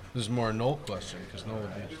 This is more a Noel question because Noel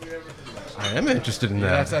would be. I am interested in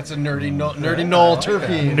that. That's a nerdy Noel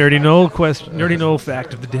terpene. Nerdy Noel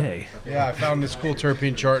fact of the day. Yeah, I found this cool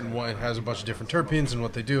terpene chart, and it has a bunch of different terpenes and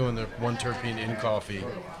what they do. And the one terpene in coffee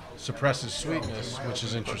suppresses sweetness, which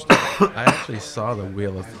is interesting. I actually saw the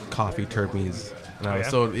wheel of coffee terpenes, and I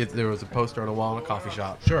was yeah? there was a poster on a wall in a coffee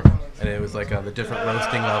shop. Sure. And it was like the different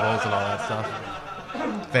roasting levels and all that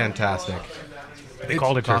stuff. Fantastic. They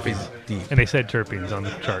called it Coffee's terpenes. deep. And they said terpenes on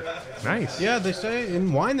the chart. Nice. Yeah, they say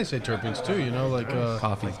in wine they say terpenes too. You know, like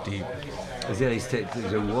Coffee's deep. there is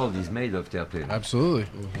the world is made of terpene. absolutely.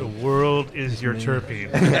 The world is your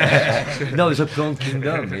terpene. No, the plant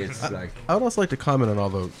kingdom. It's like I would also like to comment on all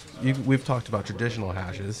those. We've talked about traditional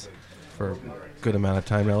hashes for a good amount of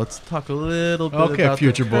time now. Let's talk a little bit Okay, about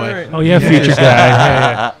future the boy. current- Oh, yeah, future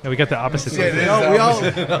guy. Yeah. We got the opposite.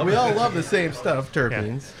 We all love the same stuff,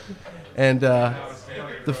 terpenes. And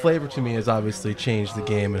the flavor to me has obviously changed the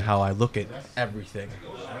game and how I look at everything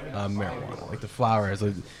marijuana. Like the flowers,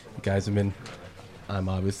 you guys have been. I'm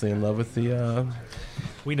obviously in love with the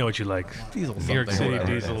We know what you like. diesel. New York something, City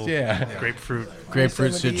whatever it is. diesel. Yeah. Grapefruit.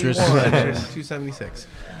 Grapefruit, citrus. 276.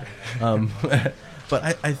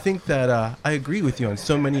 But I think that I agree with you on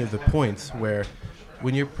so many of the points where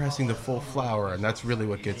when you're pressing the full flower, and that's really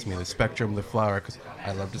what gets me, the spectrum of the flower, because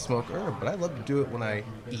I love to smoke herb, but I love to do it when I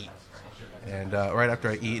eat. And right after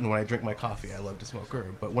I eat and when I drink my coffee, I love to smoke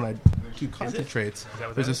herb. But when I do concentrates,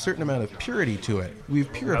 what there's that a is? certain amount of purity to it.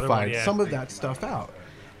 We've purified yeah. some of that stuff out.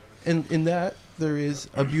 And in that, there is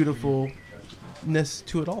a beautifulness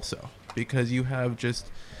to it also. Because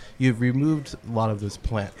you've removed a lot of those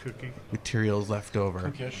plant Cookie. materials left over.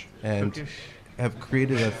 Cookish. And Cookish. have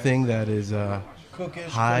created a thing that is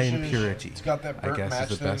Cookish, high in cushish. purity. It's got that I burnt guess match is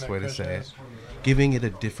the thing best that way to Kush say it. has. Giving it a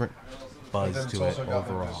different buzz Then it's to it also got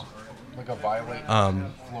overall. like a violet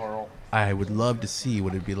floral. I would love to see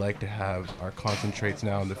what it'd be like to have our concentrates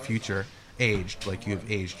now in the future aged like you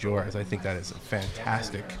have aged yours. I think that is a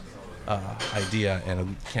fantastic idea, and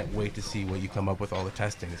I can't wait to see what you come up with all the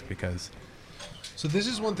testings because So this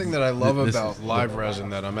is one thing that I love This about is- live resin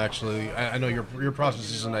that I'm actually I know your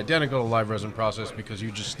process isn't identical to live resin process because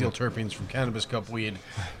you just steal terpenes from cannabis cup weed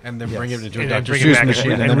and then bring it into a And then Dr. bring it Seuss back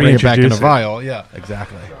machine and and then bring it back in a reintroduce it. vial. Yeah.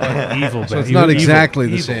 exactly. Evil. So it's evil, not evil, exactly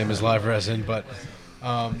the evil. same as live resin, but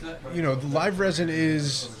you know, the live resin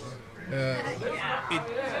is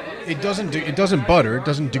it doesn't butter, it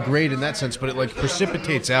doesn't degrade in that sense, but it like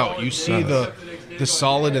precipitates out. You see the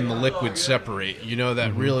solid and the liquid separate. You know,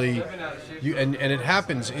 that really, and it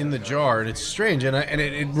happens in the jar, and it's strange. And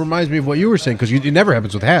it reminds me of what you were saying, because it never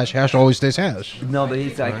happens with hash. Hash always stays hash. No, but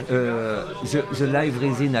it's like the live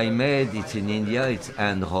resin I made, it's in India, it's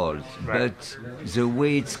hand rolled. But the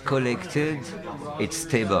way it's collected, it's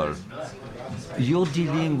stable. You're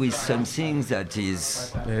dealing with something that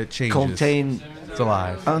is It changes. contain It's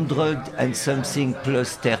alive. 100 and something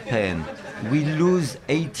plus terpene. We lose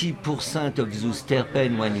 80% of those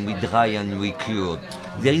terpenes when we dry and we cure.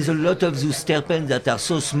 There is a lot of those terpenes that are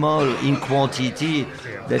so small in quantity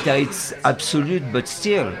that it's absolute, but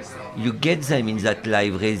still you get them in that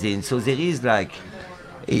live resin. So there is like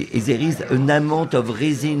there is an amount of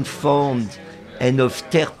resin formed and of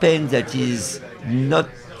terpene that is not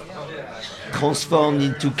transformed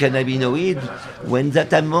into cannabinoid. When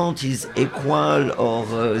that amount is equal or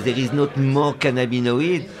there is not more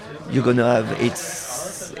cannabinoid, you're gonna have it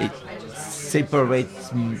separates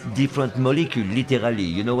different molecule literally.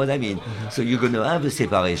 You know what I mean? So you're gonna have a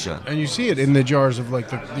separation. And you see it in the jars of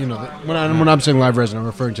like when I'm saying live resin, I'm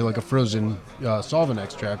referring to like a frozen solvent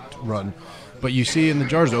extract run. But you see in the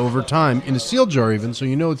jars over time, in a sealed jar even, so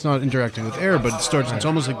you know it's not interacting with air, but it's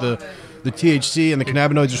almost like the THC and the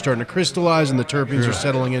cannabinoids are starting to crystallize and the terpenes are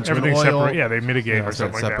settling into Everything's an oil. separate. Yeah, they mitigate or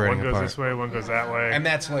something like that. separating One goes apart. this way, one goes that way. And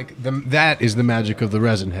that's like that is the magic of the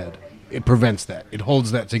resin head. It prevents that. It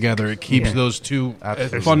holds that together. It keeps those two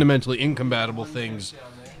fundamentally incompatible things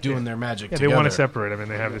doing their magic Yeah, together. they want to separate. I mean,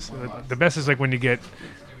 they have this. The best is like when you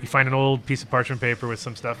find an old piece of parchment paper with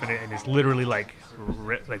some stuff in it, and it's literally like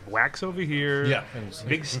wax over here, Yeah.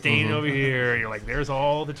 big stain over here. You're like, there's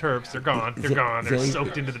all the terps. They're gone. They're gone. They're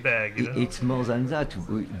soaked into the bag. You know? It's more than that.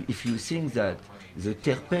 If you think that the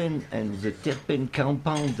terpene and the terpene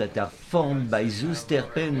compounds that are formed by those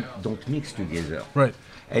terpenes don't mix together. Right.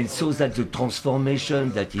 And so that the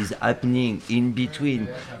transformation that is happening in between,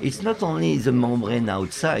 it's not only the membrane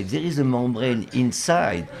outside, there is a membrane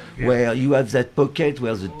inside where you have that pocket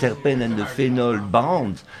where the terpene and the phenol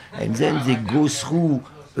bound, and then they go through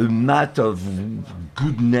a mat of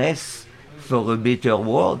goodness for a better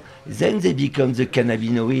word, then they become the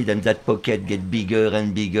cannabinoid and that pocket get bigger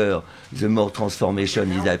and bigger the more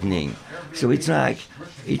transformation is happening. So it's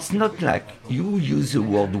not like you use the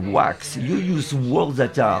word wax, you use words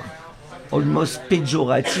that are almost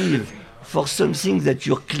pejorative for something that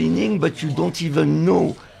you're cleaning but you don't even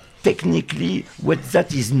know technically what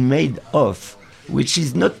that is made of, which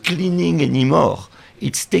is not cleaning anymore.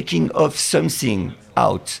 It's taking off something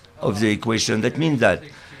out of the equation. That means that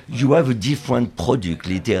you have a different product,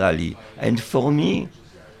 literally. And for me,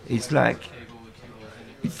 it's like,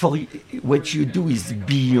 for what you do is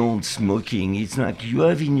beyond smoking. It's like you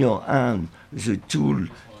have in your hand the tool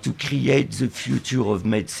to create the future of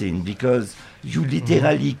medicine, because you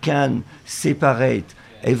literally can separate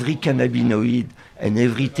every cannabinoid and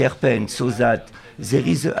every terpene so that there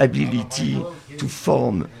is the ability to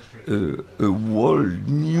form a whole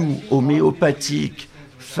new homeopathic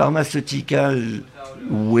pharmaceutical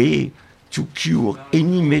way to cure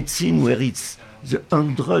any medicine where it's the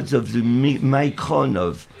hundreds of the micron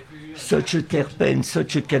of such a terpene,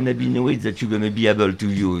 such a cannabinoid that you're going to be able to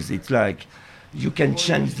use. It's like you can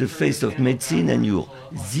change the face of medicine and you're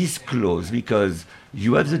this close because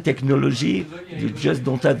you have the technology, you just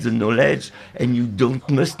don't have the knowledge, and you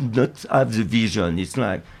must not have the vision. It's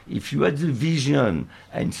like if you had the vision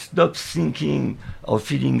and stop thinking of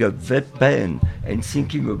filling up that pen and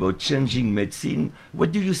thinking about changing medicine,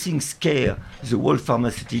 what do you think scare the whole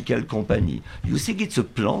pharmaceutical company? You think it's a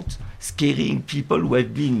plant scaring people who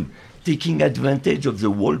have been taking advantage of the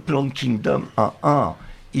whole plant kingdom?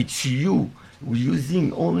 It's you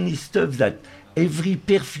using only stuff that every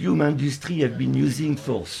perfume industry have been using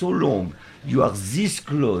for so long. You are this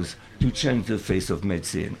close to change the face of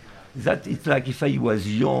medicine. That it's like if I was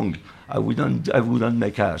young, I wouldn't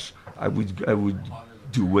make hash. I would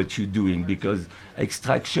do what you're doing, because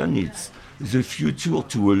extraction, it's the future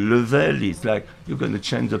to a level. It's like you're going to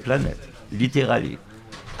change the planet, literally.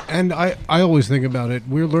 And I always think about it.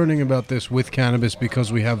 We're learning about this with cannabis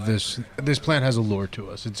because we have this plant has a lure to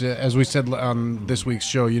us. It's as we said on this week's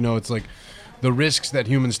show, it's like the risks that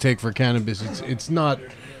humans take for cannabis. It's not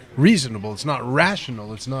reasonable. It's not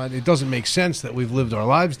rational. It doesn't make sense that we've lived our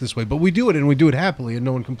lives this way, but we do it, and we do it happily, and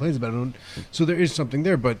no one complains about it. So there is something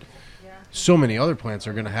there, but so many other plants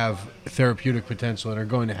are going to have therapeutic potential and are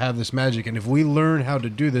going to have this magic. And if we learn how to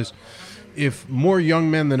do this, if more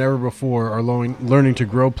young men than ever before are learning to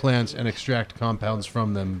grow plants and extract compounds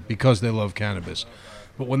from them because they love cannabis,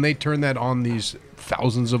 but when they turn that on these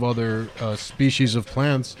thousands of other species of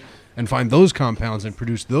plants and find those compounds and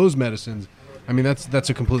produce those medicines, I mean, that's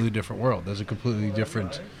a completely different world. That's a completely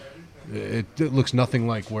different. It looks nothing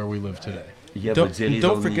like where we live today. Yeah, but there is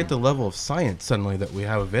Don't only- forget the level of science suddenly that we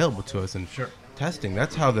have available to us and testing.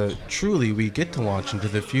 That's how truly we get to launch into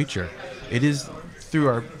the future. It is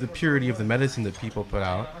through the purity of the medicine that people put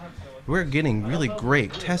out. We're getting really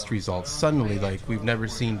great test results suddenly like we've never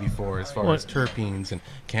seen before as far as terpenes and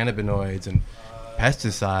cannabinoids and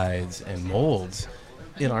pesticides and molds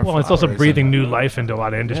in our Well, it's also flowers breathing and- new life into a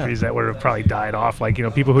lot of industries that would have probably died off. Like,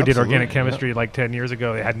 people who did organic Absolutely, chemistry like 10 years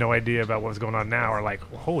ago, they had no idea about what was going on now, are like,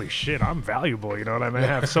 holy shit, I'm valuable. You know what I mean? I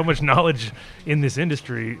have so much knowledge in this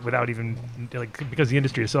industry without even, because the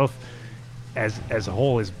industry itself as a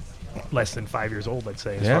whole is less than 5 years old, let's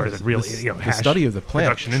say, as far as it really, the hash study of the plant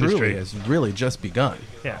production truly industry has really just begun.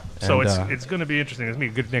 Yeah. So And, it's going to be interesting. It's going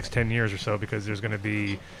to be a good next 10 years or so because there's going to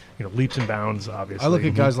be, leaps and bounds, obviously. I look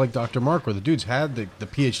at guys like Dr. Mark, where the dude's had the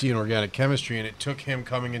PhD in organic chemistry, and it took him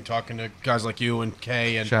coming and talking to guys like you and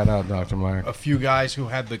Kay and Shout out, Dr. Mark. a few guys who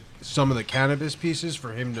had some of the cannabis pieces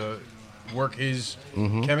for him to work his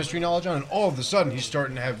chemistry knowledge on, and all of a sudden he's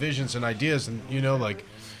starting to have visions and ideas, and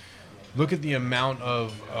look at the amount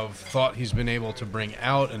of thought he's been able to bring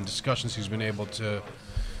out and discussions he's been able to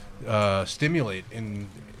stimulate in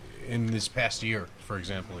this past year, for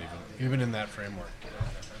example, even in that framework.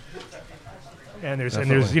 And there's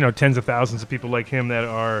tens of thousands of people like him that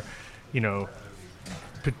are,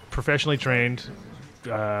 professionally trained.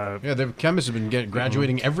 The chemists have been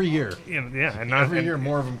graduating every year. And not Every year,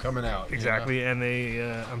 more of them coming out. Exactly, and they,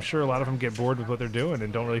 I'm sure a lot of them get bored with what they're doing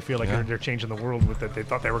and don't really feel like they're changing the world with that they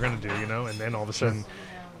thought they were going to do, And then all of a sudden,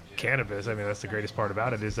 cannabis. I mean, that's the greatest part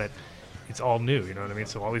about it is that it's all new. You know what I mean?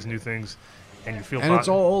 So all these new things, and you feel. And it's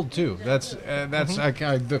all old too. That's sort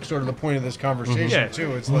of the point of this conversation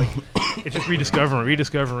too. It's like it's just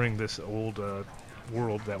rediscovering this old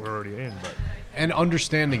world that we're already in, and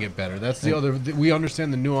understanding it better. That's the other. We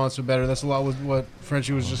understand the nuance of better. That's a lot with what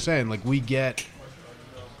Frenchie was just saying. Like, we get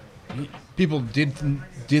people did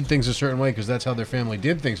things a certain way because that's how their family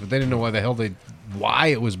did things, but they didn't know why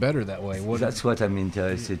it was better that way. That's what I'm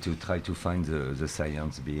interested to try to find the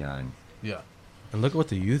science behind. Yeah. And look at what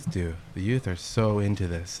the youth do. The youth are so into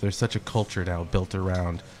this. There's such a culture now built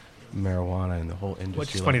around marijuana and the whole industry. Well,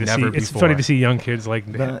 it's like funny to never see. It's before. funny to see young kids like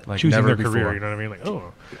Like choosing never their before. career. You know what I mean?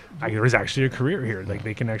 Like, there is actually a career here. Like,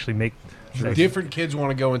 they can actually make. Different kids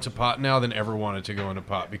want to go into pot now than ever wanted to go into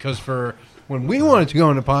pot, because when we wanted to go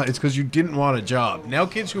into pot, it's because you didn't want a job. Now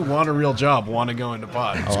kids who want a real job want to go into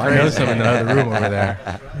pot. It's I know some in the other room over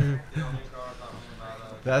there.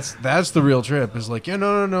 That's the real trip. Is like,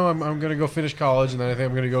 no. I'm gonna go finish college, and then I think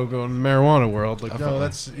I'm gonna go in the marijuana world. Like, no,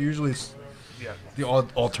 that's usually the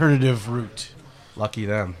alternative route. Lucky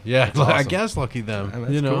them. Yeah, That's I awesome. guess lucky them. And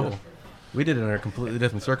that's cool. We did it under a completely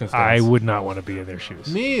different circumstance. I would not want to be in their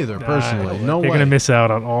shoes. Me either, personally. No way. You're gonna miss out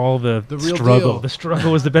on all the real struggle. deal. The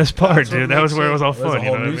struggle was the best part, That's what dude. That was makes where it was all There's fun. a You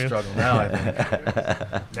whole know what I new mean? struggle now, I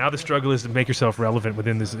think. Now the struggle is to make yourself relevant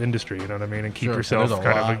within this industry. You know what I mean, and keep Sure. yourself There's a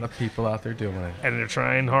kind lot of. of people out there doing it. And they're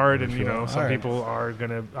trying hard, and Sure. some All right. people are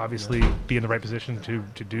gonna obviously be in the right position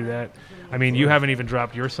to do that. I mean, you haven't even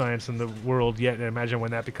dropped your science in the world yet, and imagine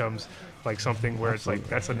when that becomes like something where it's like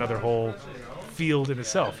that's another whole field in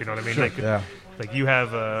itself. You know what I mean? Like, Yeah. like you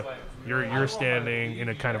have you're standing in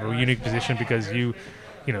a kind of a unique position because you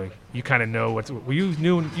kind of know what's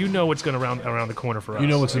what's going around the corner for us. You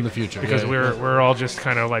know what's in the future. Because Yeah. we're all just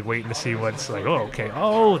kind of like waiting to see what's like. Oh, okay.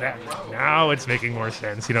 Oh, that now it's making more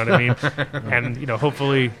sense. You know what I mean? And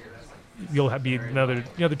hopefully you'll be another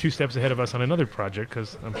 2 steps ahead of us on another project,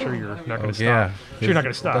 because I'm sure you're not going to stop. Yeah. Sure you're not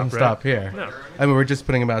going to stop. Doesn't right? stop here. No. I mean, we're just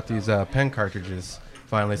putting about these pen cartridges.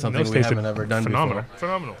 Finally, something Those we tasted haven't ever done phenomenal. before.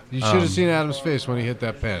 Phenomenal. You should have seen Adam's face when he hit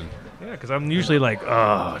that pen. Yeah, because I'm usually like,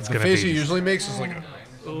 oh, it's The going to face be. he usually makes is like,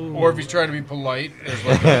 or if he's trying to be polite, is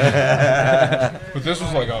like. But this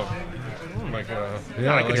was like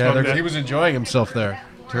he was enjoying himself there.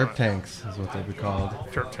 Terp tanks is what they'd be called.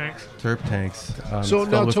 Turp tanks. Terp tanks. So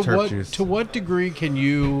filled now, with terp juice. to what degree can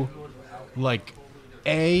you, like,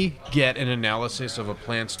 get an analysis of a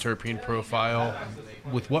plant's terpene profile?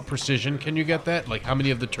 With what precision can you get that? Like, how many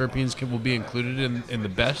of the terpenes will be included in the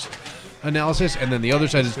best analysis? And then the other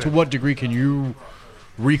side is, to what degree can you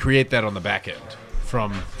recreate that on the back end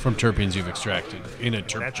from terpenes you've extracted in a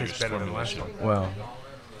terp That tastes juice better than the last formulation? one. Well,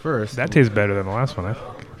 first, That tastes better than the last one, I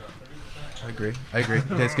think. I agree.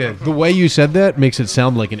 Tastes good. The way you said that makes it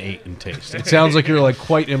sound like an 8 in taste. It sounds like you're like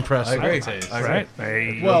quite impressed. I with agree. the taste. Right?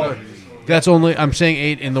 Well, that's only. I'm saying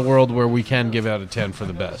 8 in the world where we can give out a 10 for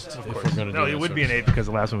the best. If we're going to no, do it that would sort be of an 8 because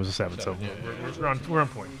the last one was a 7. So we're on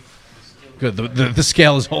point. Good. The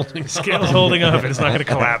scale is holding. Scale's holding up, and it's not going to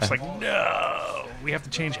collapse. Like, no, we have to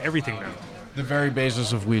change everything now. The very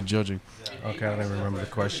basis of weed judging. Okay, I don't even remember the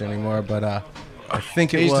question anymore, but I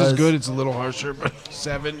think it Taste was is good. It's a little harsher, but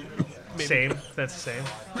 7. Same. That's the same.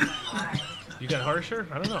 You got harsher?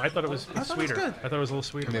 I don't know. I thought it was sweeter. good. I thought it was a little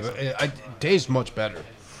sweeter. It tastes much better.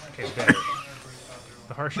 Okay, better.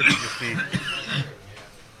 The harsher could just be.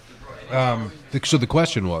 So the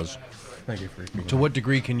question was, Thank you for repeating. to what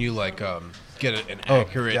degree can you get an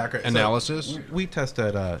accurate Jack, analysis? So we test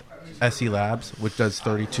at SE Labs, which does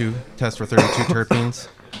 32 tests for 32 terpenes.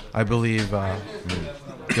 I believe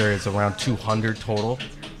there is around 200 total.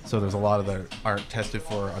 So there's a lot of that aren't tested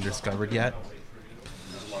for or undiscovered yet.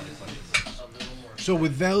 So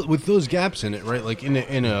with those gaps in it, right? Like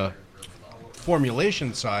in a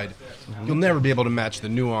formulation side, you'll never be able to match the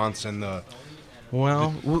nuance and the.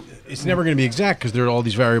 Well, It's never going to be exact because there are all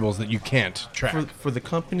these variables that you can't track. for the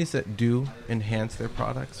companies that do enhance their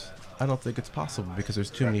products, I don't think it's possible because there's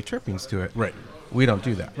too many terpenes to it. Right. We don't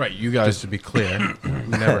do that. Right. You guys. Just to be clear, we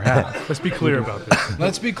never have. Let's be clear about this.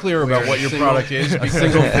 Let's be clear about what your product is. A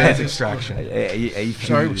single phase extraction.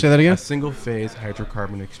 Sorry, say that again. A single phase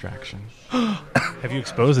hydrocarbon extraction. Have you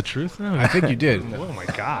exposed the truth now? I think you did. Oh my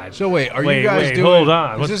God. So wait, are you guys wait, doing? hold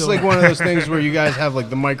on. Is What's this going like one of those things where you guys have like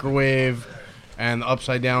the microwave and the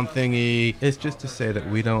upside down thingy? It's just to say that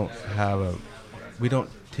we don't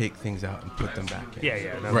take things out and put them back in.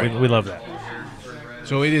 Yeah. No, Right. we love that.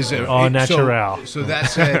 So it is Au natural. So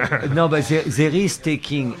that's it. No, but there is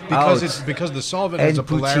taking Because the solvent and has a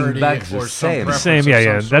putting polarity back the or some same. preference Same, of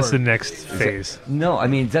yeah. some That's the sort. next phase. No, I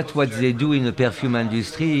mean that's what they do in the perfume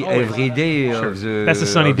industry every day of the. That's the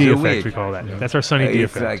Sunny of D the effect, week. we call that. That's our Sunny D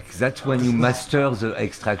It's effect. like that's when you master the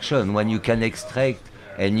extraction, when you can extract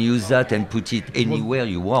and use that and put it anywhere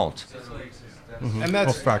you want. And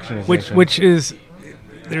that's fractionation. Which is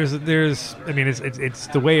there's I mean it's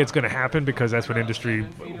the way it's going to happen because that's what industry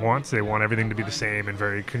wants. They want everything to be the same and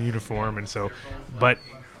very uniform, and so but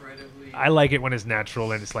I like it when it's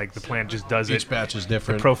natural and it's like the plant just does each it. batch is The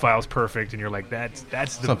different. profile's perfect, and you're like that's the,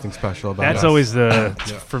 something special about That's us. always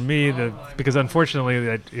for me because unfortunately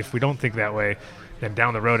that if we don't think that way, then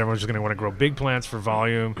down the road everyone's just going to want to grow big plants for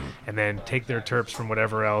volume and then take their terps from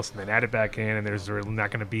whatever else and then add it back in, and there's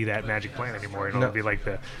not going to be that magic plant anymore. It'll be like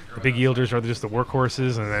the big yielders are just the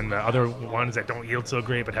workhorses, and then the other ones that don't yield so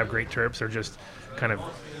great but have great terps are just kind of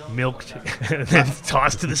milked and then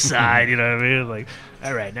tossed to the side. You know what I mean? Like,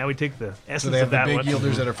 all right, now we take the essence So they have of the that big one.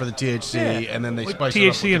 yielders that are for the THC, and then they Like spice it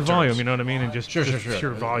up THC with and the volume, terps. you know what I mean, and just Sure.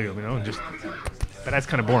 pure volume, you know, and just. But that's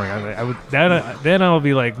kind of boring. I would then I'll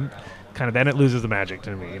be like, kind of then it loses the magic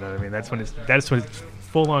to me. You know what I mean? That's when it's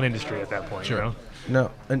full on industry at that point. Sure. You know?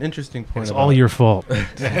 No, an interesting point. It's about, all your fault. An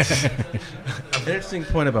interesting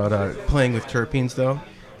point about playing with terpenes, though,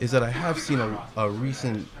 is that I have seen a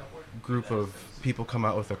recent group of people come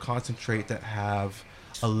out with a concentrate that have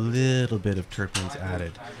a little bit of terpenes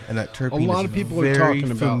added, and that terpene lot is of people are very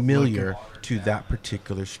talking about, familiar to that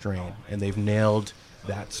particular strain, and they've nailed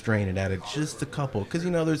that strain and added just a couple. Because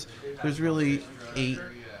there's really 8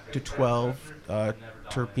 to 12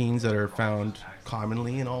 terpenes that are found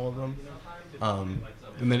commonly in all of them.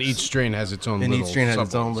 And then each strain has its own. And little each strain has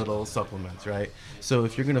its own supplements. little supplements, right? So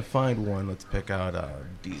if you're gonna find one, let's pick out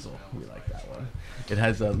Diesel. We like that one. It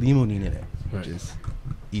has limonene in it, which is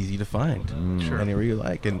easy to find anywhere you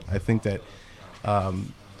like. And I think that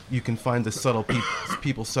you can find the subtle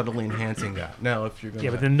people subtly enhancing that. Now, if you're gonna, Yeah,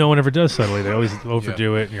 but then no one ever does subtly. They always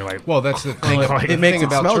overdo it, and you're like, Well, that's the thing. Well, the it makes thing it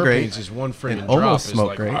about smell terpenes great is one friggin' and drop almost is smoke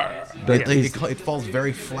like, great. "Arr." But it falls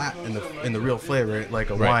very flat in the real flavor, like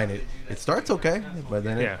a Right. wine. It starts okay, but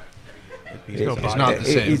then yeah. It's not the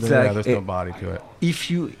same. It's like, there's no body to it.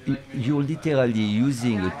 if you're literally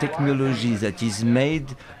using a technology that is made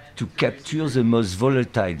to capture the most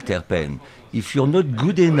volatile terpene. If you're not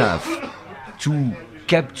good enough to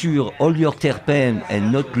capture all your terpene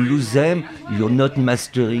and not lose them, you're not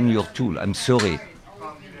mastering your tool. I'm sorry.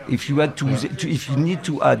 If you if you need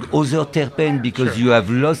to add other terpene because you have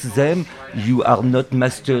lost them, you are not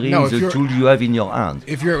mastering No, if the you're- tool you have in your hand.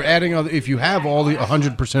 If you're adding if you have all the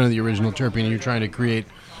 100% of the original terpene and you're trying to create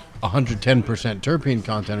 110% terpene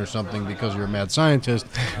content or something because you're a mad scientist,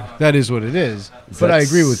 that is what it is. But I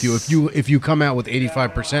agree with you. If you come out with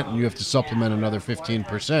 85% and you have to supplement another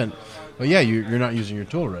 15%, well, yeah, you're not using your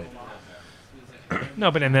tool right.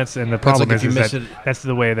 No, but the problem like if you is miss that it- that's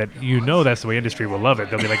the way that that's the way industry will love it.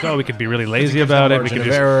 They'll be like, oh, we can be really lazy Because about the it. We margin can of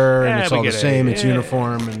just error, yeah, and it's we all the get it. same. It's Yeah.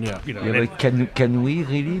 uniform, and yeah. You know, Yeah, and but can we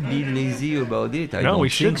really be lazy about it? I no, don't we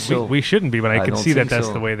think shouldn't. so. We shouldn't be, but I I can don't see that think that's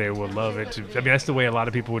so. the way they will love it. I mean, that's the way a lot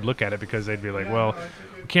of people would look at it because they'd be like, well,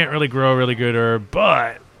 we can't really grow really good herb,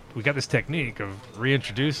 but we got this technique of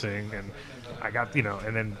reintroducing, and I got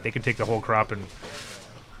and then they can take the whole crop and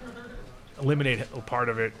eliminate a part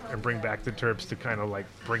of it and bring back the terps to kind of like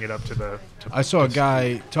bring it up to the. I saw a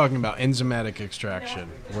guy talking about enzymatic extraction,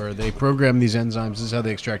 where they program these enzymes. This is how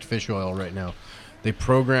they extract fish oil right now. They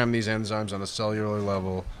program these enzymes on a cellular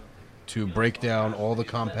level to break down all the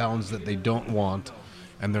compounds that they don't want,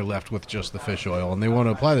 and they're left with just the fish oil. And they want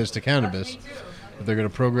to apply this to cannabis. But they're going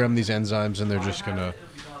to program these enzymes, and they're just going to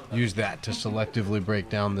use that to selectively break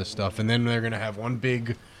down this stuff. And then they're going to have one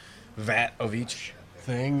big vat of each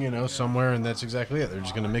thing, somewhere, and that's exactly it. They're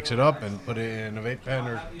just going to mix it up and put it in a vape pen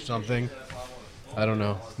or something. I don't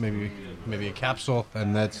know, maybe a capsule,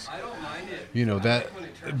 and that's, that.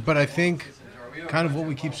 But I think kind of what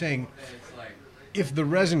we keep saying, if the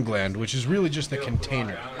resin gland, which is really just the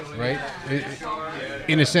container, right?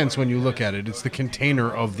 In a sense, when you look at it, it's the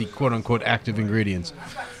container of the quote-unquote active ingredients.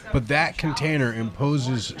 But that container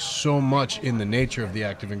imposes so much in the nature of the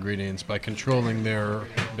active ingredients by controlling their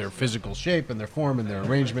physical shape and their form and their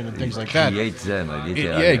arrangement and things like that. Creates them,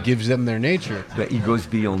 it gives them their nature. But it goes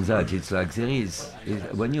beyond that. It's like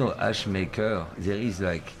when you're a hash maker, there is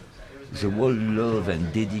like the whole love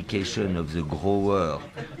and dedication of the grower,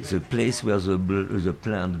 the place where the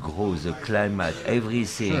plant grows, the climate,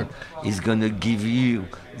 everything is going to give you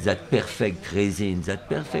that perfect resin. That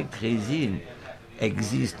perfect resin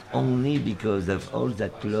exists only because of all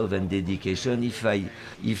that love and dedication. If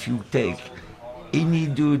you take any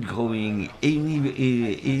dude growing,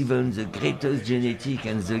 even the greatest genetic,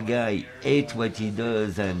 and the guy ate what he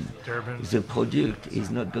does, and the product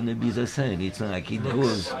is not going to be the same. It's like it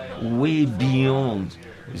goes way beyond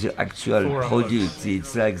the actual product.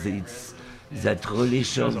 It's like it's that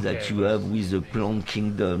relation that you have with the plant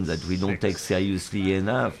kingdom that we don't take seriously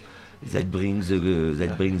enough. That brings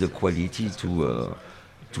the quality to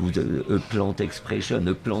the plant expression.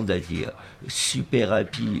 A plant that is super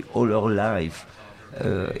happy all her life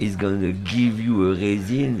is going to give you a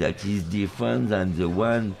resin that is different than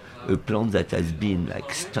a plant that has been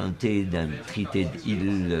like stunted and treated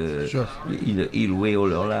ill in an ill way all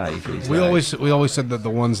her life. We always said that the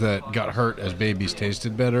ones that got hurt as babies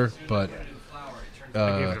tasted better, but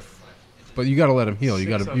you got to let them heal. You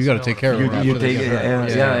got to take care of them.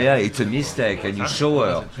 It's a mistake, and you show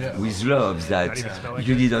her with love that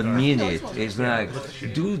you didn't mean it. It's like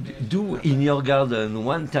do in your garden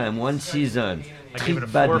one time, one season.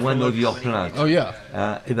 Treat bad one of your plants. Oh yeah.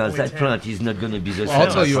 That plant is not going to be the same.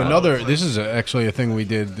 I'll tell you another. This is actually a thing we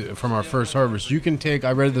did from our first harvest. You can take.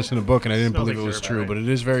 I read this in a book, and I didn't believe it was true, but it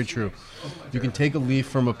is very true. You can take a leaf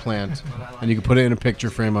from a plant, and you can put it in a picture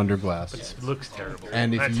frame under glass. It looks terrible.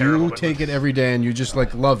 And if you take it every day and you just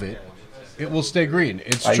love it, it will stay green.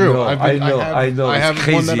 It's true. I know. I have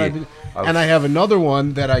it's one that crazy. and I have another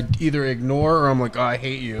one that I either ignore or I'm like, I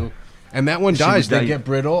hate you. And that one dies. They get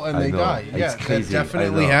brittle and they die. Yeah, that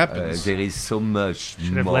definitely happens. There is so much more.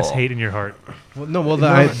 Should have less hate in your heart.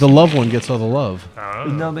 The loved one gets all the love.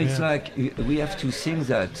 No, but it's like we have to think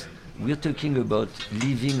that we're talking about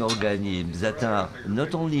living organisms that are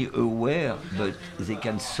not only aware, but they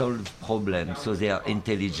can solve problems, so they are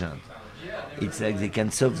intelligent. It's like they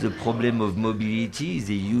can solve the problem of mobility.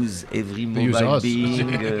 They use every mobile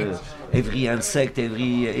being, every insect,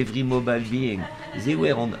 every mobile being. They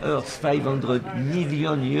were on Earth 500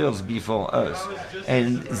 million years before us,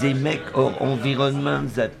 and they make our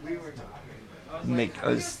environment that make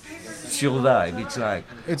us survive. It's like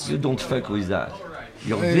you don't fuck with that.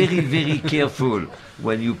 You're very, very careful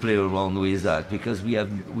when you play around with that, because we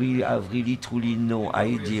have really truly no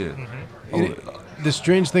idea. The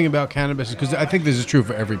strange thing about cannabis is, because I think this is true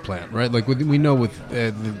for every plant, right? Like we know with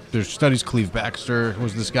there's studies. Cleve Baxter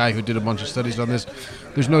was this guy who did a bunch of studies on this.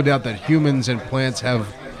 There's no doubt that humans and plants have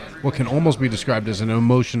what can almost be described as an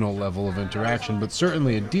emotional level of interaction, but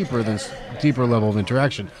certainly a deeper level of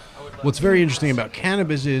interaction. What's very interesting about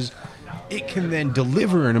cannabis is it can then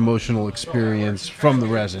deliver an emotional experience from the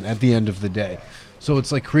resin at the end of the day. So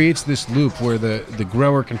it's like creates this loop where the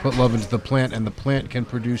grower can put love into the plant, and the plant can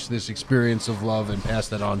produce this experience of love and pass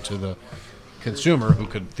that on to the consumer, who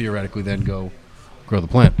could theoretically then go grow the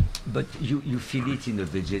plant. But you feel it in a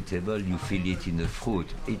vegetable, you feel it in a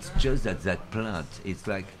fruit. It's just that plant. It's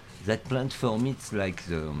like that plant for me. It's like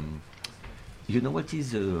the you know what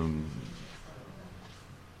is the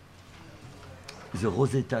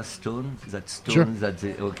Rosetta Stone, that stone sure. that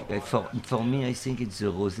they, for me, I think it's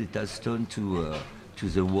the Rosetta Stone to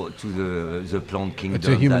the plant kingdom. It's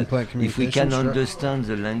a human plant communication. If we can understand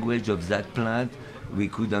the language of that plant, we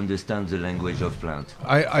could understand the language of plant.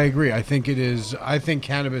 I agree. I think it is. I think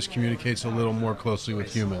cannabis communicates a little more closely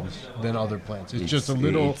with humans than other plants. It's just a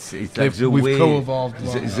little. It's like the we've way co-evolved.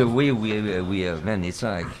 The way we are, man. It's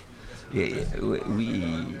like Yeah,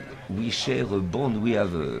 we share a bond. We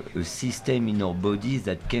have a system in our bodies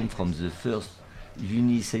that came from the first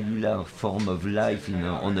unicellular form of life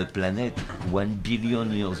on a planet 1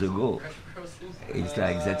 billion years ago. It's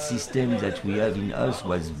like that system that we have in us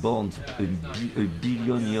was born a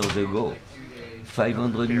billion years ago.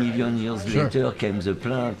 500 million years later came the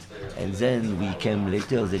plant, and then we came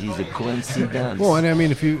later. There is a coincidence. Well, and I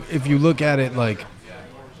mean, if you look at it like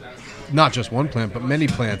not just one plant, but many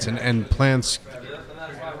plants, and plants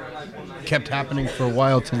kept happening for a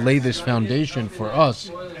while to lay this foundation for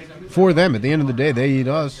us, for them. At the end of the day, they eat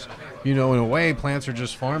us. You know, in a way, plants are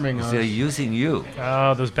just farming us. They're using you.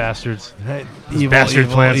 Oh, those bastards. Evil, Bastard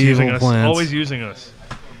evil, plants evil using us. plants. Always using us.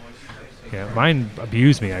 Yeah, mine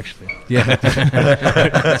abuse me, actually. Yeah.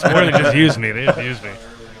 It's more than just use me. They abuse me.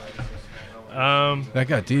 That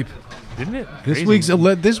got deep. Didn't it? This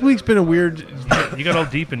Crazy. this week's been a weird. You got all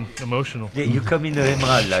deep and emotional. Yeah, you come in the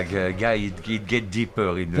emerald like a guy. It get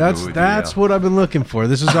deeper in the mood. That's what I've been looking for.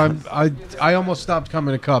 This is I almost stopped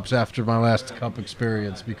coming to cups after my last cup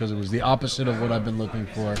experience because it was the opposite of what I've been looking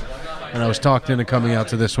for, and I was talked into coming out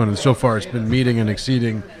to this one, and so far it's been meeting and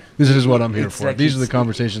exceeding. This is what I'm here It's for. like These are the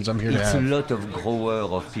conversations I'm here to It's have. a lot of grower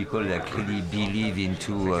of people that really believe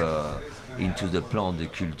into the plant, the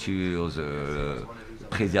culture, the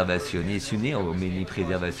preservationists. You know how many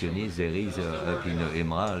preservationists there is up in the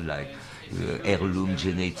emerald, like heirloom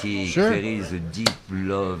genetics. Sure. There is a deep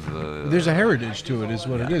love. There's a heritage to it, is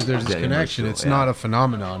what it is. There's this very much connection. so, It's yeah. not a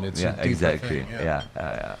phenomenon. It's Yeah, a deeper exactly. thing.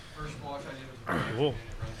 Yeah. Cool.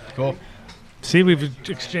 Cool. See, we've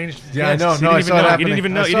exchanged. Yeah, I guests. know. You No, didn't I even saw it know. You happening. didn't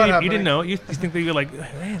even know. I You saw it didn't, you didn't happening. know. You think that you're like,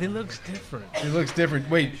 man, it looks different. It looks different.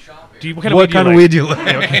 Wait, What kind what kind of of weed weed do you like?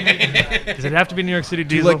 do you like? Okay. Does it have to be New York City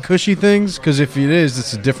Do you Diesel? like cushy things? Because if it is,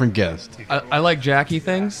 it's a different guest. I like Jackie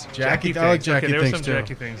things. Jackie, things. I like Jackie okay, there were things some too.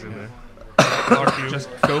 Jackie things in there. Just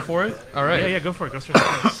go for it. All right. Yeah, go for it. Go straight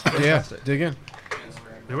for it. Yeah, dig in.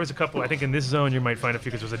 There was a couple. I think in this zone you might find a few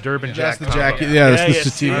because there was a Durban Jack. That's the combo. Jackie. Yeah, that's the yeah,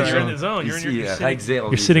 sativa You're in zone. the zone. You're in your. You You're see, sitting, right there.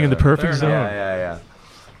 you're sitting in the perfect zone. Yeah.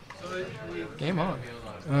 Game on.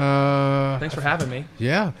 Thanks. Thanks for having me.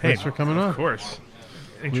 Yeah, thanks for coming Of on. course.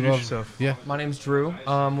 We Introduce love- yourself. Yeah, My name's Drew.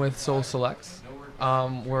 With Soul Selects.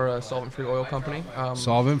 We're a solvent-free oil company.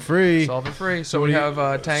 solvent free. Solvent-free. So what we do you-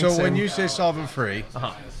 have tanks. So when and- you say solvent free,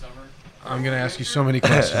 I'm gonna ask you so many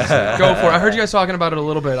questions. go for it. I heard you guys talking about it a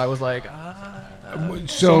little bit. I was like,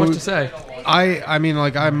 so much to say. I mean,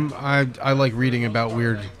 like I like reading about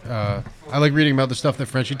weird. I like reading about the stuff that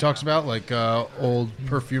Frenchie talks about, like old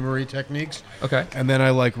perfumery techniques. Okay. And then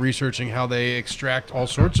I like researching how they extract all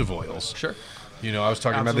sorts of oils. Sure. You know, I was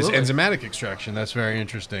talking Absolutely. about this enzymatic extraction. That's very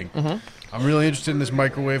interesting. Mm-hmm. I'm really interested in this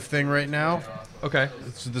microwave thing right now. Okay.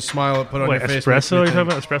 It's the smile it put on Wait, your face. makes espresso? me You're think-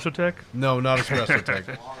 talking about espresso tech? No, not espresso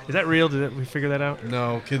tech. Is that real? Did we figure that out?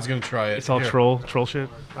 No, kid's gonna try it. It's all Here. troll shit.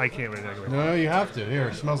 I can't really. No, you have to. Here,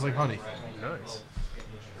 it smells like honey. Nice.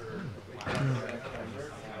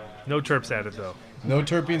 No terps added though. No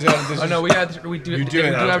terpenes added. This Oh no, we do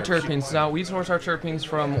it out have there. terpenes. Now we source our terpenes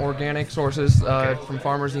from organic sources, from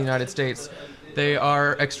farmers in the United States. They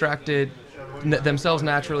are extracted themselves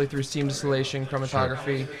naturally through steam distillation,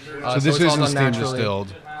 chromatography. So this it's all isn't done steam naturally.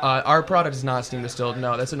 distilled. Our product is not steam distilled.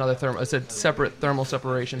 No, that's another It's a separate thermal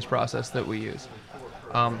separations process that we use.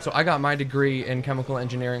 So I got my degree in chemical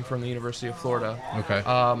engineering from the University of Florida.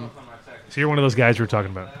 Okay. So you're one of those guys we were talking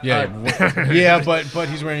about. Yeah, yeah, but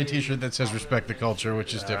he's wearing a T-shirt that says "Respect the Culture,"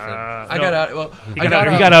 which is different. I got out. Well, You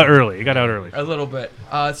got out early. You got out early. A little bit.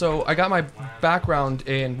 So I got my background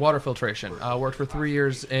in water filtration. Worked for 3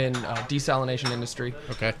 years in desalination industry.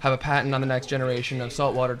 Okay. Have a patent on the next generation of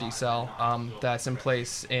saltwater desal that's in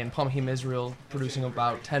place in Plumham, Israel, producing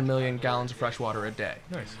about 10 million gallons of fresh water a day.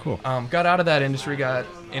 Nice. Cool. Got out of that industry, got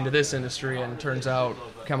into this industry, and turns out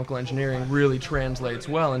chemical engineering really translates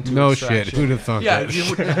well into No extraction. shit. Who'd have thunk Yeah,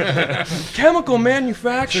 that? chemical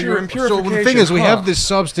manufacture and purification. So the thing is, we huh. have this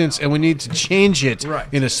substance, and we need to change it Right.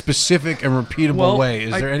 in a specific and repeatable Well, way.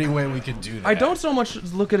 Is there any way we could do that? I don't so much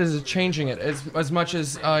look at it as changing it as much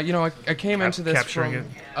as I came into this capturing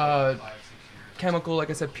from chemical, like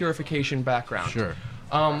I said, purification background. Sure.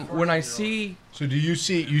 When I see, So do you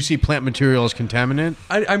see plant material as contaminant?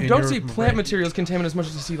 I in don't your see plant brain? materials contaminant as much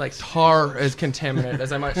as I see like tar as contaminant,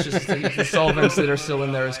 as I might just see the solvents that are still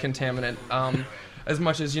in there as contaminant. As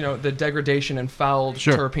much as the degradation and fouled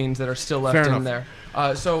Sure. terpenes that are still left Fair in enough.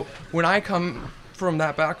 there. So when I come from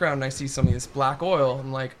that background and I see some of this black oil,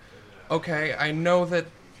 I'm like, okay, I know that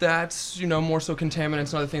that's more so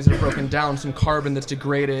contaminants and other things that are broken down, some carbon that's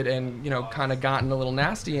degraded and kind of gotten a little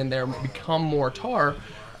nasty in there, become more tar.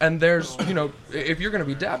 And there's, if you're going to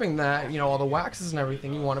be dabbing that, all the waxes and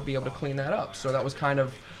everything, you want to be able to clean that up. So that was kind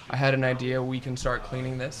of, I had an idea we can start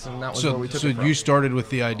cleaning this, and that was where we took it from. So you started with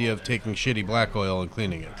the idea of taking shitty black oil and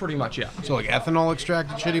cleaning it? Pretty much, yeah. So like ethanol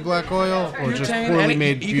extracted shitty black oil, or just Butane, poorly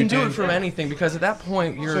made you can do butane? it from anything, because at that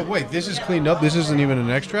point you're... So wait, this is cleaned up? This isn't even an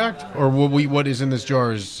extract? Or what is in this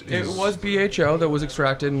jar is... It was BHO that was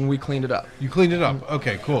extracted, and we cleaned it up. You cleaned it up?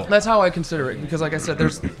 Okay, cool. That's how I consider it, because like I said,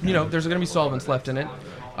 there's going to be solvents left in it.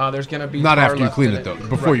 There's going to be Not tar after you left clean in it, though.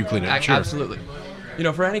 Before you clean it, sure. Absolutely.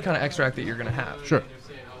 For any kind of extract that you're going to have. Sure.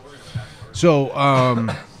 So,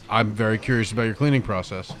 I'm very curious about your cleaning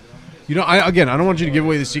process. I don't want you to give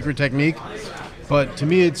away the secret technique, but to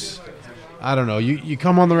me it's... I don't know. You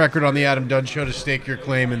come on the record on the Adam Dunn Show to stake your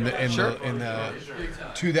claim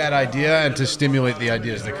to that idea and to stimulate the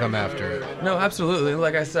ideas that come after it. No, absolutely.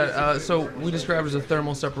 Like I said, so we describe it as a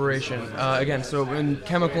thermal separation. Again, so in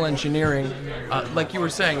chemical engineering, like you were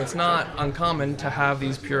saying, it's not uncommon to have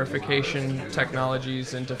these purification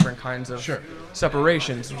technologies and different kinds of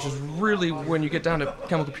separations, which is really, when you get down to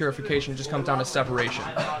chemical purification, it just comes down to separation.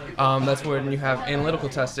 That's when you have analytical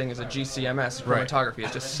testing is a GCMS, chromatography.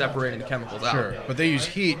 It's just separating the chemicals out. Sure, but they use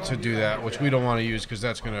heat to do that, which we don't want to use because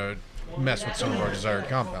that's going to mess with some of our desired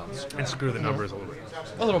compounds. And screw the numbers a little bit.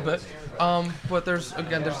 A little bit. But there's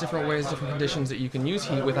different ways, different conditions that you can use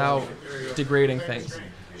heat without degrading things.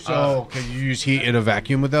 So, can you use heat in a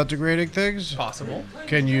vacuum without degrading things? Possible.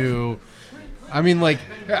 Can you... I mean, we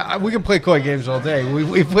can play coy games all day.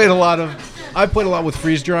 We played a lot of... I played a lot with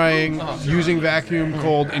freeze drying, using vacuum,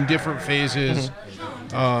 cold, in different phases.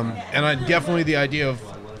 And definitely the idea of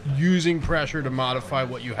using pressure to modify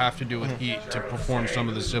what you have to do with heat to perform some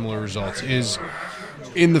of the similar results is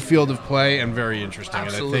in the field of play and very interesting.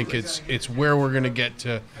 Absolutely. And I think it's where we're going to get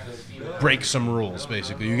to break some rules,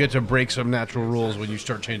 basically. You get to break some natural rules when you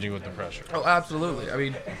start changing with the pressure. Oh, absolutely. I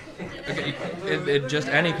mean, in just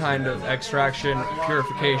any kind of extraction,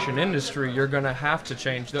 purification industry, you're going to have to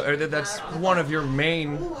change. That's one of your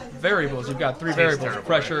main variables. You've got three variables: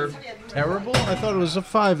 pressure. Terrible? I thought it was a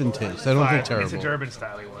 5 in taste. I don't think terrible. It's a Durban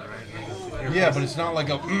style one, right? Yeah, but it's not like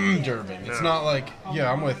a Durban. It's not like,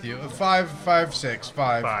 yeah, I'm with you. 5, 6,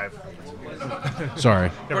 5. 5. Sorry.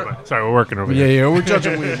 Never mind. Sorry, we're working over Yeah, here. we're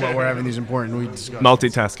judging weed while we're having these important weed discussions.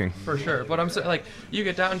 Multitasking. For sure. But I'm saying, like, you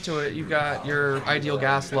get down to it, you've got your ideal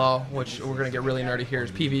gas law, which we're going to get really nerdy here,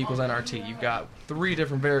 is PV equals nRT. You've got 3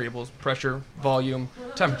 different variables: pressure, volume,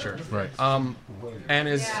 temperature. Right. N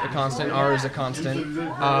is a constant, R is a constant.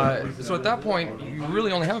 So at that point, you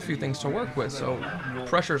really only have a few things to work with. So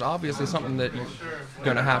pressure is obviously something that you're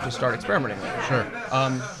going to have to start experimenting with. Sure.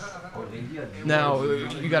 Now,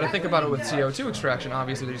 you got to think about it with CO2 extraction.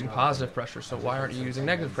 Obviously, they're using positive pressure, so why aren't you using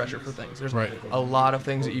negative pressure for things? There's a lot of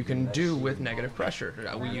things that you can do with negative pressure.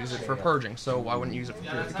 We use it for purging, so why wouldn't you use it for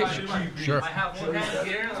purification? Sure. So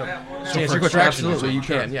to answer your question, absolutely, you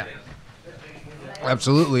can, yeah.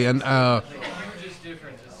 Absolutely. And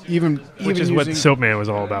even Which is what Soapman was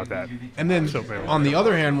all about, that. And then, Soapman. on the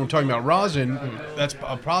other hand, when we're talking about rosin, that's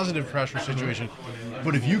a positive pressure situation.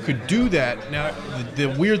 But if you could do that, now, the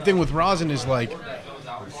weird thing with rosin is, like,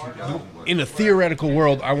 in a theoretical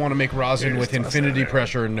world, I want to make rosin with infinity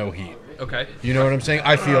pressure and no heat. Okay. You know what I'm saying?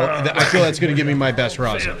 I feel that's going to give me my best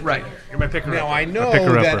rosin. Right. You're my picker. Now, I know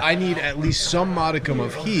that I need at least some modicum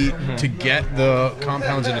of heat to get the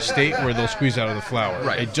compounds in a state where they'll squeeze out of the flour.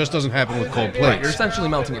 Right. It just doesn't happen with cold plates. Right. You're essentially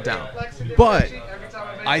melting it down. But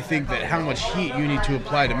I think that how much heat you need to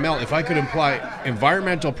apply to melt, if I could apply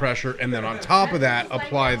environmental pressure and then on top of that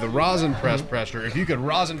apply the rosin press pressure, if you could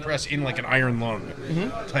rosin press in like an iron lung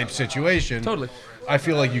type situation, Totally. I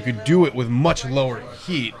feel like you could do it with much lower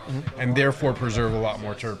heat and therefore preserve a lot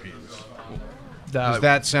more terpenes. Does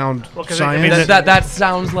that sound science? That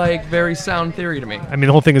sounds like very sound theory to me. I mean,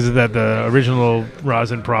 the whole thing is that the original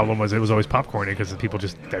rosin problem was it was always popcorny because people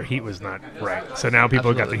their heat was not right. So now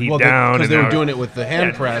people got the heat down. Because they were doing it with the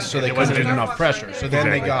hand press, so they couldn't get enough pressure. So then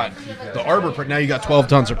they got the arbor press. Now you got 12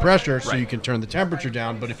 tons of pressure, so you can turn the temperature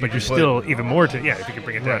down. But if you're still even more if you can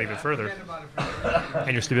bring it down even further,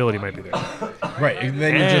 and your stability might be there. Right, and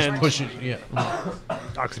then you just push it. Yeah,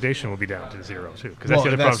 oxidation will be down to 0 too, because that's the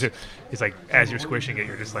other problem too. It's like as you're squishing it,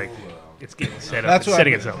 you're just like it's getting set up. It's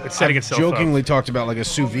setting itself. It's setting itself up. Jokingly talked about like a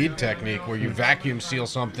sous vide technique where you vacuum seal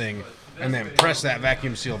something and then press that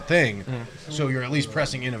vacuum sealed thing, so you're at least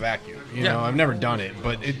pressing in a vacuum. You know, I've never done it,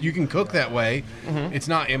 but you can cook that way. It's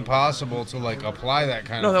not impossible to like apply that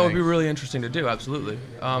kind of thing. No, that would be really interesting to do. Absolutely,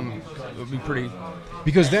 it would be pretty.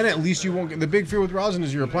 Because then at least you won't get... The big fear with rosin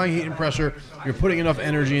is you're applying heat and pressure, you're putting enough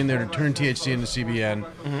energy in there to turn THC into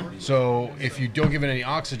CBN. So if you don't give it any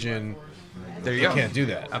oxygen, There you You go. can't do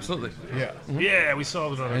that. Absolutely. Yeah. Yeah, we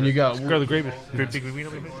solved it on And you got- the great big we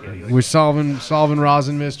know. We're solving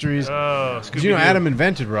rosin mysteries. Oh, Did you know Adam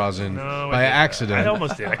invented rosin No, by I didn't. accident? I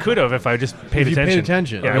almost did. I could have if I just paid If you attention. paid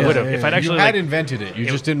attention. Yeah, I would have. If I'd actually you had like, invented it, you it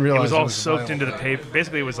just didn't realize it was all was soaked into the available. paper.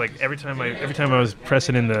 Basically, it was like every time I was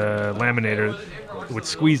pressing in the laminator, it would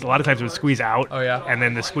squeeze. A lot of times it would squeeze out. Oh, yeah. And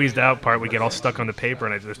then the squeezed out part would get all stuck on the paper,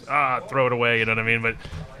 and I just throw it away. You know what I mean? But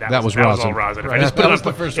That was all rosin. rosin. If Right. I just That put it was on,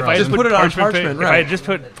 the first if I rosin. just Put it on parchment, paper, if I right. had just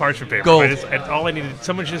put parchment paper, Gold. and all I needed,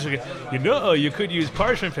 someone just you could use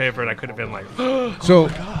parchment paper, and I could have been like, So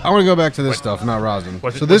I want to go back to this stuff, not rosin.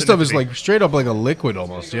 What's it- So what's this it stuff meant is to be? like straight up like a liquid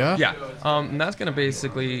almost, yeah? Yeah, and that's going to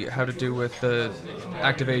basically have to do with the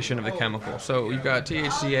activation of the chemical. So you've got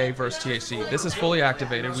THCA versus THC. This is fully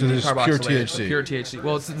activated. So this is pure decarboxylated, so THC. Pure THC.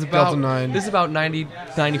 Well, it's about Delta 9. This is about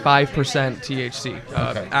 95% THC,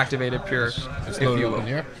 Okay. activated pure. It's if loaded you up will. in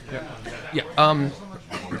here. Yeah.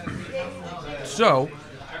 So.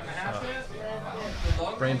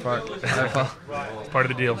 Brain fart. it's part of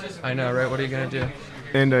the deal. I know, right? What are you gonna do?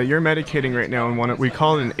 And you're medicating right now in one. We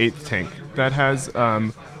call it an eighth tank. That has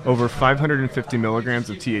over 550 milligrams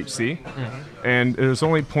of THC, and there's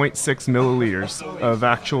only 0.6 milliliters of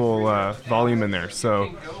actual volume in there.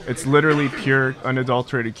 So it's literally pure,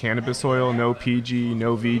 unadulterated cannabis oil. No PG,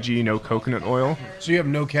 no VG, no coconut oil. So you have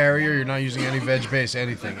no carrier. You're not using any veg-based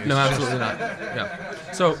anything. It's No, just- absolutely not.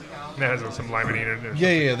 Yeah. So. That has some limonene in there.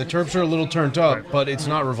 Yeah. The terps are a little turned up, but it's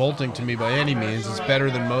not revolting to me by any means. It's better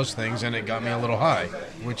than most things, and it got me a little high,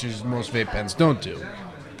 which is most vape pens don't do.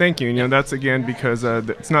 Thank you. You know, that's again because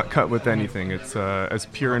it's not cut with anything. It's as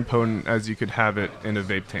pure and potent as you could have it in a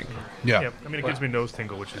vape tank. Yeah. Yeah, I mean, it gives me nose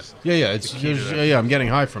tingle, which is It's the key to that. yeah. I'm getting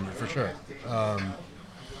high from it for sure.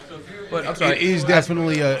 But I'm sorry. It is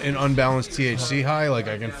definitely an unbalanced THC high. Like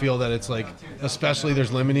I can feel that it's like, especially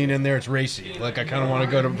there's limonene in there. It's racy. Like I kind of want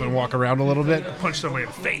to go to and walk around a little bit. Punch somebody in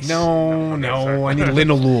the face. No, I need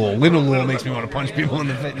linalool. Linalool makes me want to punch people in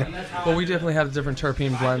the face. Well, we definitely have different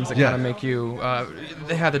terpene blends that Yeah. kind of make you.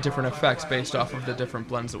 They have the different effects based off of the different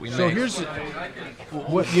blends that we So make. here's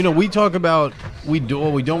what we talk about.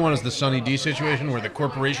 What we don't want is the Sunny D situation where the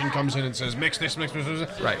corporation comes in and says mix this.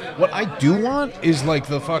 Right. What I do want is like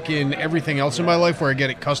the fucking everything else in my life where I get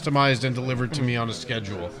it customized and delivered to me on a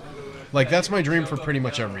schedule. Like that's my dream for pretty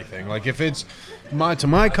much everything. Like if it's to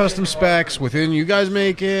my custom specs within you guys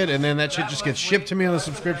make it, and then that shit just gets shipped to me on a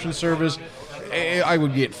subscription service. I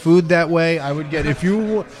would get food that way. I would get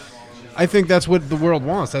I think that's what the world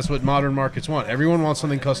wants. That's what modern markets want. Everyone wants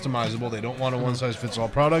something customizable. They don't want a one-size-fits-all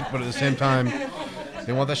product, but at the same time,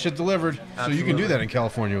 they want that shit delivered. So you can do that in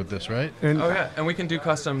California with this, right? And Oh yeah, and we can do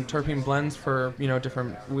custom terpene blends for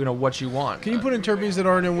different what you want. Can you put in terpenes that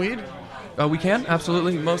aren't in weed? We can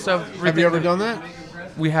absolutely. Most of. Have you ever done that?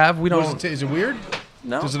 We have. We don't. Is it weird?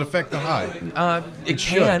 No. Does it affect the high? It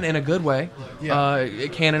should. can in a good way. Yeah.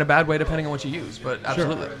 It can in a bad way depending on what you use, but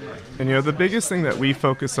absolutely. And the biggest thing that we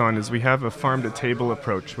focus on is we have a farm-to-table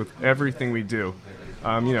approach with everything we do.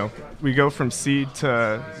 We go from seed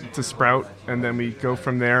to sprout, and then we go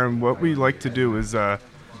from there. And what we like to do is,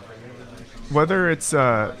 whether it's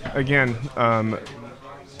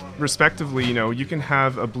respectively, you can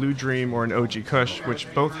have a Blue Dream or an OG Kush,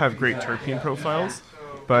 which both have great terpene profiles.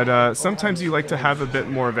 But sometimes you like to have a bit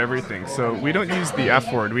more of everything. So we don't use the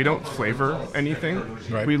F word. We don't flavor anything.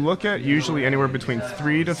 Right. We look at usually anywhere between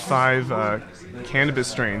 3 to 5 cannabis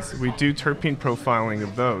strains. We do terpene profiling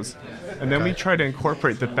of those. And then we try to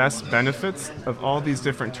incorporate the best benefits of all these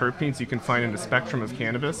different terpenes you can find in the spectrum of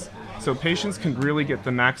cannabis. So patients can really get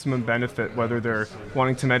the maximum benefit whether they're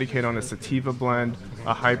wanting to medicate on a sativa blend,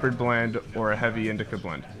 a hybrid blend, or a heavy indica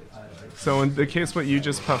blend. So in the case what you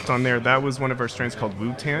just puffed on there, that was one of our strains called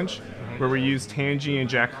Wu Tang, where we use Tangy and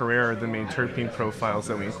Jack Herrera, the main terpene profiles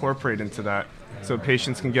that we incorporate into that, so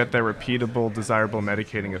patients can get that repeatable, desirable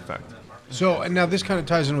medicating effect. So and now this kind of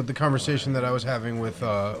ties in with the conversation that I was having with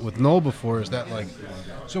Noel before. Is that like,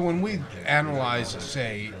 so when we analyze,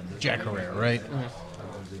 say, Jack Herrera, right?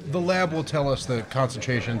 The lab will tell us the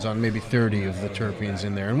concentrations on maybe 30 of the terpenes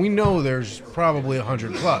in there, and we know there's probably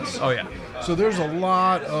 100 plus. Oh yeah. So there's a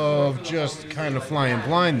lot of just kind of flying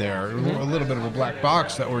blind there, a little bit of a black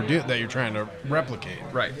box that that you're trying to replicate.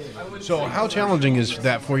 Right. So how challenging is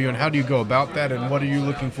that for you, and how do you go about that, and what are you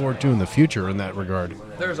looking forward to in the future in that regard?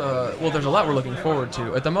 There's a lot we're looking forward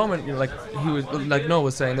to. At the moment, like Noah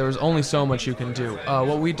was saying, there was only so much you can do.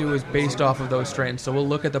 What we do is based off of those strains. So we'll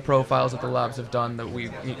look at the profiles that the labs have done that we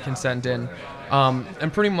can send in,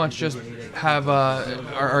 and pretty much just have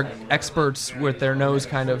our experts with their nose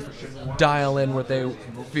kind of dial in what they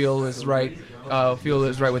feel is right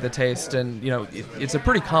with the taste. And it's a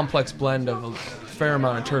pretty complex blend of fair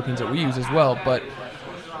amount of terpenes that we use as well, but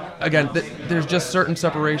again, there's just certain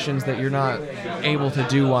separations that you're not able to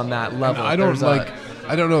do on that level. I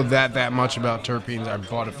don't know that much about terpenes. I've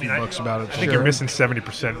bought a few books about it. I think you're missing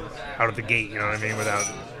 70% out of the gate. You know what I mean?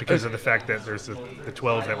 Because of the fact that there's the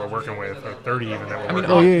 12 that we're working with, or 30 even that we're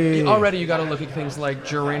working with. Already you got to look at things like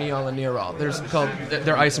geraniol and nerol. They're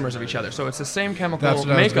isomers of each other, so it's the same chemical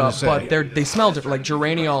makeup, but they smell different. Like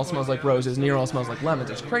geraniol smells like roses, nerol smells like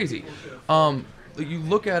lemons. It's crazy. You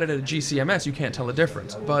look at it at a GCMS, you can't tell the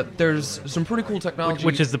difference. But there's some pretty cool technology.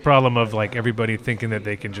 Which is the problem of like everybody thinking that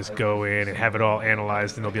they can just go in and have it all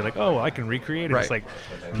analyzed, and they'll be like, "Oh, I can recreate it." Right. It's like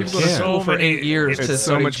people go to school for 8 years to it's so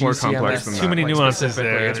study much more GCMS. complex than that. Too many nuances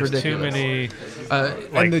there. It's There's ridiculous. too many.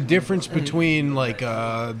 And the difference between like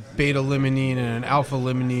beta limonene and an alpha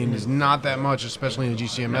limonene is not that much, especially in a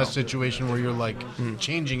GCMS situation where you're like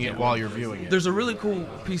changing it while you're viewing it. There's a really cool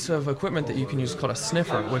piece of equipment that you can use called a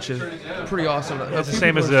sniffer, which is pretty awesome. It's the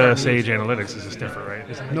same as Sage Analytics is a sniffer, right?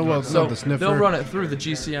 Isn't it? No, well, So the sniffer. they'll run it through the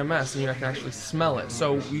GCMS, and you can actually smell it.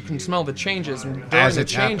 So you can smell the changes. And during As the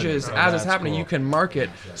it's happening. changes, Oh, as it's that's happening, cool. you can mark it.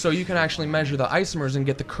 So you can actually measure the isomers and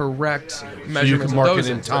get the correct So you measurements can mark of those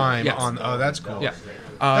it in into time Yes. on. Oh, that's cool. Yeah.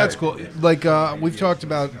 That's cool. Like we've talked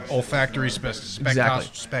about olfactory Exactly.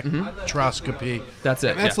 spectroscopy. That's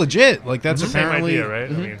it. That's yeah. legit. Like that's Same apparently idea, right?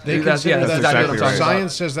 I mean, they That's- consider yeah, that's that exactly what I'm talking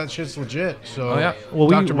science says that shit's legit. So Oh, yeah. well,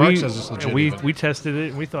 Dr. Mark says it's legit. we tested it,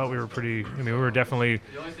 and we thought we were pretty. I mean, we were definitely.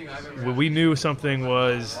 We knew something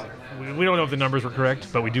was. We don't know if the numbers were correct,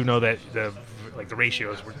 but we do know that the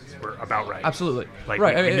ratios were about right. Absolutely. Like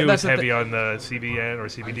right. we knew it was the heavy on the CBN or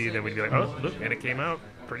CBD, then we'd be like, oh, look, and it came out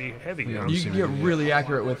pretty heavy. You know? You can get really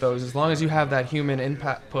accurate with those as long as you have that human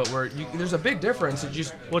input where there's a big difference. You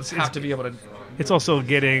just have to be able to. It's also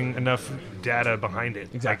getting enough data behind it.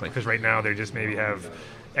 Exactly. Because right now they just maybe have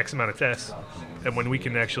X amount of tests, and when we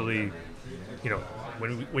can actually,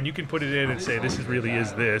 when you can put it in and say this really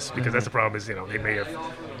is this, because that's the problem is they may have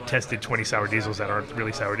tested 20 sour diesels that aren't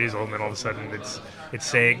really sour diesel, and then all of a sudden it's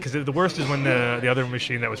saying, because the worst is when the other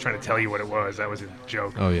machine that was trying to tell you what it was, that was a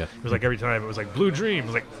joke. Oh, yeah. It was like every time it was like Blue Dream. It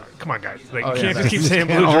was like, come on guys, like Oh, you yeah. can't just keep saying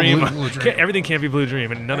Can't Blue all Dream. Blue Dream. Everything can't be Blue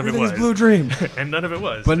Dream, and none of it was. Blue Dream. And none of it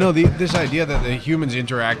was. But no, this idea that the humans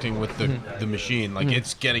interacting with the machine, like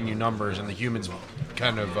it's getting you numbers, and the humans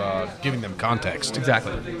kind of giving them context.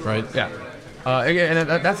 Exactly. Right. Yeah. And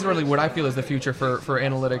that's really what I feel is the future for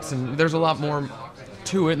analytics, and there's a lot more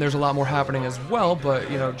to it, and there's a lot more happening as well, but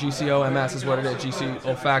GCO-MS is what it is. GC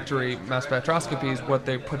olfactory mass spectroscopy is what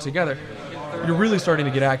they put together. You're really starting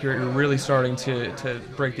to get accurate. You're really starting to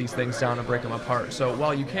break these things down and break them apart. So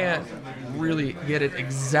while you can't really get it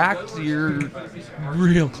exact, you're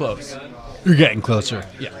real close. You're getting closer.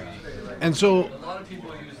 Yeah. And so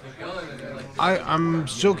I'm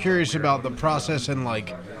so curious about the process and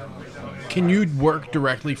like, can you work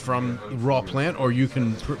directly from raw plant, or you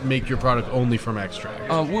can make your product only from extract?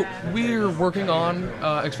 We're working on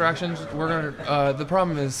extractions. The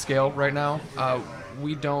problem is scale right now.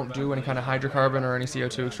 We don't do any kind of hydrocarbon or any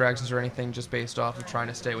CO2 extractions or anything, just based off of trying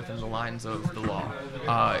to stay within the lines of the law.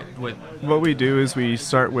 What we do is we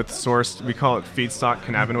start with sourced, we call it feedstock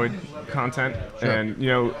cannabinoid content. Sure.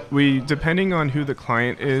 And, we, depending on who the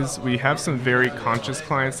client is, we have some very conscious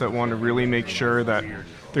clients that want to really make sure that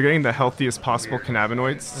they're getting the healthiest possible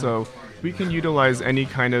cannabinoids. So we can utilize any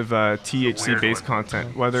kind of THC-based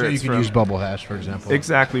content, whether So you it's can from use bubble hash, for example.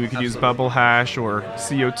 Exactly. We could use bubble hash or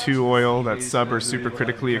CO2 oil that's sub or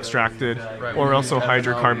supercritically extracted, or also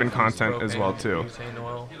hydrocarbon content as well too.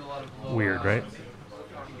 Weird, right?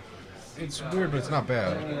 It's weird, but it's not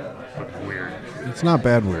bad. Weird. It's not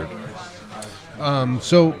bad weird.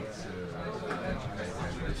 So,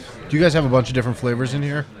 do you guys have a bunch of different flavors in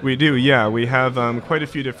here? We do, yeah. We have quite a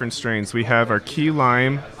few different strains. We have our key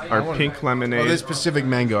lime, our pink lemonade. Oh, this Pacific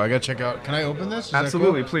mango. I gotta check out. Can I open this? Is that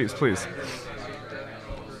Absolutely, cool? please.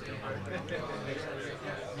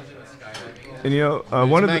 And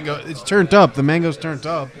one of the mango. It's turned up. The mango's turned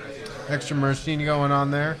up. Extra myrcene going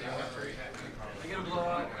on there.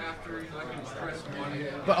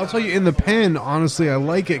 But I'll tell you, in the pen, honestly, I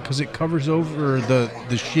like it because it covers over the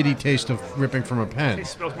shitty taste of ripping from a pen. It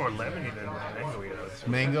smells more lemony than mango-y, though. It's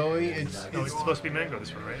mango-y. It's supposed to be mango,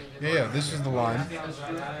 this one, right? Yeah, this is the lime.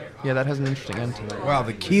 Yeah, that has an interesting end to it. Wow,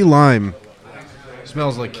 the key lime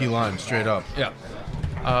smells like key lime, straight up. Yeah.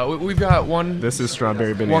 We've got This is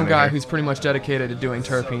strawberry banana. one guy here. who's pretty much dedicated to doing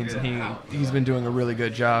terpenes, and he's been doing a really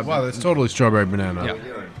good job. Wow, that's totally strawberry banana.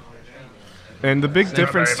 Yeah. And the big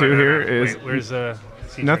difference too here is Wait, where's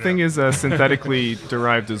nothing is synthetically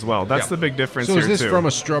derived as well. That's the big difference So here is this too. from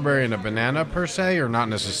a strawberry and a banana per se, or not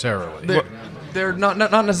necessarily? They're not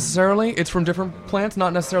necessarily. It's from different plants,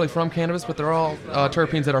 not necessarily from cannabis, but they're all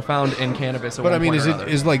terpenes that are found in cannabis. At But I one mean, point is or it other.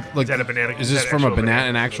 is like Is that a banana? is this from a banana,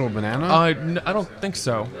 an actual banana? I don't think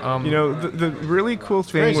so. You know, the really cool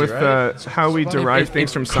thing crazy, with right? how we derive It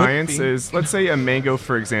things from could science be. is, let's say a mango,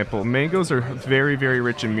 for example. Mangoes are very, very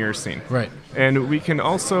rich in myrcene. Right. And we can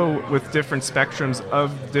also, with different spectrums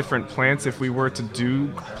of different plants, if we were to do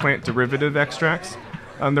plant derivative extracts,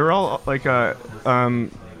 they're all like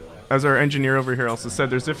as our engineer over here also said,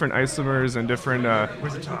 there's different isomers and different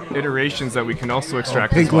iterations that we can also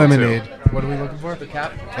extract. Pink as well, too. lemonade. What are we looking for? The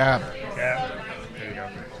cap. Cap. Yeah. There you go.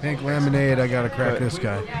 Pink lemonade. I gotta crack this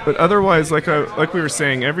guy. But otherwise, like we were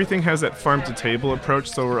saying, everything has that farm-to-table approach,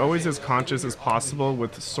 so we're always as conscious as possible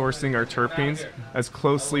with sourcing our terpenes as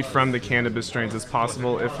closely from the cannabis strains as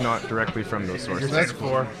possible, if not directly from those sources. That's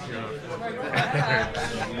 4.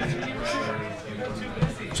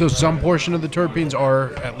 So some portion of the terpenes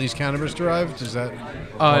are at least cannabis derived. Is that?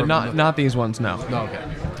 or Not these ones. No. No. Okay.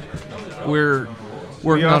 We're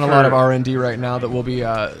working We on a lot of offer- R&D right now that will be.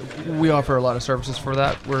 We offer a lot of services for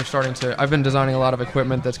that. We're starting to. I've been designing a lot of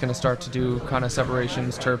equipment that's going to start to do kind of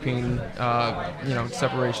separations, terpene,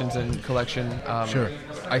 separations and collection, Sure.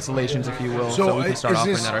 isolations, if you will. So, So we can start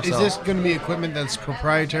offering that is ourselves. this going to be equipment that's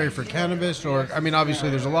proprietary for cannabis, or I mean, obviously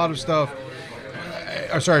there's a lot of stuff.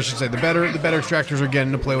 Sorry, I should say the better extractors are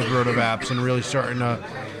getting to play with rotovapes and really starting to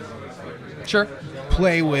Sure.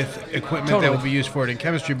 play with equipment that Totally. will be used for it in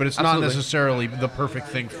chemistry, but it's not Absolutely. necessarily the perfect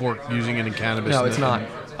thing for using it in cannabis. No, it's not.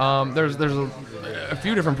 There's a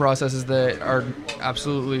few different processes that are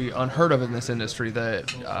absolutely unheard of in this industry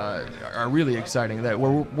that are really exciting that we're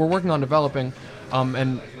working on developing.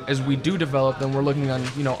 And as we do develop them, we're looking on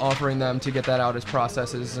offering them to get that out as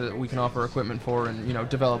processes that we can offer equipment for and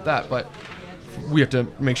develop that. But we have to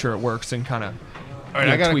make sure it works and kind of. All right,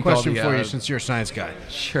 I got a tweak all question the, for you since you're a science guy.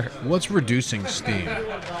 Sure. What's reducing steam?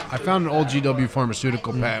 I found an old GW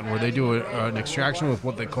pharmaceutical patent where they do an extraction with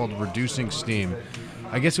what they called reducing steam.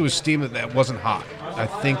 I guess it was steam that wasn't hot. I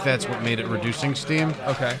think that's what made it reducing steam.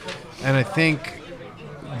 Okay. And I think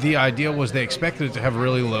the idea was they expected it to have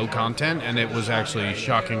really low content, and it was actually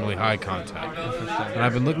shockingly high content. And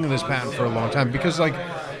I've been looking at this patent for a long time because, like,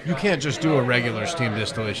 you can't just do a regular steam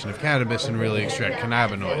distillation of cannabis and really extract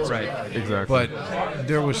cannabinoids. Right. Exactly. But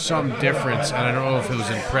there was some difference, and I don't know if it was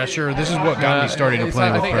in pressure. This is what got me starting to It's play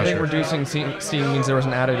not- with I think pressure. reducing steam means there was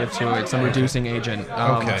an additive to it, some reducing agent.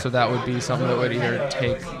 Okay. So that would be something that would either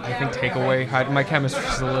take away. My chemistry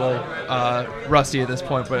is a little rusty at this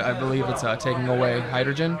point, but I believe it's taking away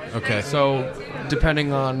hydrogen. Okay. So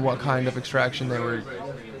depending on what kind of extraction they were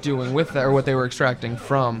doing with that, or what they were extracting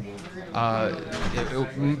from,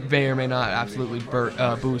 it may or may not absolutely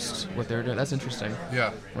boost what they're doing. That's interesting.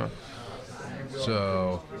 Yeah. Huh.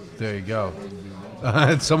 So there you go.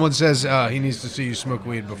 Someone says he needs to see you smoke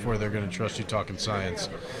weed before they're going to trust you talking science.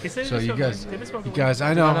 So you guys,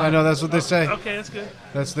 I know, that's what they say. Okay,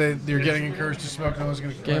 that's good. You're getting encouraged to smoke. No one's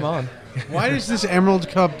going to Game on. Why is this Emerald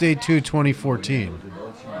Cup Day 2 2014?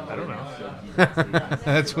 I don't know.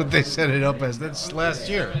 That's what they set it up as. That's last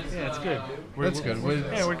year. Yeah, it's good. That's good. We're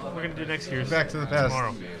going to do next year's Back to the past.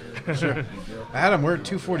 tomorrow. Sure. Adam, we're at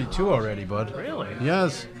 2:42 already, bud. Really?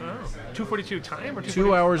 Yes. Oh. 2:42 time or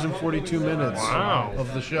 2 hours and 42 minutes Wow.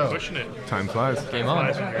 of the show. Pushing it. Time flies. Game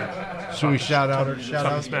on. Should we shout out?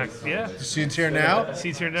 Talking smack. Yeah. Seeds here now.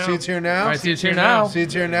 Seats here now. Seeds here now. All right, seats here now.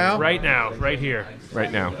 Seeds here now. Right now. Right here.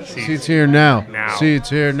 Right now. Seats here now. Now. Seats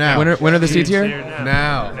here now. When are the seats here?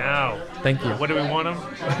 Now. Now. Thank you. What do we want them?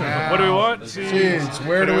 What do we want? Seeds.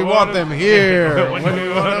 Where do we want them? Here. When do we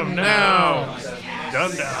want them? Now.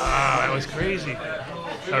 Done. Ah, that was crazy.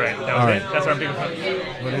 All right. That was All it. right. That's our big.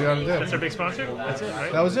 What do you got to That's do? our big sponsor. That's it,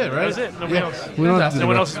 right? That was it, right? That was it. Nobody else. We don't have to do No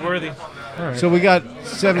one that. else is worthy. So we got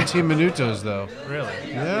 17 minutos though. Really?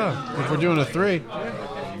 Yeah. If we're doing a 3.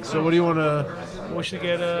 So what do you want to? We should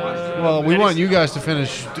get Well, we want you guys to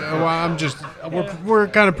finish. We're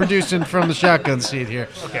kind of producing from the shotgun seat here.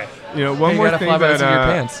 Okay. You know, one You more gotta thing fly by the that seat of your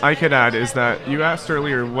pants. I could add is that you asked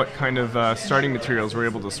earlier what kind of starting materials we're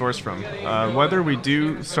able to source from. Whether we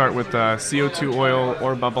do start with CO2 oil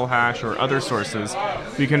or bubble hash or other sources,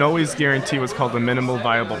 we can always guarantee what's called a minimal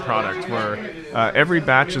viable product, where every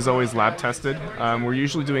batch is always lab tested. We're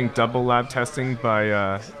usually doing double lab testing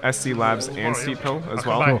by SC Labs and Steep Hill as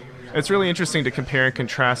well. Cool. It's really interesting to compare and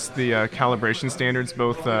contrast the calibration standards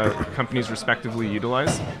both companies respectively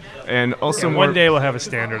utilize. And also And more one day we'll have a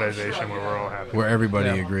standardization where we're all happy. Where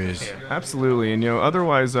everybody agrees. Absolutely, and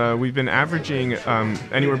otherwise we've been averaging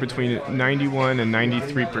anywhere between 91 and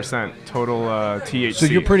 93% total THC. So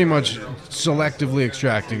you're pretty much selectively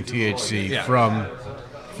extracting THC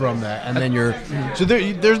from that, and then you're so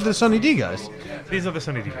there's the Sunny D guys. These are the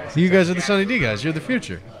Sunny D guys. You guys are the Sunny D guys. You're the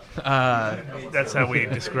future. That's how we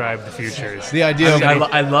describe the future. Is The idea of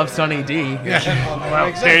I love Sunny D.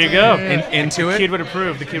 well, there you go. Into The it. kid would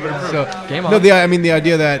approve. The kid would approve. so, Game on. no, I mean the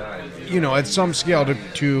idea that at some scale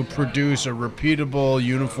to produce a repeatable,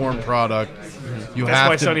 uniform product, you That's have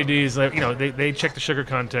why to. Sunny D's, they check the sugar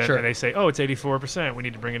content Sure. and they say, oh, it's 84%. We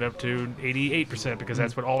need to bring it up to 88% because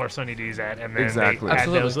that's what all our Sunny D's at. And then Exactly. they add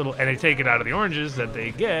Absolutely. those little, and they take it out of the oranges that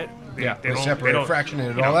they get. They They separate it,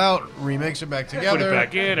 fractionate it you all know, out, remix it back together,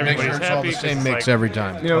 back in, make sure everybody's it's all happy, the 'cause same it's mix like- every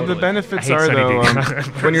time. The benefits I hate are Sunny though D.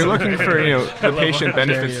 when you're looking for I the love patient it.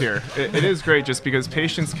 benefits here. It is great just because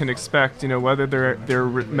patients can expect whether they're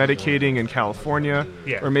medicating in California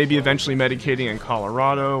Yeah. or maybe eventually medicating in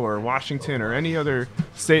Colorado or Washington or any other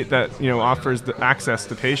state that offers the access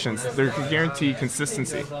to patients. They're guarantee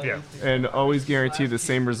consistency Yeah. and always guarantee the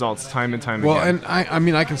same results time and time Well, again. and I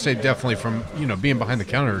mean, I can say definitely from being behind the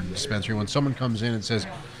counter dispensary, when someone comes in and says,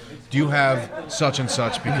 "Do you have such and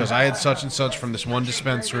such?" Because I had such and such from this one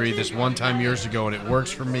dispensary this one time years ago, and it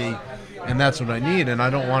works for me, and that's what I need, and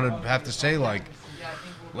I don't want to have to say like,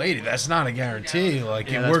 "Lady, that's not a guarantee."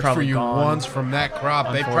 Like Yeah, it that's worked for probably you gone, once from that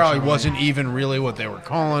crop. They probably unfortunately. wasn't even really what they were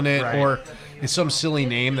calling it, Right. or it's some silly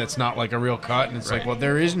name that's not like a real cut, and it's like, well,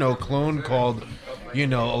 there is no clone called.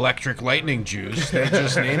 Electric lightning juice. They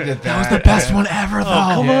just named it that. That was the best one ever, though.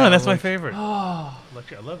 Oh, come Yeah, on. That's my like- favorite. I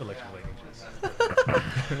love electric lightning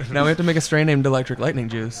juice. Now we have to make a strain named Electric Lightning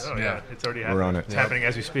Juice. Oh, yeah. It's already happening. We're on it. It's happening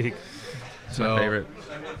as we speak. So, My favorite.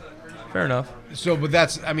 Fair enough. So, but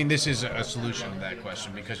this is a solution to that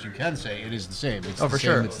question because you can say it is the same. It's Oh, the for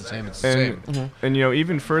same, sure. It's the same. It's the same. And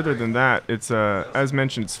even further than that, it's as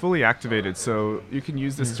mentioned, it's fully activated, so you can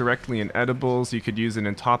use this directly in edibles. You could use it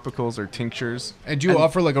in topicals or tinctures. And do you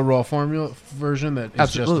offer like a raw formula version that is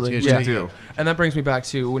Absolutely, just the THC? We do. And that brings me back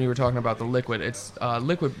to when you were talking about the liquid. It's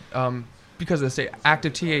liquid because they say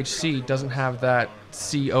active THC doesn't have that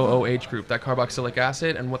COOH group, that carboxylic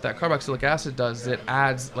acid, and what that carboxylic acid does is it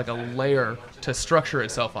adds like a layer to structure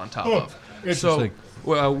itself on top of. So interesting.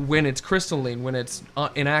 when it's crystalline, when it's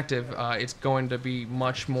inactive, it's going to be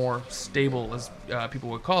much more stable, as people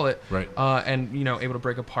would call it, Right. and able to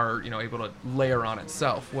break apart, able to layer on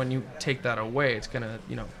itself. When you take that away, it's going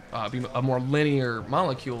to be a more linear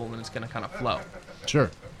molecule, and it's going to kind of flow. Sure.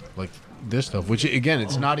 Like this stuff, which again,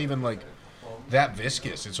 it's not even like that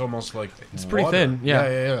viscous. It's almost like It's pretty water. thin, yeah.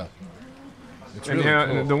 Yeah. It's And really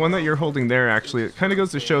cool. the one that you're holding there, actually, it kind of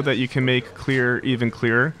goes to show that you can make clear even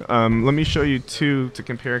clearer. Let me show you two to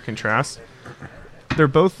compare and contrast. They're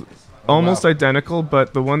both almost identical,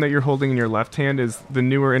 but the one that you're holding in your left hand is the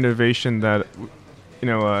newer innovation that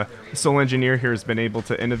Soul Engineer here has been able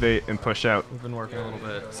to innovate and push out. We've been working a little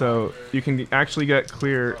bit. So you can actually get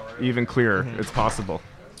clear even clearer. It's possible.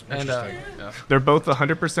 And They're both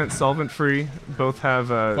 100% solvent free. Both have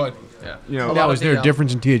But yeah. now, is there a Yeah.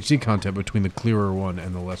 difference in THC content between the clearer one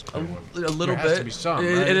and the less clear one? A little There has bit. to be some,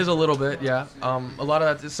 It- right? it is a little bit, yeah. A lot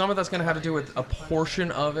of that. Some of that's going to have to do with a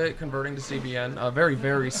portion of it converting to CBN. A very,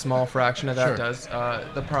 very small fraction of that Sure. does.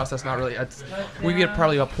 The process not really. We get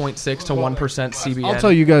probably a 0.6 to 1% CBN. I'll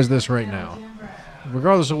tell you guys this right now.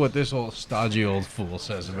 Regardless of what this old stodgy old fool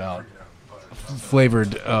says about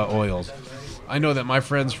flavored oils, I know that my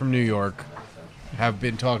friends from New York have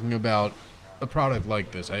been talking about a product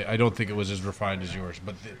like this. I don't think it was as refined as yours,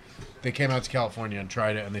 but they came out to California and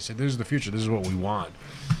tried it, and they said, "This is the future. This is what we want.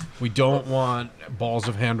 We don't want balls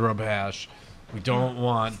of hand rub hash. We don't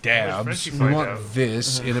want dabs. Frenchie We fried want out.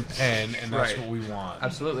 this in a pen, and that's Right. what we want."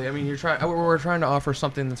 Absolutely. I mean, we're trying to offer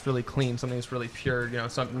something that's really clean, something that's really pure.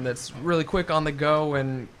 Something that's really quick on the go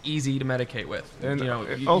and easy to medicate with. And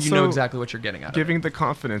you also know exactly what you're getting out of it. giving the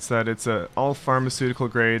confidence that it's all pharmaceutical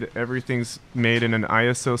grade. Everything's made in an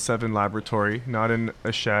ISO 7 laboratory, not in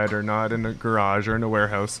a shed or not in a garage or in a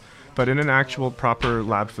warehouse, but in an actual proper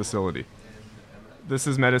lab facility. This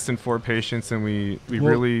is medicine for patients, and we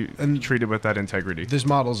really treat it with that integrity. This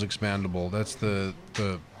model's expandable. That's the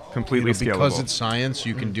Completely because scalable. it's science.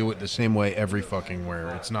 You can do it the same way every fucking where.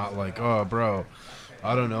 It's not like, oh, bro,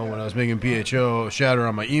 I don't know, when I was making PHO shatter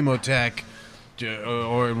on my Emotech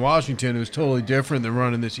or in Washington, it was totally different than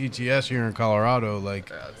running this ETS here in Colorado. Like,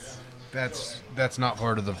 that's not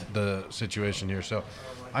part of the situation here. So,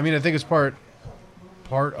 I mean, I think it's part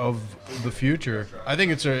of the future. I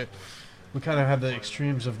think we kind of have the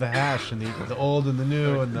extremes of the hash and the old and the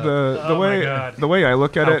new and The Oh my way God. the way I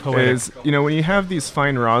look at How it poetic. is, when you have these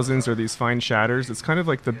fine rosins or these fine shatters, it's kind of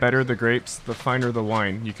like the better the grapes, the finer the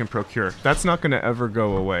wine you can procure. That's not going to ever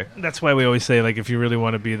go away. That's why we always say, like, if you really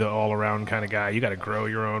want to be the all-around kind of guy, you got to grow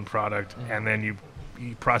your own product, and then you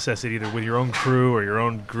you process it either with your own crew or your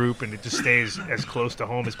own group, and it just stays as close to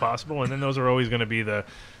home as possible. And then those are always going to be the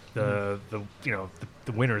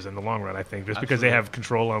winners in the long run, I think, just because they have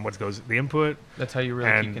control on what goes the input. That's how you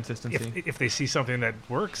really keep consistency. If they see something that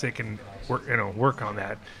works, they can work on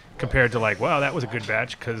that. Compared to like, wow, that was a good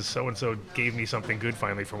batch because so and so gave me something good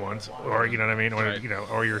finally for once, or you know what I mean, or Right.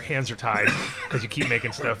 or your hands are tied because you keep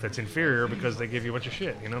making stuff that's inferior because they give you a bunch of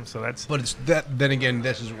shit, So that's. But it's that. Then again,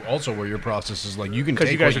 this is also where your process is like you can Because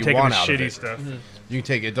take you guys what are you taking want the out of shitty it. stuff. You can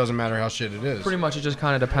take it. It doesn't matter how shit it is. Pretty much, it just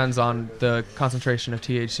kind of depends on the concentration of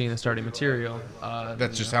THC in the starting material.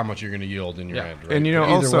 That's just how much you're going to yield in your Yeah. end, right? And, Either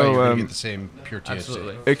also, way, you're going to get the same pure THC.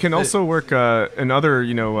 Absolutely. It can also work in other,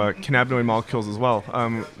 cannabinoid molecules as well.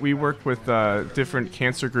 We work with different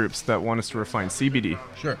cancer groups that want us to refine CBD.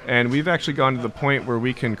 Sure. And we've actually gone to the point where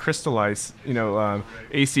we can crystallize,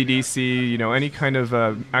 ACDC, any kind of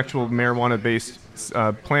actual marijuana-based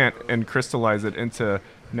plant and crystallize it into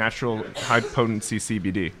natural high-potency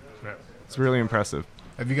CBD. Right. It's really impressive.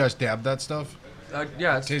 Have you guys dabbed that stuff?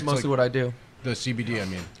 Yeah, it's Tastes mostly like- what I do. The CBD, I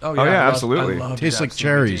mean. Oh yeah, I love- absolutely. I love Tastes that like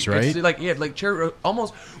cherries, CBD. right? It's like cherry.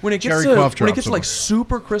 Almost when it gets Cherry to cough when it drops gets to like almost.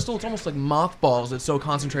 super crystal, it's almost like mothballs. It's so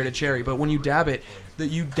concentrated cherry. But when you dab it, that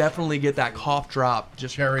you definitely get that cough drop.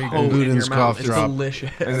 Just Cherry potent in your Luden's mouth. cough It's drop. delicious.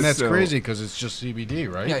 And that's So- crazy because it's just CBD,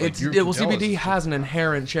 right? Yeah, Like, it's you well, can tell CBD it's- has an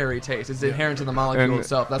inherent cherry taste. It's inherent to the molecule And-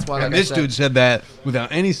 itself. That's why. Like And I this said, dude said that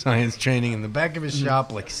without any science training in the back of his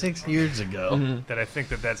shop like 6 years ago. That I think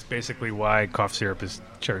that's basically why cough syrup is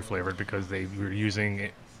cherry flavored because they were using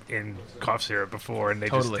it in cough syrup before, and they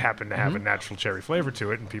just Totally. happen to have a natural cherry flavor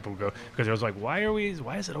to it, and people go because I was like, why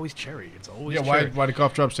is it always cherry? It's always Yeah, cherry. why do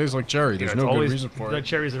cough drops taste like cherry? You know, There's it's no always, good reason for the it.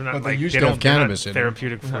 cherries are not But they like used they to have don't- they're not cannabis in them.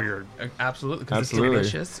 therapeutic for your. absolutely, because it's Absolutely.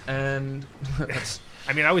 delicious and that's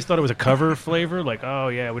I mean, I always thought it was a cover flavor, like oh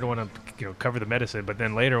yeah, we don't want to cover the medicine, but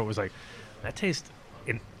then later it was like that tastes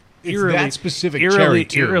It's eerily, that specific cherry,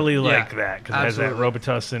 too. eerily Yeah, like that because it has that absolutely.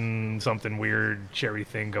 Robitussin something weird cherry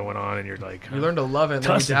thing going on, and you're like, you learn to love it. And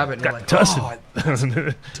then you Tussin, dab it, and you're got like,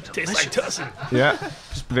 tussin. oh, Tastes like tussin. Yeah.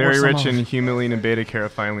 Very some rich on. in humulene and beta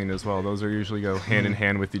carotene as well. Those are usually go hand in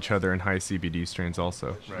hand with each other in high CBD strains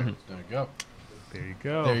also. Right. There you go. There you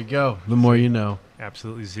go. There you go. The more you know.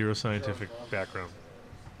 Absolutely zero scientific background.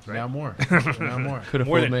 Right. Now more. Now more. could have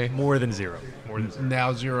More fooled than me. more than zero. More than zero.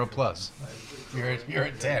 Now 0 plus. You're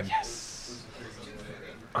at 10. Yes.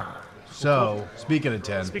 So, speaking of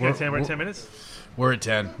 10. Speaking of 10, we're at 10 minutes. We're at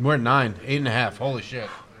 10. We're at 9. 8.5. Holy shit.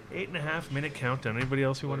 8.5 minute countdown. Anybody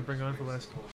else you want to bring on for last?